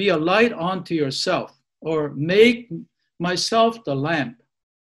 be a light onto yourself, or make myself the lamp,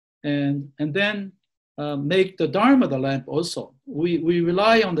 and then make the Dharma the lamp also. We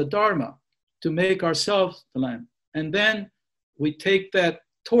rely on the Dharma to make ourselves the lamp. And then we take that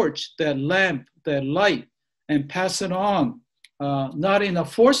torch, that lamp, that light, and pass it on, not in a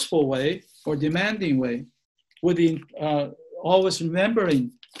forceful way or demanding way, always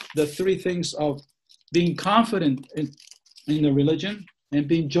remembering the three things of being confident in the religion and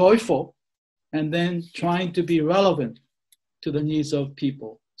being joyful, and then trying to be relevant to the needs of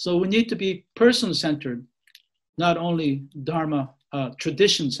people. So we need to be person-centered, not only Dharma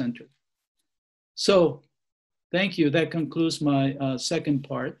tradition-centered. So thank you. That concludes my second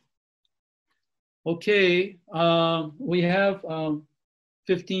part. Okay, we have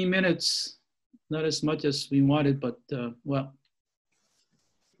 15 minutes, not as much as we wanted, but well.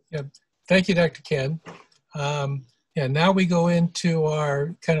 Yeah, thank you, Dr. Ken. Yeah, now we go into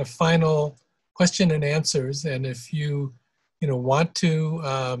our kind of final question and answers. And if you want to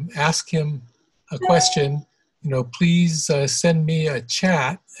ask him a question, please send me a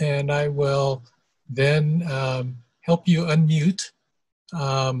chat, and I will then help you unmute,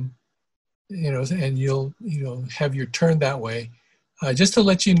 and you'll have your turn that way. Just to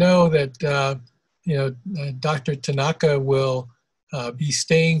let you know that Dr. Tanaka will be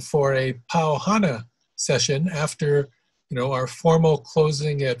staying for a Pauhana session after our formal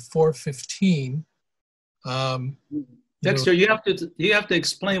closing at 4:15. Dexter, you have to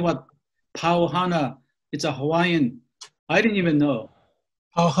explain what Pauhana. It's a Hawaiian. I didn't even know.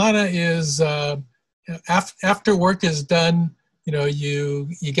 Pauhana is after work is done. You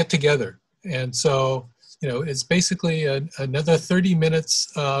get together, and so it's basically another 30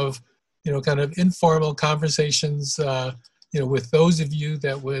 minutes of kind of informal conversations. With those of you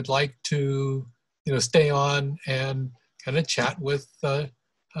that would like to stay on and kind of chat with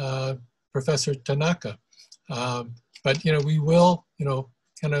Professor Tanaka. But we will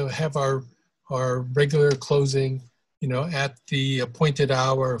kind of have our regular closing at the appointed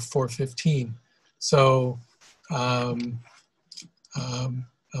hour of 4:15. So I'm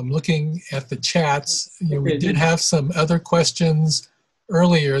looking at the chats. We did have some other questions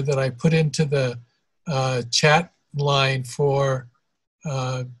earlier that I put into the chat line for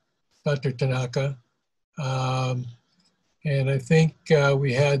Dr. Tanaka. And I think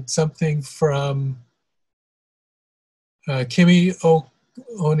we had something from Kimi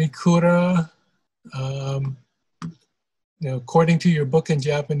Onikura. According to your book in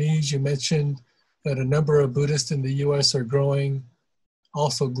Japanese, you mentioned that a number of Buddhists in the US are growing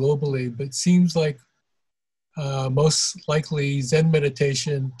also globally, but seems like most likely Zen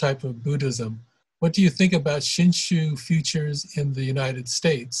meditation type of Buddhism. What do you think about Shinshu futures in the United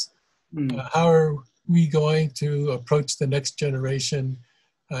States? How are we going to approach the next generation?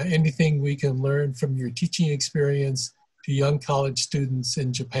 Anything we can learn from your teaching experience to young college students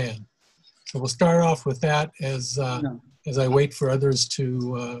in Japan? So we'll start off with that as I wait for others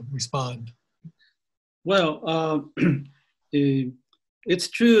to respond. Well, it's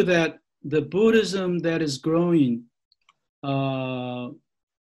true that the Buddhism that is growing,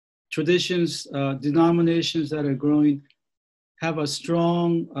 traditions, denominations that are growing, have a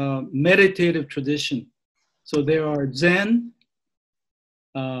strong meditative tradition. So there are Zen,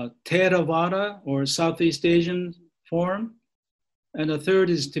 Theravada, or Southeast Asian form, and the third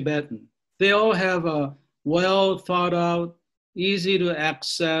is Tibetan. They all have a well thought out, easy to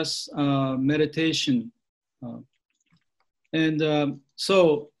access meditation.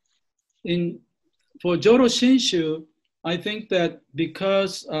 So for Jodo Shinshu, I think that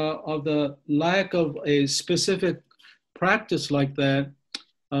because of the lack of a specific practice like that,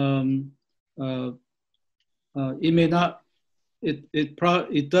 it may not,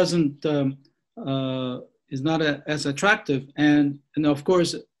 it doesn't, is not as attractive. And of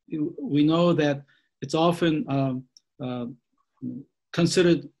course, we know that it's often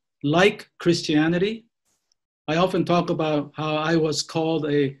considered like Christianity. I often talk about how I was called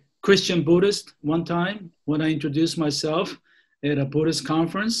a Christian Buddhist one time when I introduced myself at a Buddhist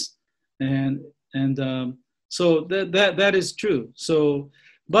conference, and so that is true. So,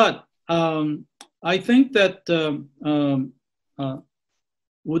 but I think that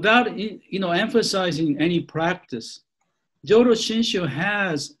without emphasizing any practice, Jodo Shinshu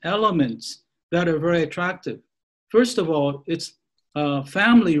has elements that are very attractive. First of all, it's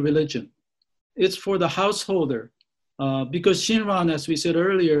family religion. it's for the householder, because Shinran, as we said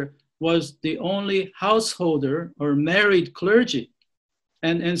earlier, was the only householder or married clergy.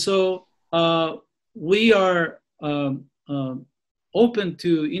 And so we are open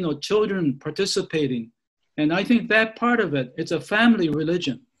to, children participating. And I think that part of it, it's a family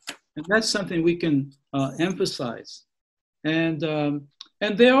religion. And that's something we can emphasize. And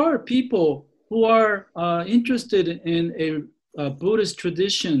there are people who are interested in a Buddhist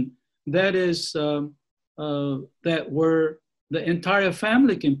tradition that is, that where the entire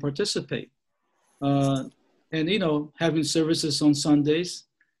family can participate. And, having services on Sundays.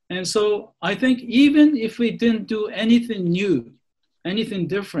 And so I think even if we didn't do anything new, anything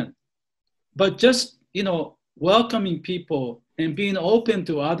different, but just, welcoming people and being open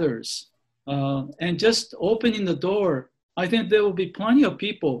to others, and just opening the door, I think there will be plenty of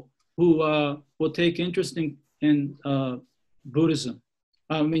people who will take interest in Buddhism,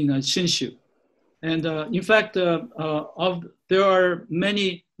 Shinshu. And in fact, there are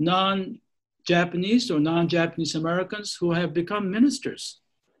many non-Japanese or non-Japanese Americans who have become ministers.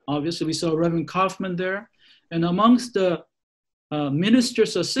 Obviously, we saw Reverend Kaufman there. And amongst the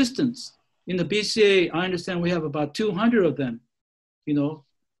ministers' assistants in the BCA, I understand we have about 200 of them.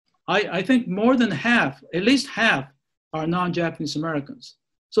 I think more than half, at least half, are non-Japanese Americans.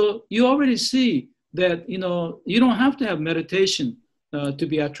 So you already see that, you don't have to have meditation to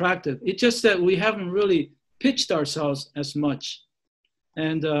be attractive. It's just that we haven't really pitched ourselves as much.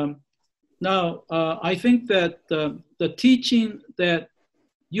 And now I think that the teaching that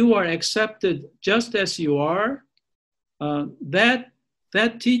you are accepted just as you are, that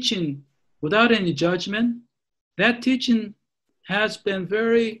teaching without any judgment, that teaching has been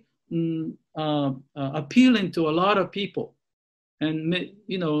very appealing to a lot of people. And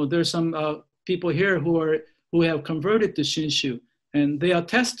there's some people here who have converted to Shinshu, and they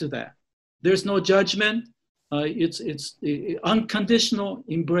attest to that. There's no judgment. It's unconditional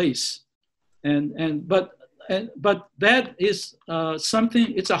embrace, but that is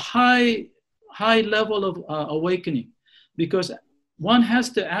something. It's a high level of awakening, because one has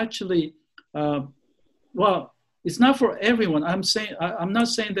to actually. Well, it's not for everyone. I'm not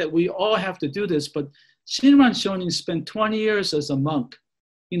saying that we all have to do this, but Shinran Shonin spent 20 years as a monk,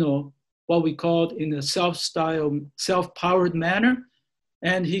 what we called in a self-styled, self-powered manner,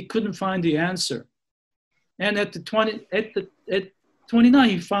 and he couldn't find the answer. And at 29,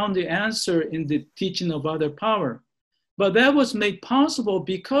 he found the answer in the teaching of other power. But that was made possible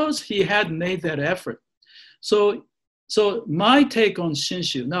because he had made that effort. So my take on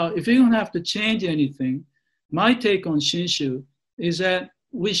Shinshu, now if you don't have to change anything, my take on Shinshu is that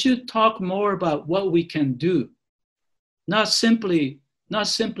we should talk more about what we can do, not simply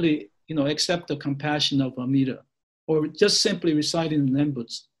accept the compassion of Amida, or just simply reciting the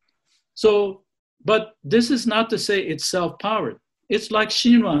Nembutsu. So, but this is not to say it's self-powered. It's like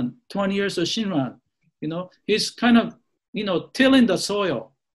Shinran, 20 years of Shinran. He's kind of, tilling the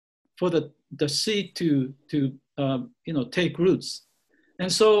soil for the seed to take roots.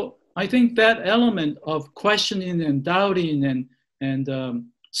 And so I think that element of questioning and doubting and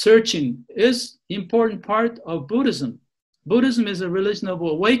searching is important part of Buddhism. Buddhism is a religion of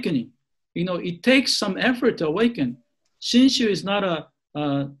awakening. It takes some effort to awaken. Shinshu is not a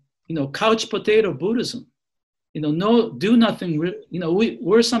couch potato Buddhism. No, do nothing.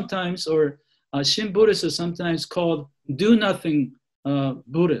 We're sometimes, or Shin Buddhists are sometimes called do nothing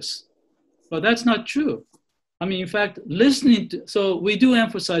Buddhists, but that's not true. In fact, so we do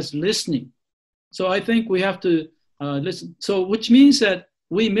emphasize listening. So I think we have to listen. So which means that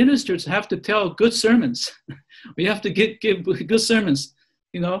we ministers have to tell good sermons. We have to give good sermons,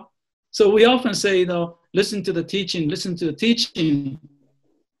 So we often say, listen to the teaching.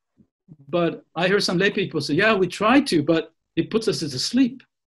 But I hear some lay people say, yeah, we try to, but it puts us to sleep.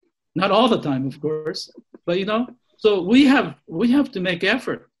 Not all the time, of course, but so we have to make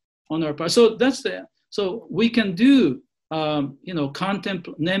effort on our part. So we can do,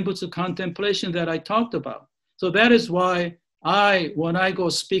 Nembutsu contemplation that I talked about. So that is why when I go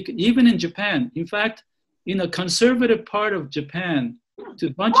speak, even in Japan, in fact, in a conservative part of Japan, to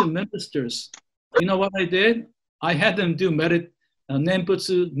a bunch of ministers, you know what I did? I had them do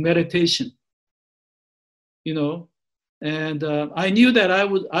Nembutsu meditation, and I knew that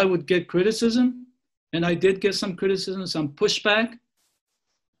I would get criticism, and I did get some criticism, some pushback.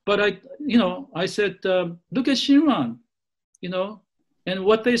 But I said, look at Shinran, and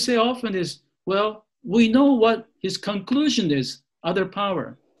what they say often is, well, we know what his conclusion is, other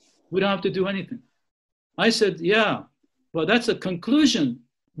power. We don't have to do anything. I said, yeah, well, that's a conclusion,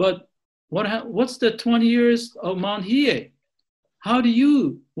 but what's the 20 years of Mount Hiei?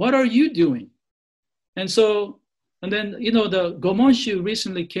 What are you doing? And so, and then, you know, the Gomonshu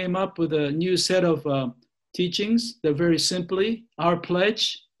recently came up with a new set of teachings that very simply, our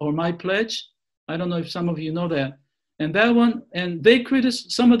pledge or my pledge. I don't know if some of you know that. And that one, and they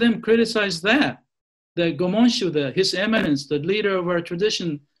some of them criticized that. The Gomonshu, His Eminence, the leader of our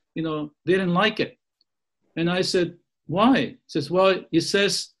tradition, you know, they didn't like it. And I said, why? He says, well, it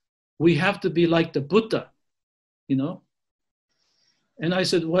says we have to be like the Buddha, you know. And I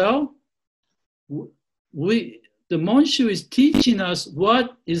said, well, the Monshu is teaching us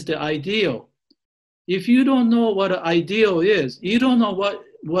what is the ideal. If you don't know what an ideal is, you don't know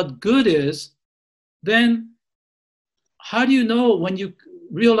what good is, then how do you know when you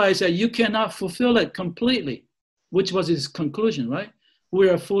realize that you cannot fulfill it completely, which was his conclusion, right? We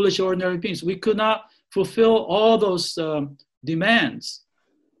are foolish, ordinary beings. We could not fulfill all those demands.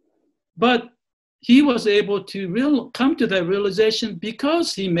 But he was able to come to that realization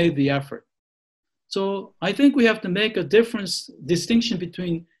because he made the effort. So I think we have to make a distinction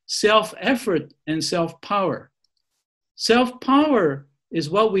between self-effort and self-power. Self-power is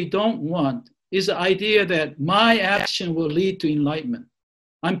what we don't want, is the idea that my action will lead to enlightenment.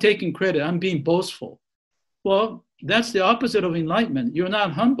 I'm taking credit, I'm being boastful. Well, that's the opposite of enlightenment. You're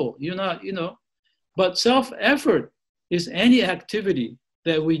not humble, you're not, you know. But self-effort is any activity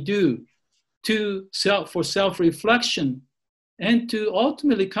that we do for self-reflection and to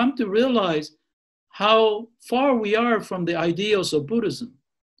ultimately come to realize how far we are from the ideals of Buddhism.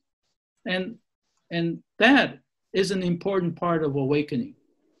 And that is an important part of awakening,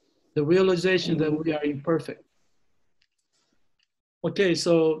 the realization that we are imperfect. Okay,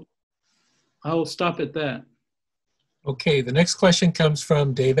 so I'll stop at that. Okay, the next question comes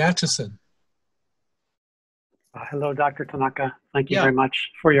from Dave Atchison. Hello, Dr. Tanaka. Thank you very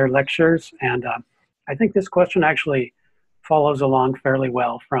much for your lectures. And I think this question actually follows along fairly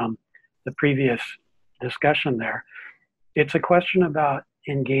well from the previous discussion there. It's a question about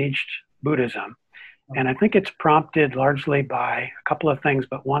engaged Buddhism. And I think it's prompted largely by a couple of things,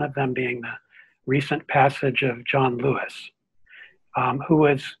 but one of them being the recent passage of John Lewis, who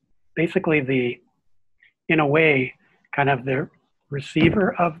was basically in a way, kind of the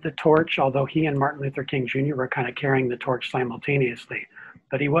receiver of the torch, although he and Martin Luther King Jr. were kind of carrying the torch simultaneously.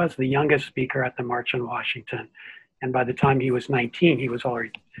 But he was the youngest speaker at the March on Washington. And by the time he was 19, he was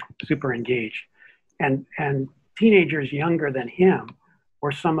already super engaged. And teenagers younger than him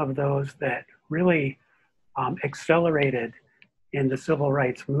were some of those that really accelerated in the civil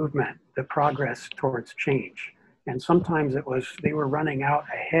rights movement, the progress towards change. And sometimes they were running out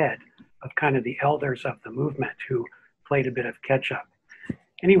ahead of kind of the elders of the movement who played a bit of catch up.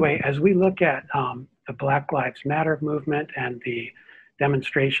 Anyway, as we look at the Black Lives Matter movement and the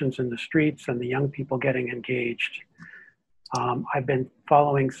demonstrations in the streets and the young people getting engaged, I've been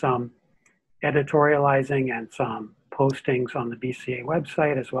following some editorializing and some postings on the BCA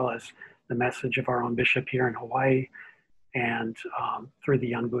website, as well as the message of our own bishop here in Hawaii and through the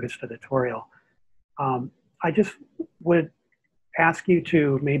Young Buddhist editorial. I just would ask you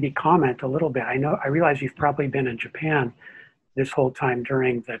to maybe comment a little bit. I realize you've probably been in Japan this whole time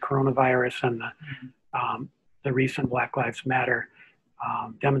during the coronavirus and the recent Black Lives Matter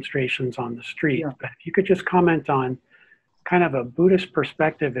demonstrations on the street. Yeah. But if you could just comment on kind of a Buddhist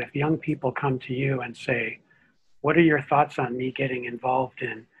perspective, if young people come to you and say, what are your thoughts on me getting involved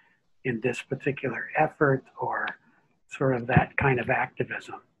in this particular effort or sort of that kind of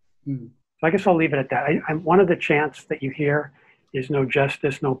activism? Mm. So I guess I'll leave it at that. One of the chants that you hear is no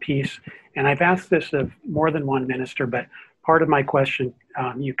justice, no peace. And I've asked this of more than one minister, but part of my question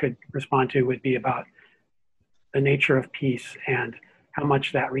you could respond to would be about the nature of peace and how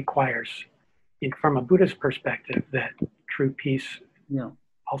much that requires, from a Buddhist perspective, that true peace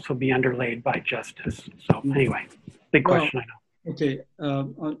also be underlaid by justice. So anyway, big question, I know. Okay,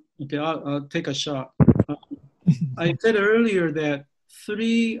 I'll take a shot. I said earlier that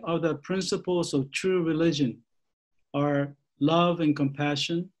 3 of the principles of true religion are love and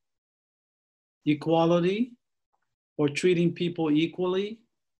compassion, equality, or treating people equally,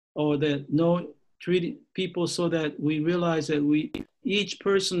 or treating people so that we realize that each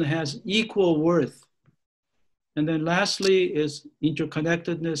person has equal worth. And then lastly is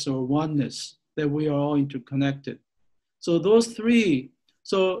interconnectedness or oneness, that we are all interconnected. So those 3,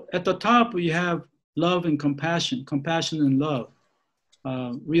 so at the top we have love and compassion and love,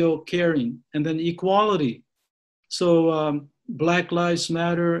 real caring, and then equality. So Black Lives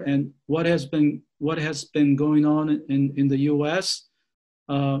Matter and what has been going on in the U.S.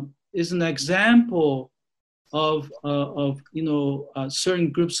 Is an example of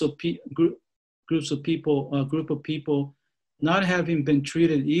certain group of people not having been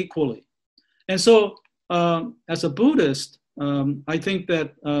treated equally. And so as a Buddhist, I think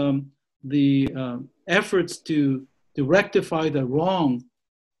that the efforts to rectify the wrong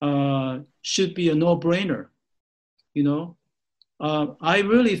should be a no-brainer. You know, I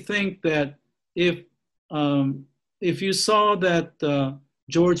really think that if you saw that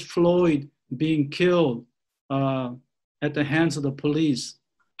George Floyd being killed at the hands of the police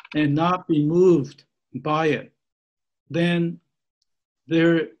and not be moved by it, then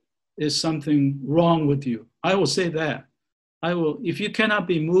there is something wrong with you. I will say that. If you cannot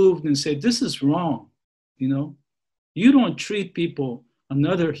be moved and say, this is wrong, you know, you don't treat people,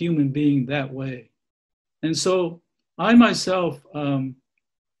 another human being, that way. And so I myself,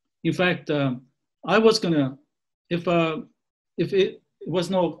 in fact, I was gonna, if it was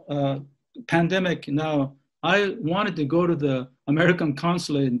no pandemic now, I wanted to go to the American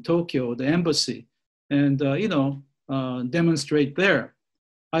consulate in Tokyo, the embassy, and you know, demonstrate there.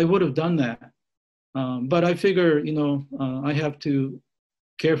 I would have done that, but I figure, you know, I have to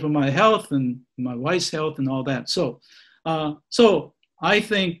care for my health and my wife's health and all that. So, so I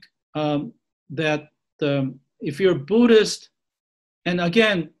think that if you're Buddhist, and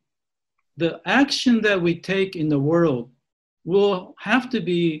again, the action that we take in the world will have to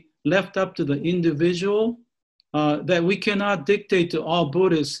be left up to the individual, that we cannot dictate to all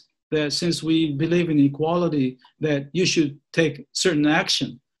Buddhists that since we believe in equality, that you should take certain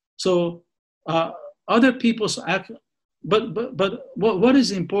action. So other people's act, but what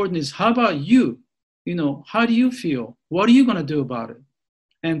is important is how about you? You know, how do you feel? What are you going to do about it?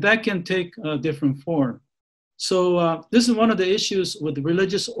 And that can take a different form. So this is one of the issues with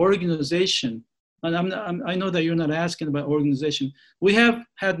religious organization. And I know that you're not asking about organization. We have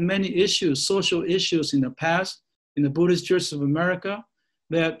had many issues, social issues in the past, in the Buddhist Church of America,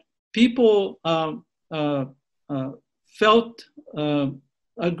 that people felt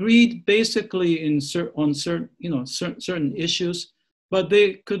agreed basically on certain issues, but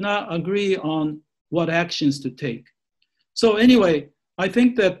they could not agree on what actions to take. So anyway, I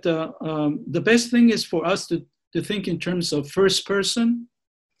think that the best thing is for us to think in terms of first person,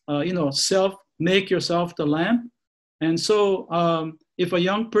 you know, self, make yourself the lamp. And so if a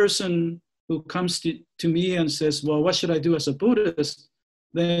young person who comes to me and says, well, what should I do as a Buddhist?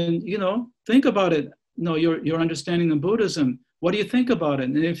 Then, you know, think about it. You know, your understanding of Buddhism, what do you think about it?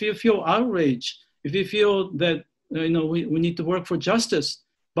 And if you feel outraged, if you feel that, you know, we need to work for justice,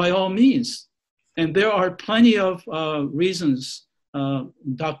 by all means. And there are plenty of reasons,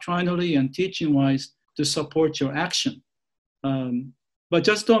 doctrinally and teaching-wise, to support your action. But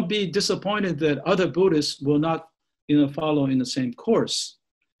just don't be disappointed that other Buddhists will not, you know, follow in the same course.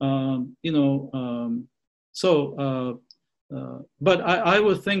 You know, but I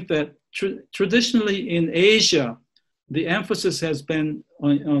would think that traditionally in Asia, the emphasis has been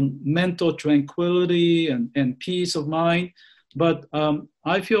on mental tranquility and peace of mind. But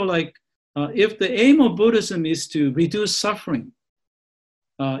I feel like if the aim of Buddhism is to reduce suffering,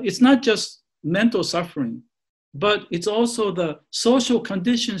 it's not just mental suffering, but it's also the social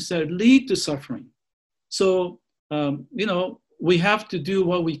conditions that lead to suffering. So, you know, we have to do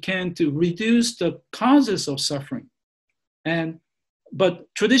what we can to reduce the causes of suffering.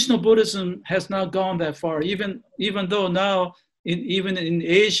 But traditional Buddhism has not gone that far, even though now, even in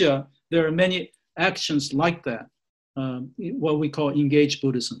Asia, there are many actions like that, what we call engaged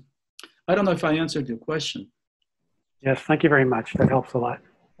Buddhism. I don't know if I answered your question. Yes, thank you very much. That helps a lot.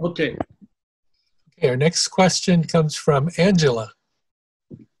 Okay. Okay, our next question comes from Angela.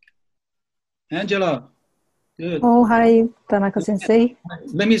 Angela, good. Oh, hi, Tanaka Sensei.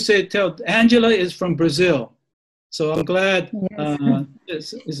 Let me tell Angela is from Brazil. So I'm glad.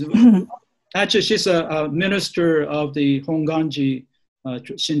 Yes. Actually, she's a minister of the Honganji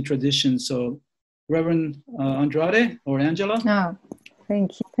Shin tradition. So Reverend Andrade or Angela. Oh,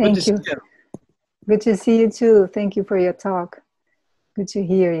 thank you. Thank you. Good to see you too. Thank you for your talk. Good to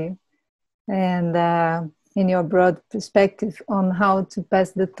hear you. And in your broad perspective on how to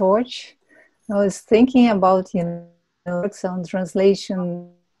pass the torch, I was thinking about, you know, some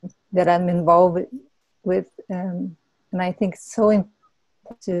translation that I'm involved with, and I think it's so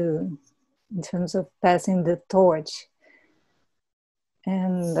important in terms of passing the torch.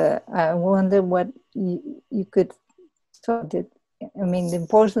 And I wonder what you could talk about. I mean, the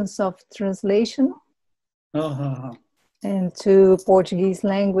importance of translation and to Portuguese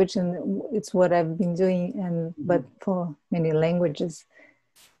language, and it's what I've been doing, but for many languages.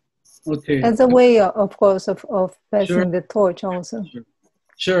 Okay. As a way, of course, of passing the torch also.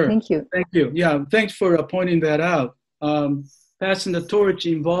 Sure. Thank you. Thank you. Yeah, thanks for pointing that out. Passing the torch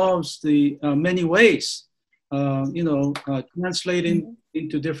involves the many ways, you know, translating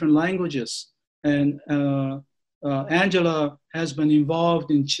into different languages. and Angela has been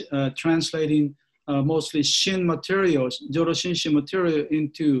involved in translating mostly Shin materials, Jodo Shinshin material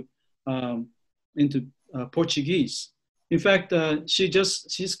into Portuguese. In fact,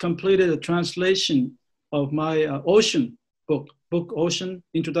 she's completed a translation of my Ocean book Ocean,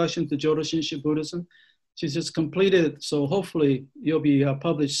 Introduction to Jodo Shinshin Buddhism. She's just completed it, so hopefully you'll be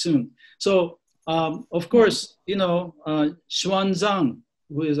published soon. So, of course, you know, Xuanzang,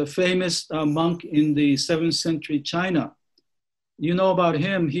 who is a famous monk in the 7th century China. You know about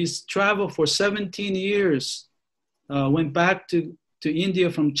him. He's traveled for 17 years, went back to India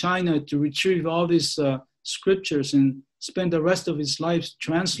from China to retrieve all these scriptures and spend the rest of his life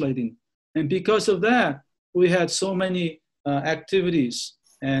translating. And because of that, we had so many activities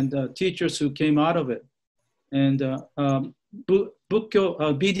and teachers who came out of it. And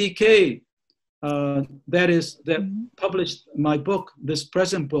BDK, that published my book, this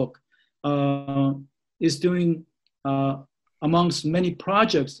present book, is doing, amongst many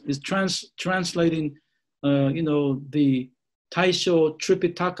projects, is translating, you know, the Taisho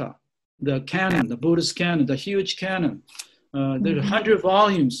Tripitaka, the canon, the Buddhist canon, the huge canon. There are 100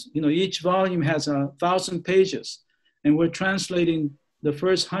 volumes. You know, each volume has 1,000 pages, and we're translating the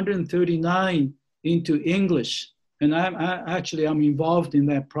first 139 into English. And I'm involved in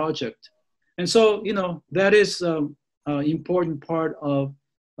that project. And so, you know, that is an important part of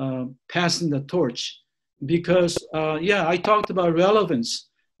passing the torch, because, yeah, I talked about relevance.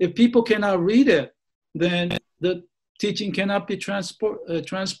 If people cannot read it, then the teaching cannot be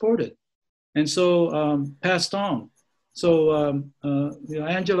transported, and so passed on. So you know,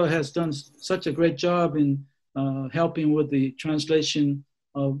 Angela has done such a great job in helping with the translation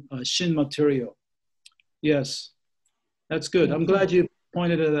of Shin material. Yes, that's good. I'm glad you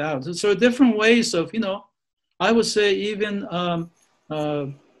pointed it out. So different ways of, you know, I would say even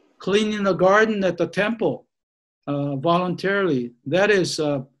cleaning the garden at the temple voluntarily. That is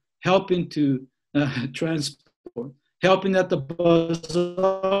helping to transport, helping at the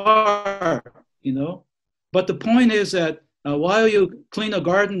bazaar, you know. But the point is that while you clean a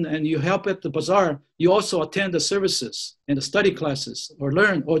garden and you help at the bazaar, you also attend the services and the study classes, or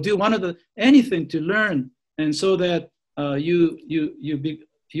learn, or do anything to learn, and so that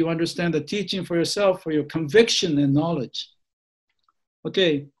you understand the teaching for yourself, for your conviction and knowledge.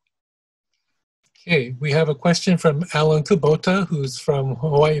 Okay. Okay, we have a question from Alan Kubota, who's from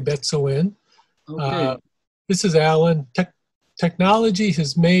Hawaii Betsuin. Okay. This is Alan. Technology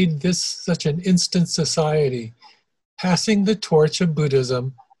has made this such an instant society. Passing the torch of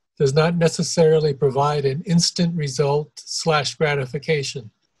Buddhism does not necessarily provide an instant result /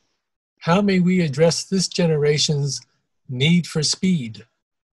 gratification. How may we address this generation's need for speed?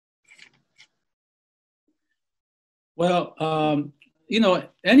 Well, you know,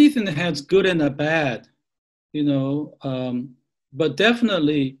 anything that has good and a bad, you know, but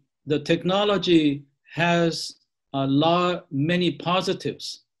definitely the technology has many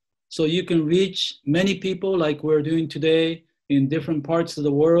positives. So you can reach many people like we're doing today in different parts of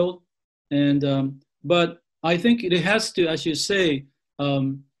the world. And, but I think it has to, as you say,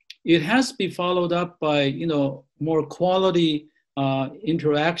 it has to be followed up by, you know, more quality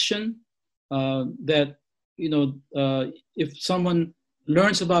interaction that, you know, if someone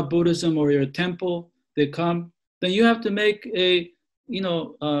learns about Buddhism or your temple, they come, then you have to make a, you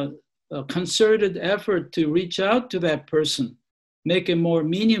know, a concerted effort to reach out to that person, make it more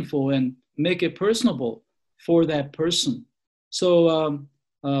meaningful and make it personable for that person. So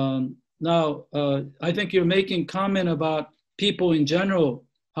now I think you're making comment about people in general,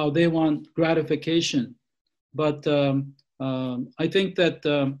 how they want gratification. But I think that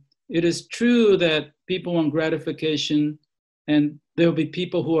it is true that people want gratification, and there'll be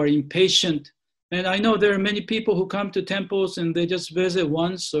people who are impatient. And I know there are many people who come to temples and they just visit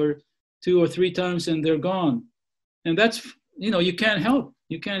once or 2 or 3 times and they're gone. And that's, you know, you can't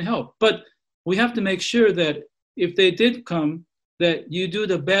help. But we have to make sure that if they did come, that you do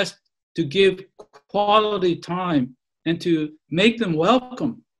the best to give quality time and to make them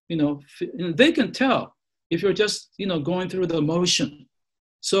welcome. You know, they can tell if you're just, you know, going through the motion.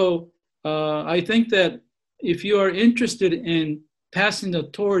 So I think that if you are interested in passing the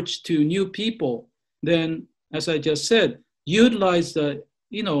torch to new people, then, as I just said, utilize the,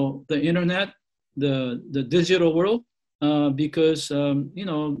 you know, the internet, the digital world, because, you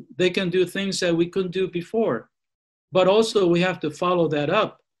know, they can do things that we couldn't do before. But also we have to follow that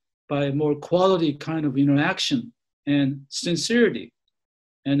up by more quality kind of interaction and sincerity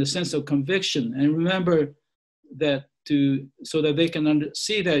and a sense of conviction. And remember that so that they can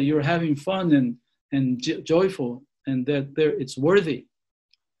see that you're having fun and joyful, and that it's worthy.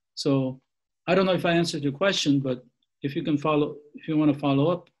 So I don't know if I answered your question, but if you can follow, if you want to follow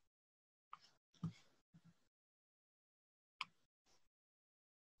up.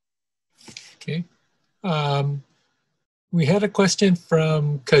 Okay. We had a question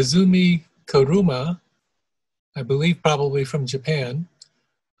from Kazumi Kuruma, I believe probably from Japan.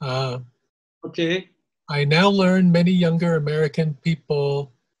 Okay. I now learn many younger American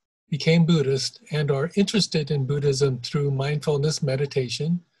people became Buddhist and are interested in Buddhism through mindfulness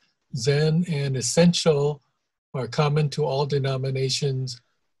meditation. Zen and essential are common to all denominations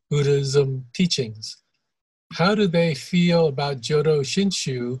Buddhism teachings. How do they feel about Jodo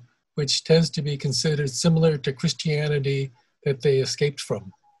Shinshu, which tends to be considered similar to Christianity that they escaped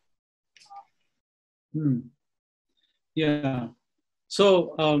from? Yeah.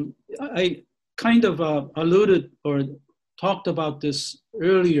 So I kind of alluded or talked about this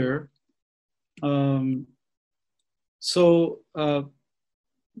earlier.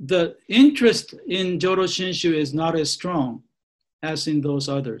 The interest in Jodo Shinshu is not as strong as in those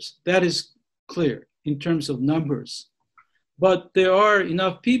others. That is clear in terms of numbers. But there are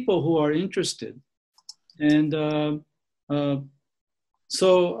enough people who are interested. And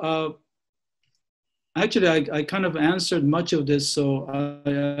actually, I kind of answered much of this, so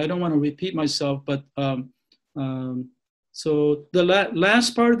I don't want to repeat myself. But so the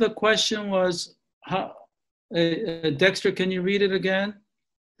last part of the question was, how, Dexter, can you read it again?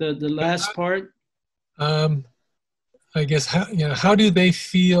 The last part? I guess, how do they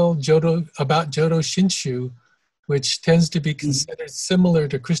feel about Jodo Shinshu, which tends to be considered similar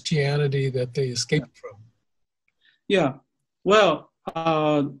to Christianity that they escaped from? Yeah, well,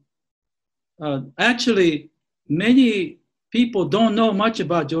 actually, many people don't know much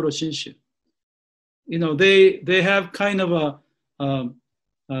about Jodo Shinshu. You know, they have kind of a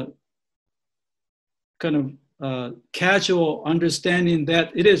casual understanding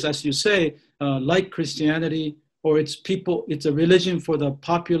that it is, as you say, like Christianity, or it's a religion for the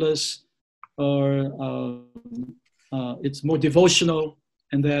populace, or it's more devotional,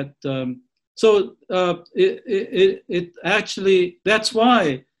 and that. It actually, that's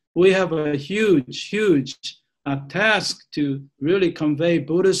why we have a huge task to really convey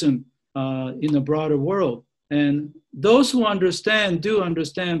Buddhism in a broader world. And those who understand do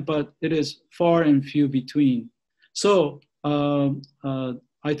understand, but it is far and few between. So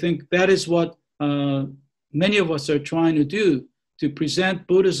I think that is what many of us are trying to do, to present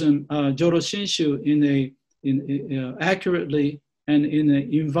Buddhism, Jodo Shinshu, in accurately and in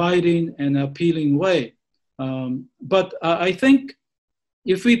an inviting and appealing way. But I think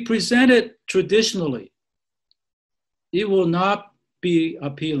if we present it traditionally, it will not be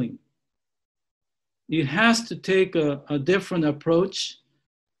appealing. It has to take a different approach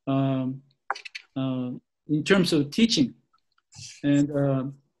in terms of teaching. And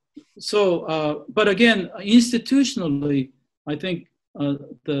but again, institutionally, I think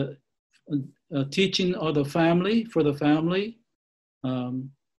the teaching of the family, for the family,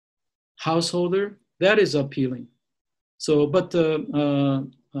 householder, that is appealing. So, but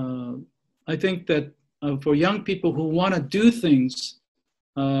I think that for young people who want to do things,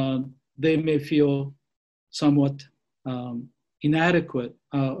 they may feel somewhat inadequate,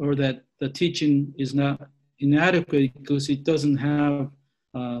 or that the teaching is not inadequate because it doesn't have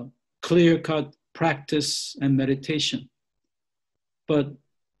clear-cut practice and meditation. But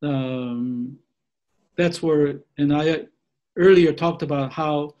that's where, and I earlier talked about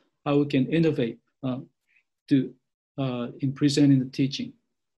how we can innovate in presenting the teaching.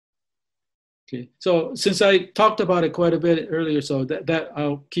 Okay, so since I talked about it quite a bit earlier, so that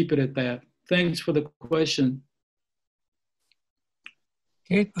I'll keep it at that. Thanks for the question.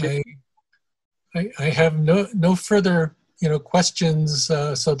 Okay, I have no further questions.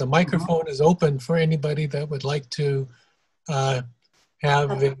 So the microphone is open for anybody that would like to have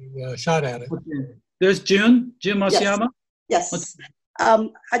a shot at it. Okay. There's June Masayama. Yes.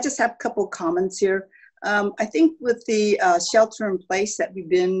 I just have a couple comments here. I think with the shelter in place that we've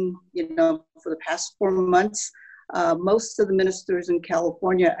been, for the past 4 months, most of the ministers in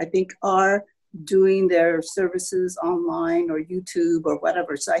California, I think, are doing their services online or YouTube or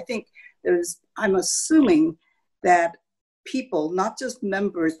whatever. So I think I'm assuming that people, not just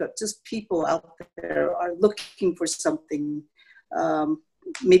members, but just people out there are looking for something,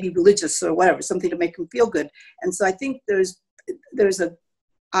 maybe religious or whatever, something to make them feel good. And so I think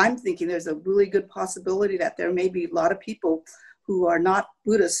I'm thinking there's a really good possibility that there may be a lot of people who are not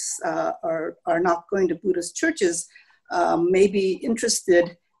Buddhists or are not going to Buddhist churches, may be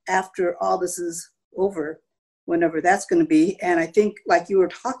interested after all this is over, whenever that's going to be. And I think, like you were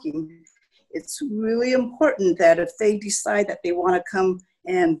talking, it's really important that if they decide that they want to come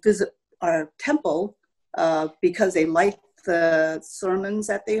and visit our temple because they liked the sermons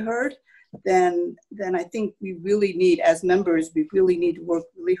that they heard, then I think we really need, as members, we really need to work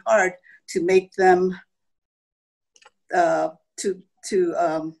really hard to make them, to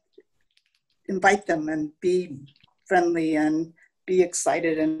invite them and be friendly and be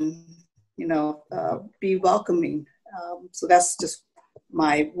excited and, you know, be welcoming. So that's just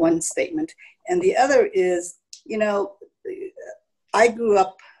my one statement. And the other is, you know, I grew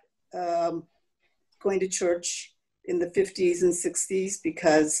up going to church in the 50s and 60s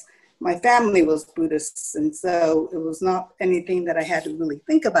because my family was Buddhists, and so it was not anything that I had to really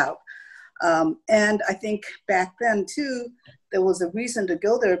think about. And I think back then too, there was a reason to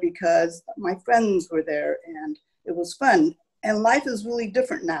go there because my friends were there and it was fun. And life is really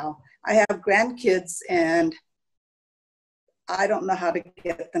different now. I have grandkids and I don't know how to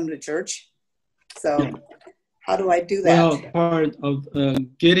get them to church. So how do I do that? Well, part of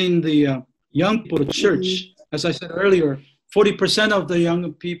getting the young people to church, as I said earlier, 40% of the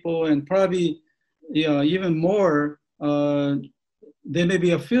young people, and probably even more, they may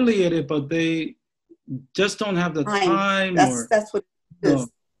be affiliated, but they just don't have the time. That's what it is.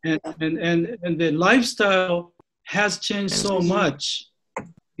 And the lifestyle has changed so much,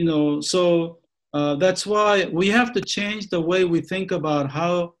 you know. So that's why we have to change the way we think about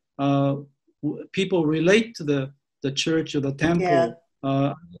how people relate to the church or the temple.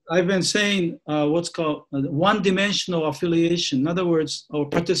 I've been saying what's called one-dimensional affiliation, in other words, or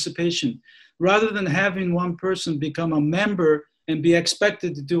participation. Rather than having one person become a member and be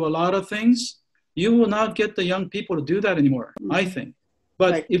expected to do a lot of things, you will not get the young people to do that anymore, I think.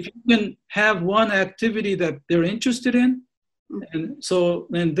 But if you can have one activity that they're interested in,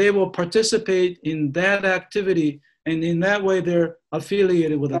 and they will participate in that activity, and in that way they're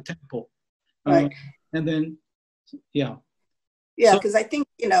affiliated with a temple. And then, Yeah, because I think,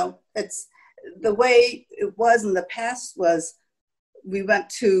 you know, it's the way it was in the past was we went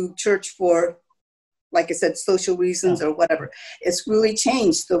to church for, like I said, social reasons or whatever. It's really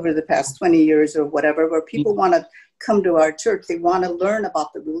changed over the past 20 years or whatever, where people want to come to our church. They want to learn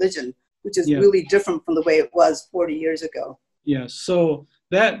about the religion, which is really different from the way it was 40 years ago. Yes, so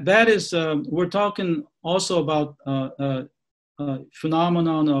that is, we're talking also about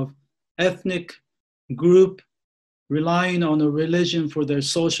phenomenon of ethnic group relying on a religion for their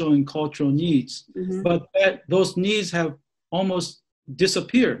social and cultural needs. But those needs have almost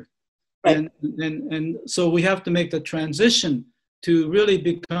disappeared. And so we have to make the transition to really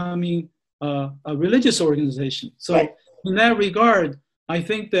becoming a religious organization. So in that regard, I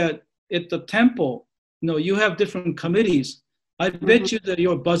think that at the temple, you know, you have different committees. I bet you that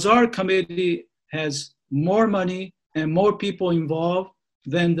your bazaar committee has more money and more people involved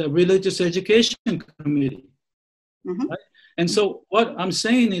than the religious education committee. Right? And so what I'm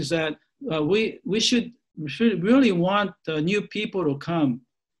saying is that we should really want new people to come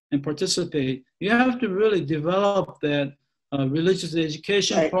and participate. You have to really develop that religious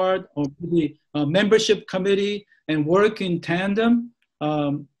education part, or the membership committee, and work in tandem,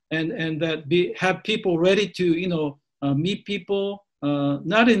 and that have people ready to, you know, meet people,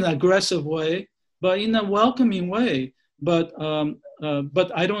 not in an aggressive way, but in a welcoming way. But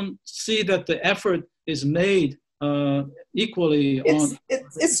I don't see that the effort is made equally.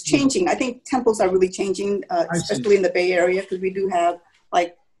 It's changing. I think temples are really changing, especially in the Bay Area, because we do have,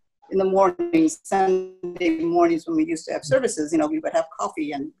 like, in the mornings, Sunday mornings when we used to have services, you know, we would have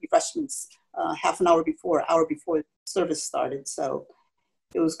coffee and refreshments half an hour before service started. So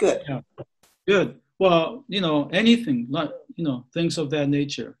it was good. Yeah, good. Well, you know, anything, like, you know, things of that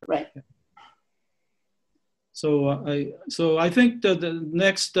nature. Right. So I think that the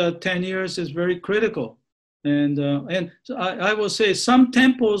next 10 years is very critical. And so I will say some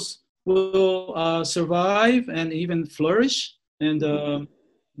temples will survive and even flourish, and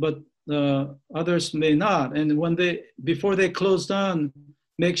but others may not. And before they close down,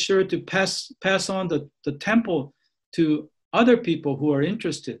 make sure to pass on the temple to other people who are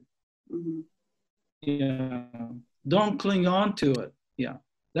interested. Yeah, don't cling on to it. Yeah,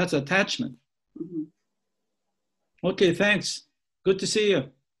 that's attachment. Okay, thanks. Good to see you.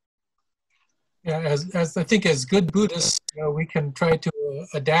 Yeah, as I think as good Buddhists, you know, we can try to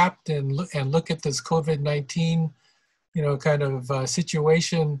adapt and look at this COVID-19, you know, kind of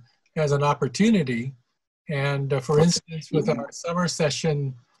situation as an opportunity. And for instance, with our summer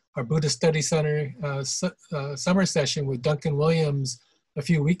session, our Buddhist Study Center summer session with Duncan Williams a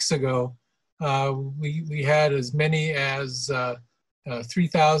few weeks ago, we had as many as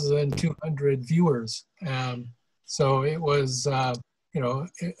 3,200 viewers. So it was, you know,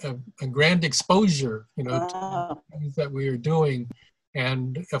 a grand exposure, you know, to things that we are doing.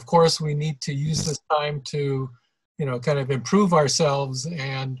 And of course, we need to use this time to, kind of improve ourselves.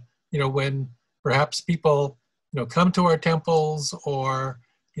 And, when perhaps people, come to our temples, or,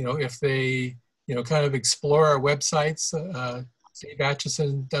 if they, kind of explore our websites. Dave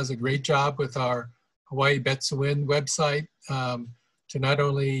Atchison does a great job with our Hawaii Betsuin website to not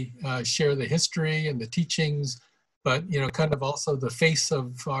only share the history and the teachings, but, kind of also the face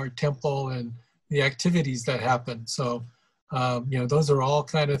of our temple and the activities that happen. So, those are all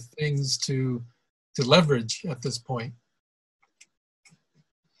kind of things to leverage at this point.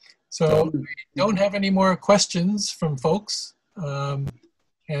 So we don't have any more questions from folks.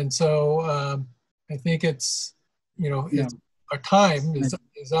 And so I think it's, our time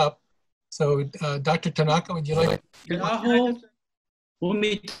is up. So Dr. Tanaka, would you like to? Aho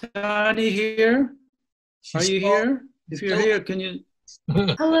Umitani here. Are you here? If you're here, can you?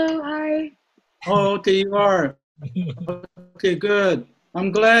 Hello, hi. Oh, okay, you are. Okay, good.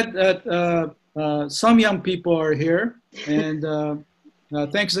 I'm glad that some young people are here. And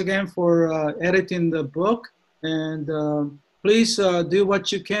thanks again for editing the book. And please do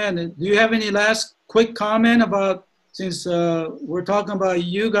what you can. Do you have any last quick comment about, since we're talking about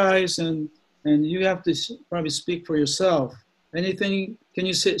you guys and you have to probably speak for yourself. Anything, can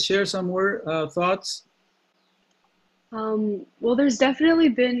you share some thoughts? Well, there's definitely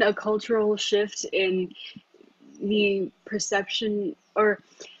been a cultural shift in the perception, or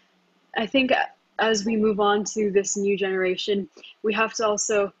I think as we move on to this new generation, we have to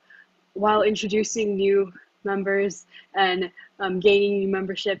also, while introducing new members and gaining new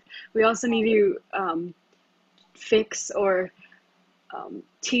membership, we also need to fix or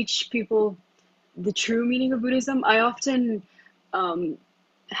teach people the true meaning of Buddhism. I often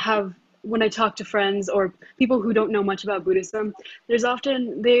have, when I talk to friends or people who don't know much about Buddhism, they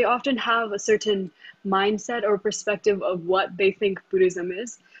often have a certain mindset or perspective of what they think Buddhism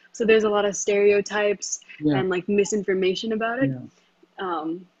is. So there's a lot of stereotypes and like misinformation about it.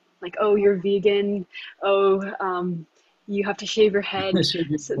 Like, oh, you're vegan. Oh, you have to shave your head. So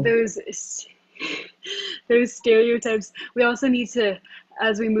those stereotypes. We also need to,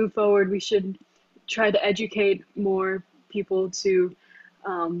 as we move forward, we should try to educate more people to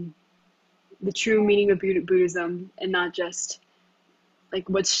the true meaning of Buddhism, and not just like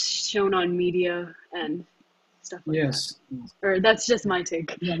what's shown on media and stuff like that. Or that's just my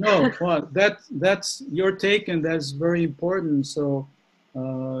take. Yeah, no, well, that's your take, and that's very important. So,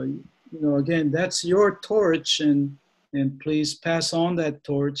 again, that's your torch, and please pass on that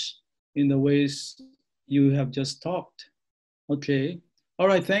torch in the ways you have just talked. Okay. All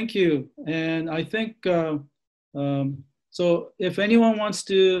right. Thank you. And I think, so if anyone wants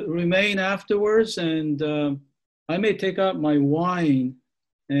to remain afterwards, and I may take out my wine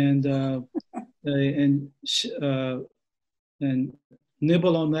and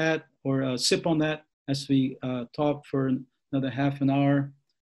nibble on that, or sip on that as we talk for another half an hour.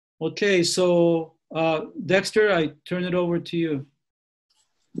 Okay, so Dexter, I turn it over to you.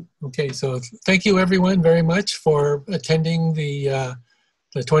 Okay, so thank you everyone very much for attending the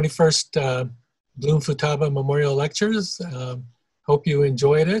 21st Bloom-Futaba Memorial Lectures. Hope you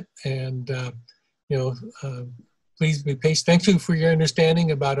enjoyed it, and please be patient. Thank you for your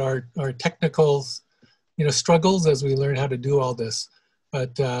understanding about our technical struggles as we learn how to do all this.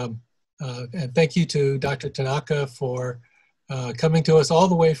 But and thank you to Dr. Tanaka for coming to us all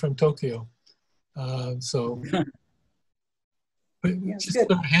the way from Tokyo. So just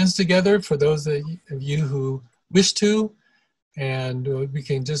put our hands together for those of you who wish to, and we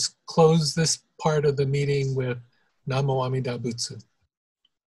can just close this part of the meeting with Namo Amida Butsu.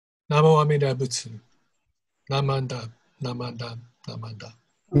 Namo Amida Butsu. Namanda, Namanda, Namanda.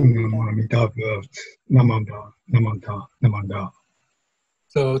 Namo Amida Butsu. Namanda, Namanda, Namanda.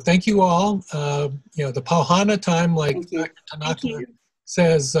 So thank you all. The Pauhana time, like Dr. Tanaka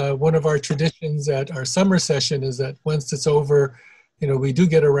says, one of our traditions at our summer session is that once it's over, we do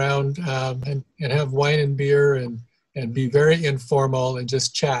get around and have wine and beer and be very informal and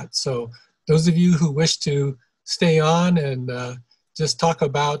just chat. So those of you who wish to stay on and just talk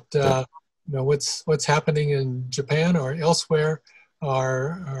about what's happening in Japan or elsewhere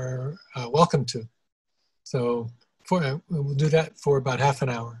are welcome to. So we'll do that for about half an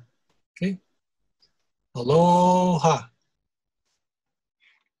hour. Okay. Aloha.